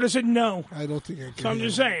 $21, he would have said no. I don't think I can. So I'm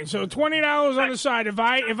just saying. So $20 on the side. If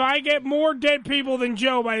I get more dead people than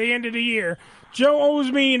Joe by the end of the year, Joe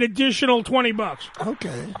owes me an additional $20.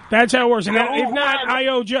 Okay. That's how it works. And if not, I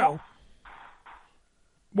owe Joe.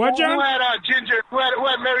 What, John? Who had Ginger? Who had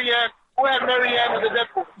Marianne? Who had Marianne with the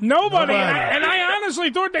Deadpool? Nobody. And I honestly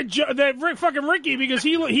thought that fucking Ricky, because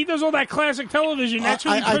he does all that classic television. That's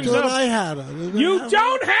who he brings I thought up. I had her. You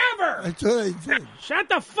don't have her. I thought I did. Shut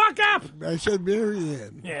the fuck up. I said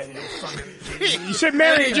Marianne. Yeah. You said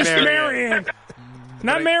Marianne, just Marianne.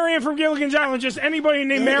 Not Marianne from Gilligan's Island, just anybody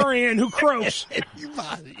named Marianne who croaks.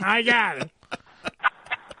 Anybody. I got it.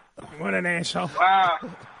 What an asshole. Wow. So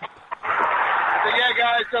yeah,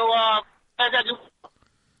 guys. So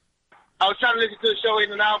I was trying to listen to the show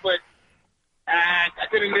in and out, but I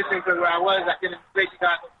couldn't listen because where I was, I couldn't place you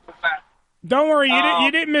guys so fast. Don't worry,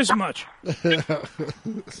 you didn't miss much.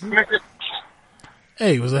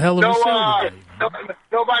 Hey, it was a hell of a show today.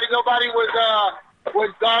 Nobody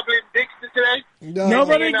was gargling dicks today. No.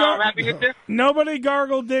 Nobody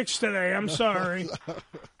gargled dicks today. I'm sorry.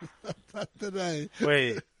 Not today.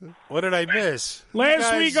 Wait, what did I miss?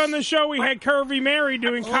 Last week on the show, we had Curvy Mary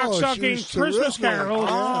doing cocksucking Christmas carols.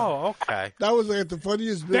 Oh, okay. That was like the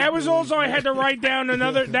funniest bit. That was also I had to write down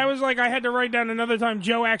another. That was like I had to write down another time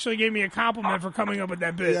Joe actually gave me a compliment for coming up with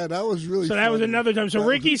that bit. Yeah, that was really. So that was funny. another time. So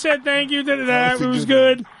Ricky said thank you. That was a was good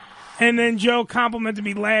good. And then Joe complimented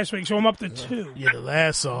me last week, so I'm up to 2. Yeah, the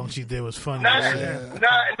last song she did was funny. Nothing like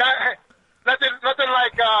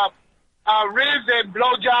ribs and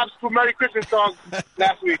blowjobs for Merry Christmas songs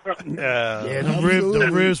last week. Yeah,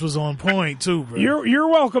 them ribs was on point too, bro. You're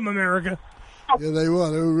welcome, America. Yeah, they were.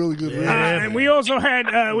 They were really good. And we also had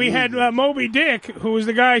Moby Dick, who was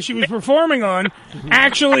the guy she was performing on,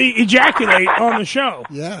 actually ejaculate on the show.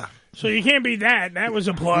 Yeah. So you can't beat that. That was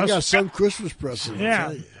a plus. You got some Christmas present. I'll Yeah.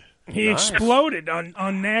 tell you. He exploded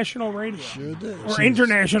on national radio. Sure did. Or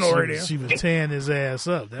international radio. She was tearing his ass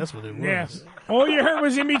up. That's what it was. Yeah. All you heard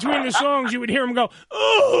was in between the songs, you would hear him go,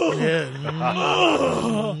 oh! Yeah.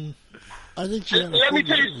 Oh. I think Let me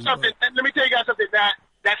tell you something. Let me tell you guys something.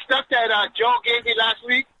 That stuff that Joe gave me last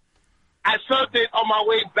week, I felt it on my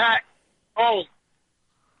way back home.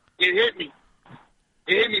 It hit me.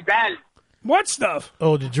 It hit me badly. What stuff?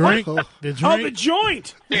 Oh, the drink? The drink? Oh, the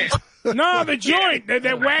joint. No, the joint. That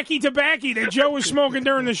wacky tobacco that Joe was smoking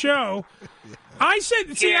during the show. I said,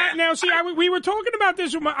 we were talking about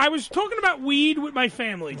this. I was talking about weed with my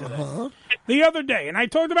family today, the other day, and I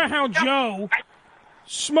talked about how Joe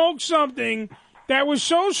smoked something that was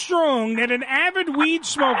so strong that an avid weed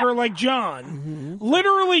smoker like John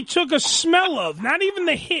literally took a smell of, not even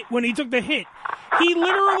the hit when he took the hit. He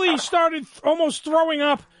literally started almost throwing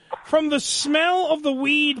up from the smell of the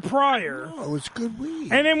weed prior. Oh, it's good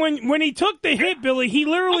weed. And then when he took the hit, Billy, he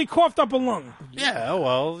literally coughed up a lung. Yeah,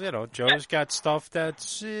 well, Joe's got stuff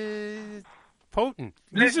that's potent.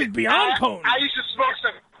 This is beyond potent. I used to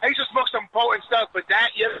smoke some potent stuff, but that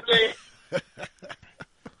yesterday.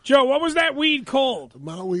 Joe, what was that weed called?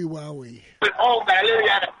 Maui Wowie. Oh, man, I literally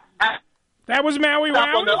had that was Maui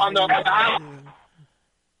Wowie? On the house.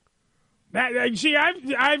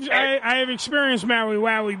 I have experienced Maui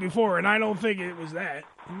Wowie before, and I don't think it was that.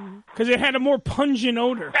 Because it had a more pungent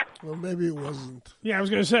odor. Well, maybe it wasn't. Yeah, I was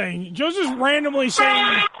going to say. Joe's just randomly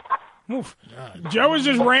saying... Oof. Joe is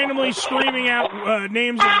just randomly screaming out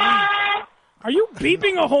names of weed. Are you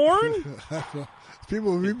beeping a horn?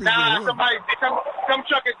 People are beeping Nah, some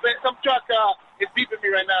truck is beeping me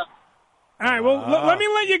right now. All right, well, let me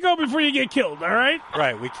let you go before you get killed, all right?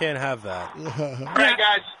 Right, we can't have that. All right,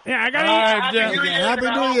 guys. Yeah, I got Happy New Year, Happy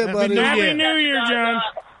New Year, buddy. Happy New Year, John.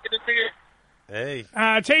 Hey.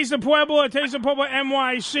 Taste of Puebla, Taste of Puebla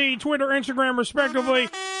NYC, Twitter, Instagram, respectively.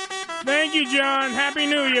 Thank you, John. Happy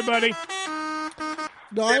New Year, buddy.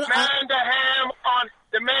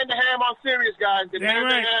 Demand the ham on Sirius, guys.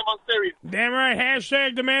 Demand the ham on Sirius. Damn right.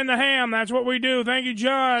 Hashtag demand the ham. That's what we do. Thank you,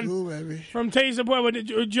 John. Ooh, baby. From Taste of Puebla.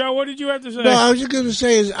 Joe, what did you have to say? No, I was just going to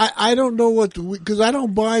say is I don't know what because I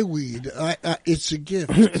don't buy weed. It's a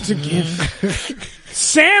gift. It's a gift.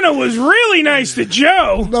 Santa was really nice to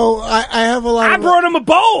Joe. No, I have a lot. I brought him a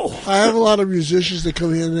bowl. I have a lot of musicians that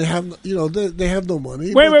come here and they have they have no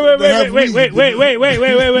money.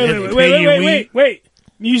 Wait.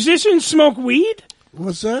 Musicians smoke weed?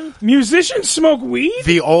 What's that? Musicians smoke weed?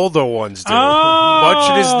 The older ones do. Oh. Much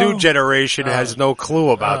of this new generation has no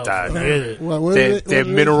clue about that. They're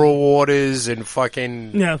mineral waters and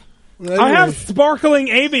fucking... Yeah. I have sparkling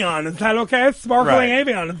Avion. Is that okay? Sparkling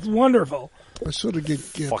Avion. It's wonderful. I sort of get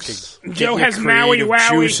gifts. Joe has Maui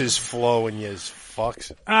Wowie. Juices flowing, you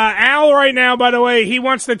fucks. Al right now, by the way, he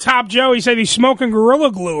wants to top Joe. He said he's smoking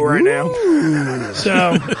Gorilla Glue right now.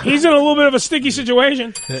 So he's in a little bit of a sticky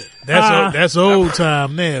situation. That's old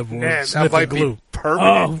time there, boy. Yeah, That might be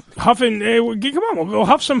permanent. Huffing. Come on, we'll go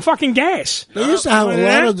huff some fucking gas. They used to have a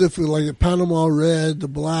lot of different, like the Panama Red, the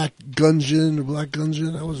Black Gungeon.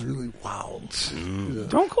 That was really wild. Yeah.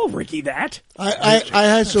 Don't call Ricky that. I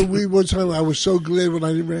had some weed one time. I was so glad when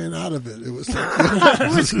I ran out of it. It was like,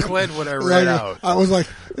 I was glad when I ran out. I was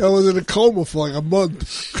in a coma for like a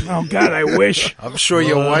month. Oh God, I wish. I'm sure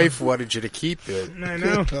your wife wanted you to keep it. I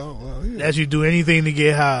know. Oh, well, yeah. That you do anything to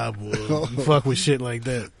get high, boy. You fuck with shit like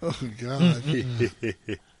that. Oh God.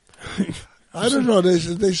 I don't know. They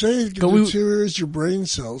say it deteriorates your brain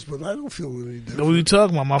cells, but I don't feel any different. What are you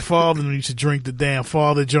talking about? My father used to drink the damn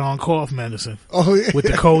Father John cough medicine. Oh yeah, with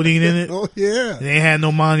the codeine in it. Oh yeah. They ain't had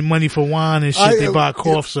no money for wine and shit. They bought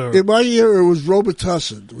cough syrup. In my year, it was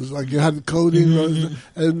Robitussin. It was like you had the codeine,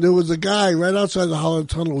 and there was a guy right outside the Holland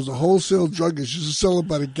Tunnel. It was a wholesale druggist. Used to sell it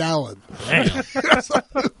by the gallon. Damn.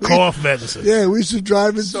 Cough medicine. Yeah, we used to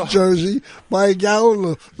drive into Jersey, buy a gallon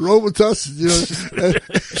of Robitussin.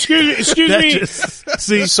 Excuse me.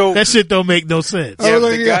 See, that shit don't make no sense. Yeah,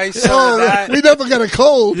 the guy selling that. We never got a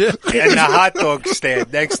cold. And the hot dog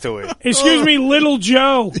stand next to it. Excuse me, Little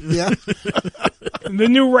Joe. Yeah. The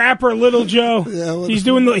new rapper, Little Joe. Yeah,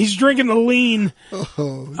 he's drinking the lean.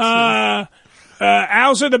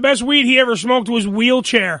 Al said the best weed he ever smoked was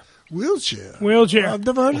Wheelchair. Wheelchair? I've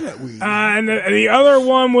never heard of that weed. And the other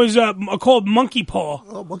one was called Monkey Paw.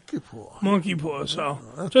 Oh, Monkey Paw. Monkey Paw, so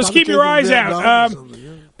just probably keep your came from eyes Vietnam out. or something,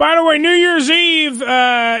 yeah. By the way, New Year's Eve,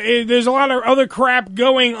 there's a lot of other crap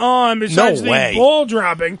going on besides No way. the ball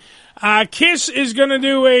dropping. Kiss is going to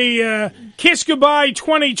do a Kiss Goodbye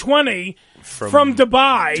 2020 from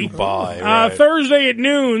Dubai. Right. Thursday at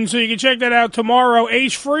noon, so you can check that out tomorrow.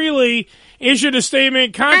 Ace Frehley issued a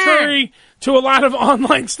statement contrary to a lot of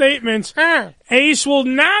online statements. Ace will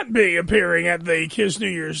not be appearing at the Kiss New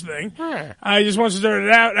Year's thing. I just want to start it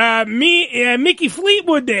out. Mickey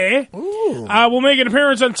Fleetwood there will make an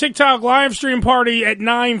appearance on TikTok live stream party at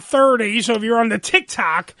 9:30. So if you're on the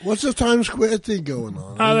TikTok, what's the Times Square thing going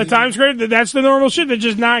on? the Times Square, that's the normal shit. They're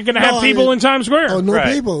just not going to have people in Times Square. Oh, no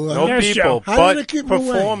people. No Yes, people, Joe. How did they but keep 'em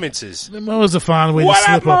away? performances. That was a fine way What to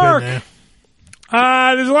slip up, up Mark? in there.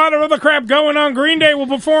 There's a lot of other crap going on. Green Day will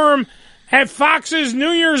perform at Fox's New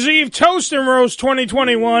Year's Eve Toast and Roast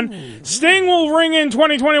 2021. Sting will ring in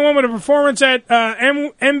 2021 with a performance at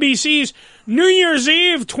NBC's New Year's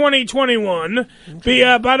Eve 2021.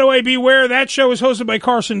 By the way, beware, that show is hosted by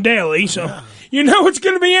Carson Daly, so you know it's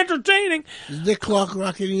going to be entertaining. Is Dick Clark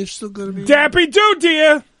Rocking You still going to be? Dappy do,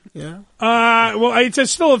 dear. Yeah. Well,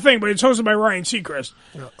 it's still a thing, but it's hosted by Ryan Seacrest.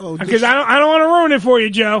 Oh, Because I don't want to ruin it for you,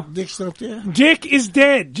 Joe. Dick's not there. Dick is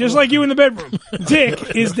dead, just like you in the bedroom.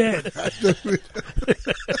 Dick is dead.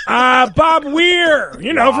 Bob Weir,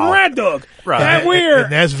 from Rat Dog. Right. That Weir.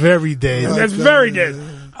 And that's very dead. That's very dead.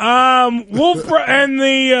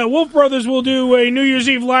 The Wolf Brothers will do a New Year's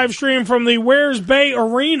Eve live stream from the Wares Bay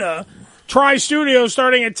Arena Tri-Studio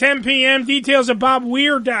starting at 10 p.m. Details at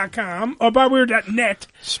bobweir.com or bobweir.net.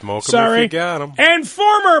 Smoke 'em Sorry. if you got 'em. And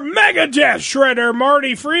former Megadeth shredder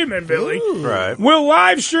Marty Friedman, Billy, Right. will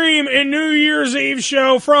live stream a New Year's Eve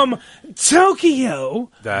show from Tokyo.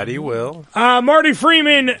 That he will. Marty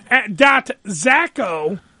Freeman at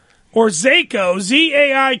 .zacko or Zaiko,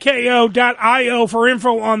 ZAIKO.io for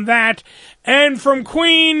info on that. And from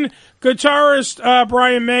Queen, guitarist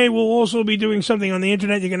Brian May will also be doing something on the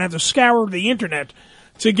internet. You're going to have to scour the internet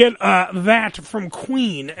to get that from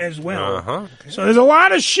Queen as well. Uh-huh. So there's a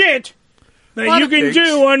lot of shit that Lot you of can things.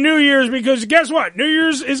 do on New Year's because guess what? New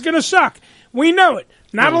Year's is going to suck. We know it.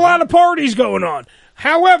 Not a lot of parties going on.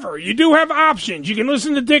 However, you do have options. You can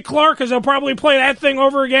listen to Dick Clark because he'll probably play that thing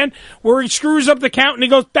over again where he screws up the count and he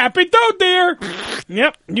goes, "Tappy do dear."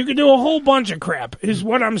 Yep, you can do a whole bunch of crap is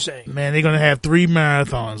what I'm saying. Man, they're going to have 3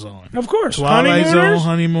 marathons on. Of course. Twilight Zone, Honeymooners.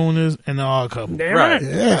 Honeymooners, and the Odd Couple. Damn right.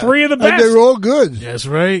 Yeah. 3 of the And best. they're all good. That's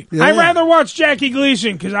right. Yeah. I'd rather watch Jackie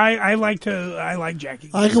Gleason because I like Jackie.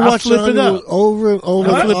 I can I'll watch flip it Honeymoon up. over and over.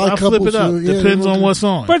 I'll flip it up. Depends on what's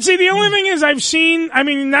on. But see, the only thing is I've seen,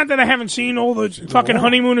 not that I haven't seen all the fucking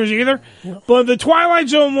Honeymooners either, but the Twilight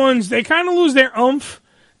Zone ones, they kind of lose their oomph.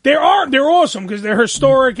 They're awesome because they're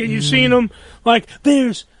historic and you've seen them. Like,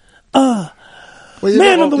 there's, Man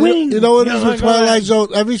on the Wing. You know what it is Yeah, with Twilight Zone?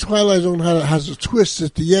 Every Twilight Zone has a twist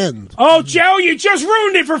at the end. Oh, Joe, you just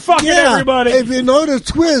ruined it for fucking everybody. If you know the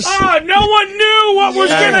twist. Oh, no one knew what was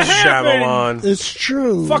going to happen. Shyamalan. It's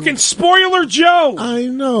true. Fucking spoiler Joe. I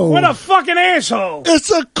know. What a fucking asshole.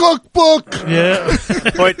 It's a cookbook. Yeah.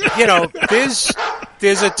 But,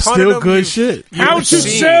 there's a ton Still of them good you've- shit. you've How to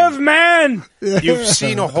seen. serve man. You've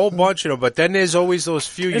seen a whole bunch of them, but then there's always those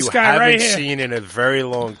few This you guy haven't right here. seen in a very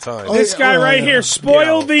long time. This guy right here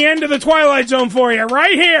spoiled the end of the Twilight Zone for you.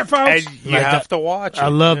 Right here, folks. And you have to watch it. I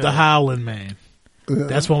love the Howling Man.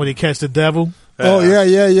 That's one where they catch the devil. Oh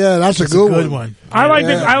yeah. That's a good one. I like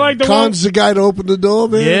the one. Khan's the guy to open the door,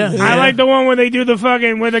 man. I like the one where they do the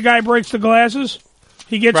fucking where the guy breaks the glasses.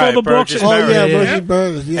 He gets all the books. Burgess Oh Meredith. yeah, Yeah. Burgess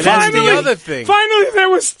Meredith. Yeah. And that's the other thing. Finally, there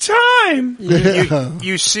was time.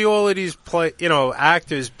 You see all of these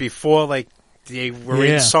actors before they were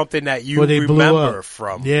Yeah. in something that you Where they blew remember up.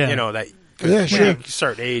 from. Yeah. that. Yeah, sure. At a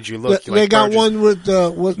certain age, you look. They like got Burgess. one with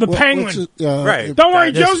The Penguin. what's it? Right. Don't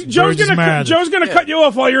worry, That's Joe's Burgess Meredith. gonna cut you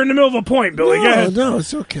off while you're in the middle of a point, Billy. Go ahead. No,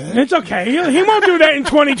 it's okay. It's okay. He won't do that in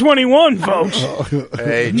 2021, folks.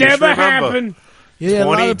 Hey, just Never remember, happened. Yeah, a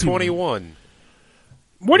lot of people. 2021.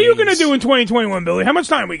 What are you going to do in 2021, Billy? How much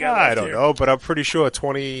time we got? I don't know, but I'm pretty sure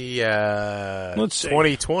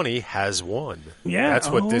 2020 has won. Yeah, that's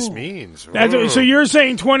what this means. So you're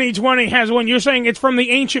saying 2020 has one. You're saying it's from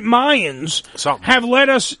the ancient Mayans have led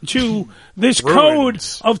us to this code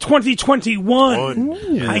of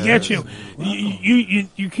 2021. I get you.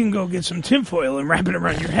 You can go get some tinfoil and wrap it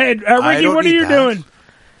around your head. Ricky, what are you doing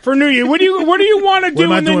for New Year? What do you want to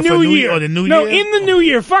do in the New Year? The New No, Year? in the New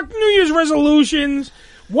Year. Fuck New Year's resolutions.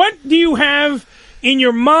 What do you have in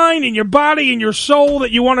your mind, in your body, in your soul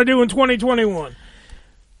that you want to do in 2021?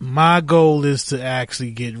 My goal is to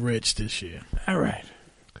actually get rich this year. All right.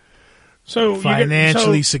 So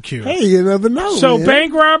financially secure. Hey, you never know. So man.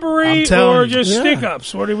 bank robbery or just Yeah. stick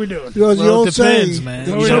ups? What are we doing? You know, the old it depends, saying, man.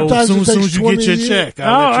 sometimes As soon as you get your years. check, Oh,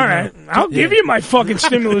 I'll let you all know. right. I'll give you my fucking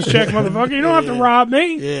stimulus check, motherfucker. You don't have to rob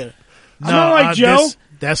me. Yeah. I'm not like Joe.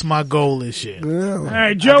 That's my goal this year. All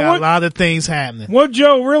right, Joe. I got a lot of things happening. What,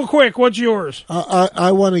 Joe? Real quick, what's yours?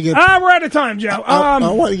 I want to get. We're out of time, Joe. I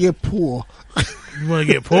want to get poor. You want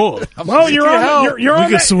to get poor? Well, you're on. You're on.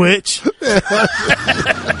 We can switch.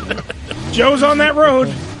 Joe's on that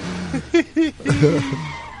road.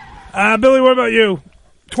 Billy, what about you?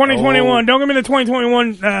 2021. Don't give me the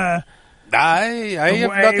 2021. I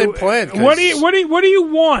have nothing planned. What do you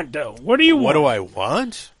want though? What do you want? What do I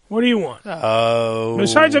want? What do you want? Oh,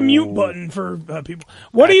 besides a mute button for people.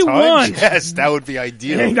 What do you want? Yes, that would be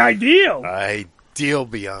ideal. Ideal. Ideal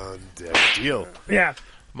beyond ideal. Yeah.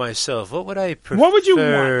 Myself, what would I prefer? What would you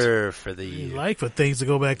want for the You like for things to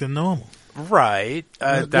go back to normal. Right.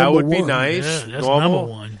 That would be nice. Yeah, that's normal. number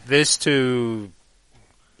one. This to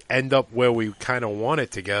end up where we kind of want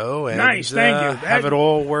it to go. And, Nice, thank you. Have it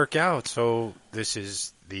all work out. So this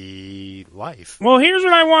is the life. Well, here's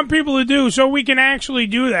what I want people to do so we can actually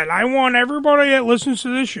do that. I want everybody that listens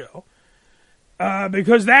to this show,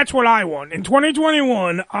 because that's what I want. In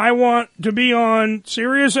 2021, I want to be on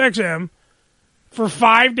Sirius XM for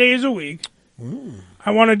 5 days a week.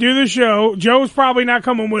 I want to do the show. Joe's probably not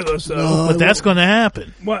coming with us, though. But that's going to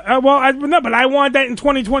happen. But I want that in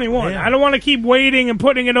 2021. Yeah. I don't want to keep waiting and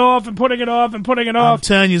putting it off and putting it off and putting it off. I'm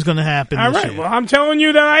telling you it's going to happen All this right, year. well, I'm telling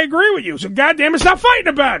you that I agree with you. So, goddamn it, stop fighting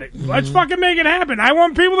about it. Let's fucking make it happen. I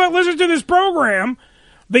want people that listen to this program,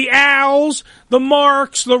 the Als, the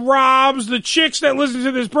Marks, the Robs, the chicks that listen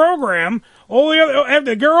to this program, all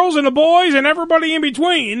the girls and the boys and everybody in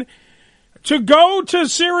between, to go to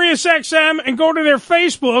SiriusXM and go to their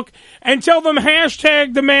Facebook and tell them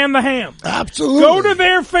hashtag Demand the Ham. Absolutely. Go to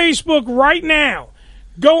their Facebook right now.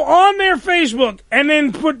 Go on their Facebook and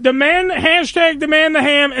then put hashtag Demand the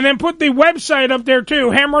Ham and then put the website up there too,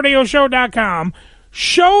 hamradioshow.com.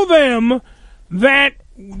 Show them that,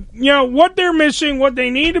 what they're missing, what they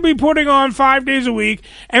need to be putting on 5 days a week,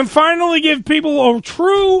 and finally give people a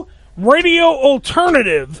true radio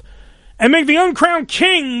alternative and make the uncrowned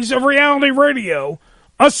kings of reality radio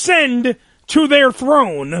ascend to their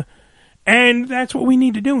throne. And that's what we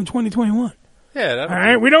need to do in 2021. Yeah. All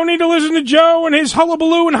right? We don't need to listen to Joe and his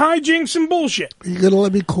hullabaloo and hijinks and bullshit. You going to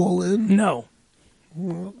let me call in? No.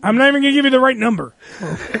 I'm not even going to give you the right number.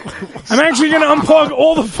 I'm actually going to unplug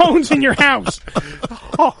all the phones in your house.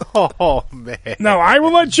 Oh, man. No, I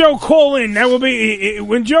will let Joe call in. That will be...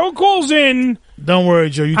 when Joe calls in... Don't worry,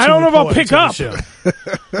 Joe. You're I don't know if I'll pick up.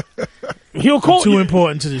 He'll call. Too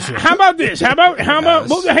important to the show. How about this? How about?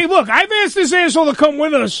 Well, hey, look, I've asked this asshole to come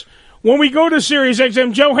with us when we go to Sirius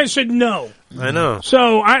XM. Joe has said no. I know.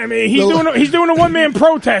 So I mean, he's doing a one man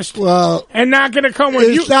protest. Well, and not going to come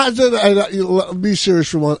with you. It's not that be serious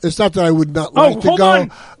for one. It's not that I would not like to hold go.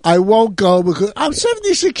 on. I won't go because I'm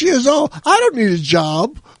 76 years old. I don't need a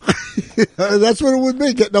job. That's what it would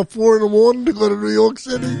be. Getting up 4 a.m. to go to New York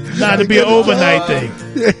City. Not to be an overnight thing.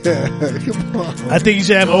 Yeah, come on. I think you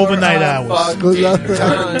should have overnight hours.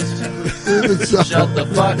 Shut the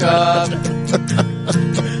fuck up.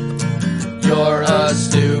 You're a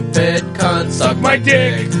stupid cunt. Suck my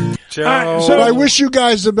dick. So I wish you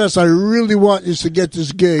guys the best. I really want you to get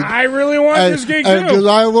this gig. I really want this gig too. Because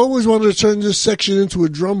I've always wanted to turn this section into a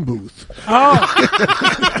drum booth. Oh.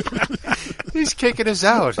 He's kicking us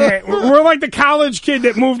out. Hey, we're like the college kid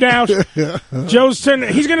that moved out. He's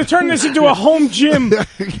going to turn this into a home gym.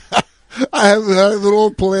 I have it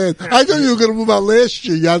all planned. I thought you were going to move out last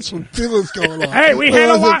year. You had some feelings going on. Hey, we had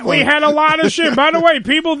a lot of shit. By the way,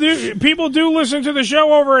 people do listen to the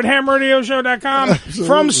show over at hamradioshow.com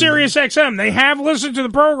from SiriusXM. They have listened to the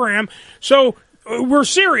program, so we're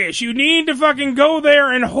serious. You need to fucking go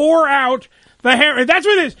there and whore out The ham. That's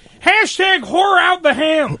what it is. Hashtag whore out the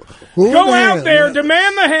ham. Whore Go the out ham, there, yeah.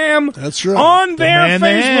 demand the ham. That's right. On their Demand the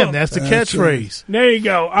Facebook. ham. That's the catchphrase. There you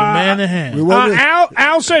go. Demand the ham.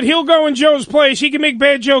 Al said he'll go in Joe's place. He can make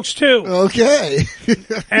bad jokes too. Okay.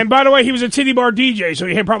 And by the way, he was a titty bar DJ, so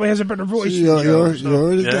he probably has a better voice. You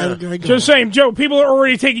already got a guy going. Just saying, Joe, people are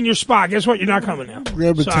already taking your spot. Guess what? You're not coming now.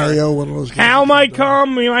 Grab Mateo, one of those guys. Al might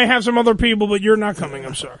come. We might have some other people, but you're not coming.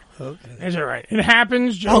 I'm sorry. Okay. It's all right. It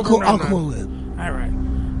happens. Joe, I'll call in. All right.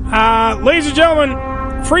 Ladies and gentlemen,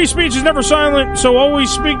 free speech is never silent, so always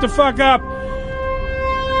speak the fuck up.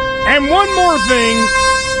 And one more thing.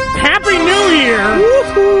 Happy New Year.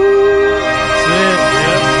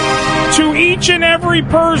 To each and every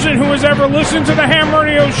person who has ever listened to the Ham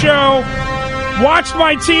Radio Show, watched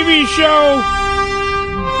my TV show,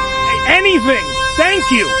 anything, thank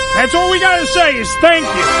you. That's all we got to say is thank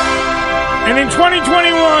you. And in 2021,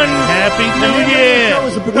 Happy New Year.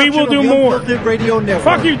 We will do more. Radio Network.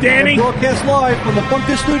 Fuck you, Danny. And broadcast live from the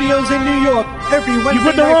Bunker Studios in New York every Wednesday. You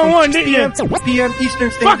put the night wrong from one, 6 didn't you? p.m. to PM Eastern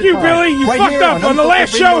Standard Fuck you, Time. Billy. You Right fucked here up on the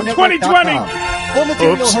last show of 2020. All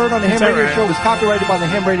material Oops. heard on the Ham It's all Radio right. Show is copyrighted by the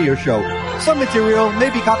Ham Radio Show. Some material may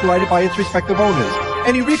be copyrighted by its respective owners.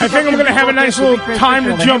 I think I'm going to have a nice little time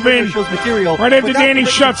to jump in right after Danny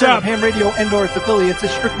shuts up. Ham Radio and/or its affiliates is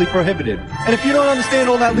strictly prohibited. And if you don't understand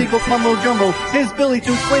all that legal mumbo jumbo, here's Billy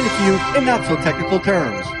to explain it to you in not so technical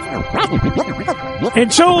terms.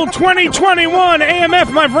 Until 2021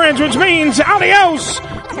 AMF, my friends, which means adios,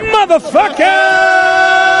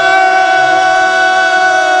 motherfucker!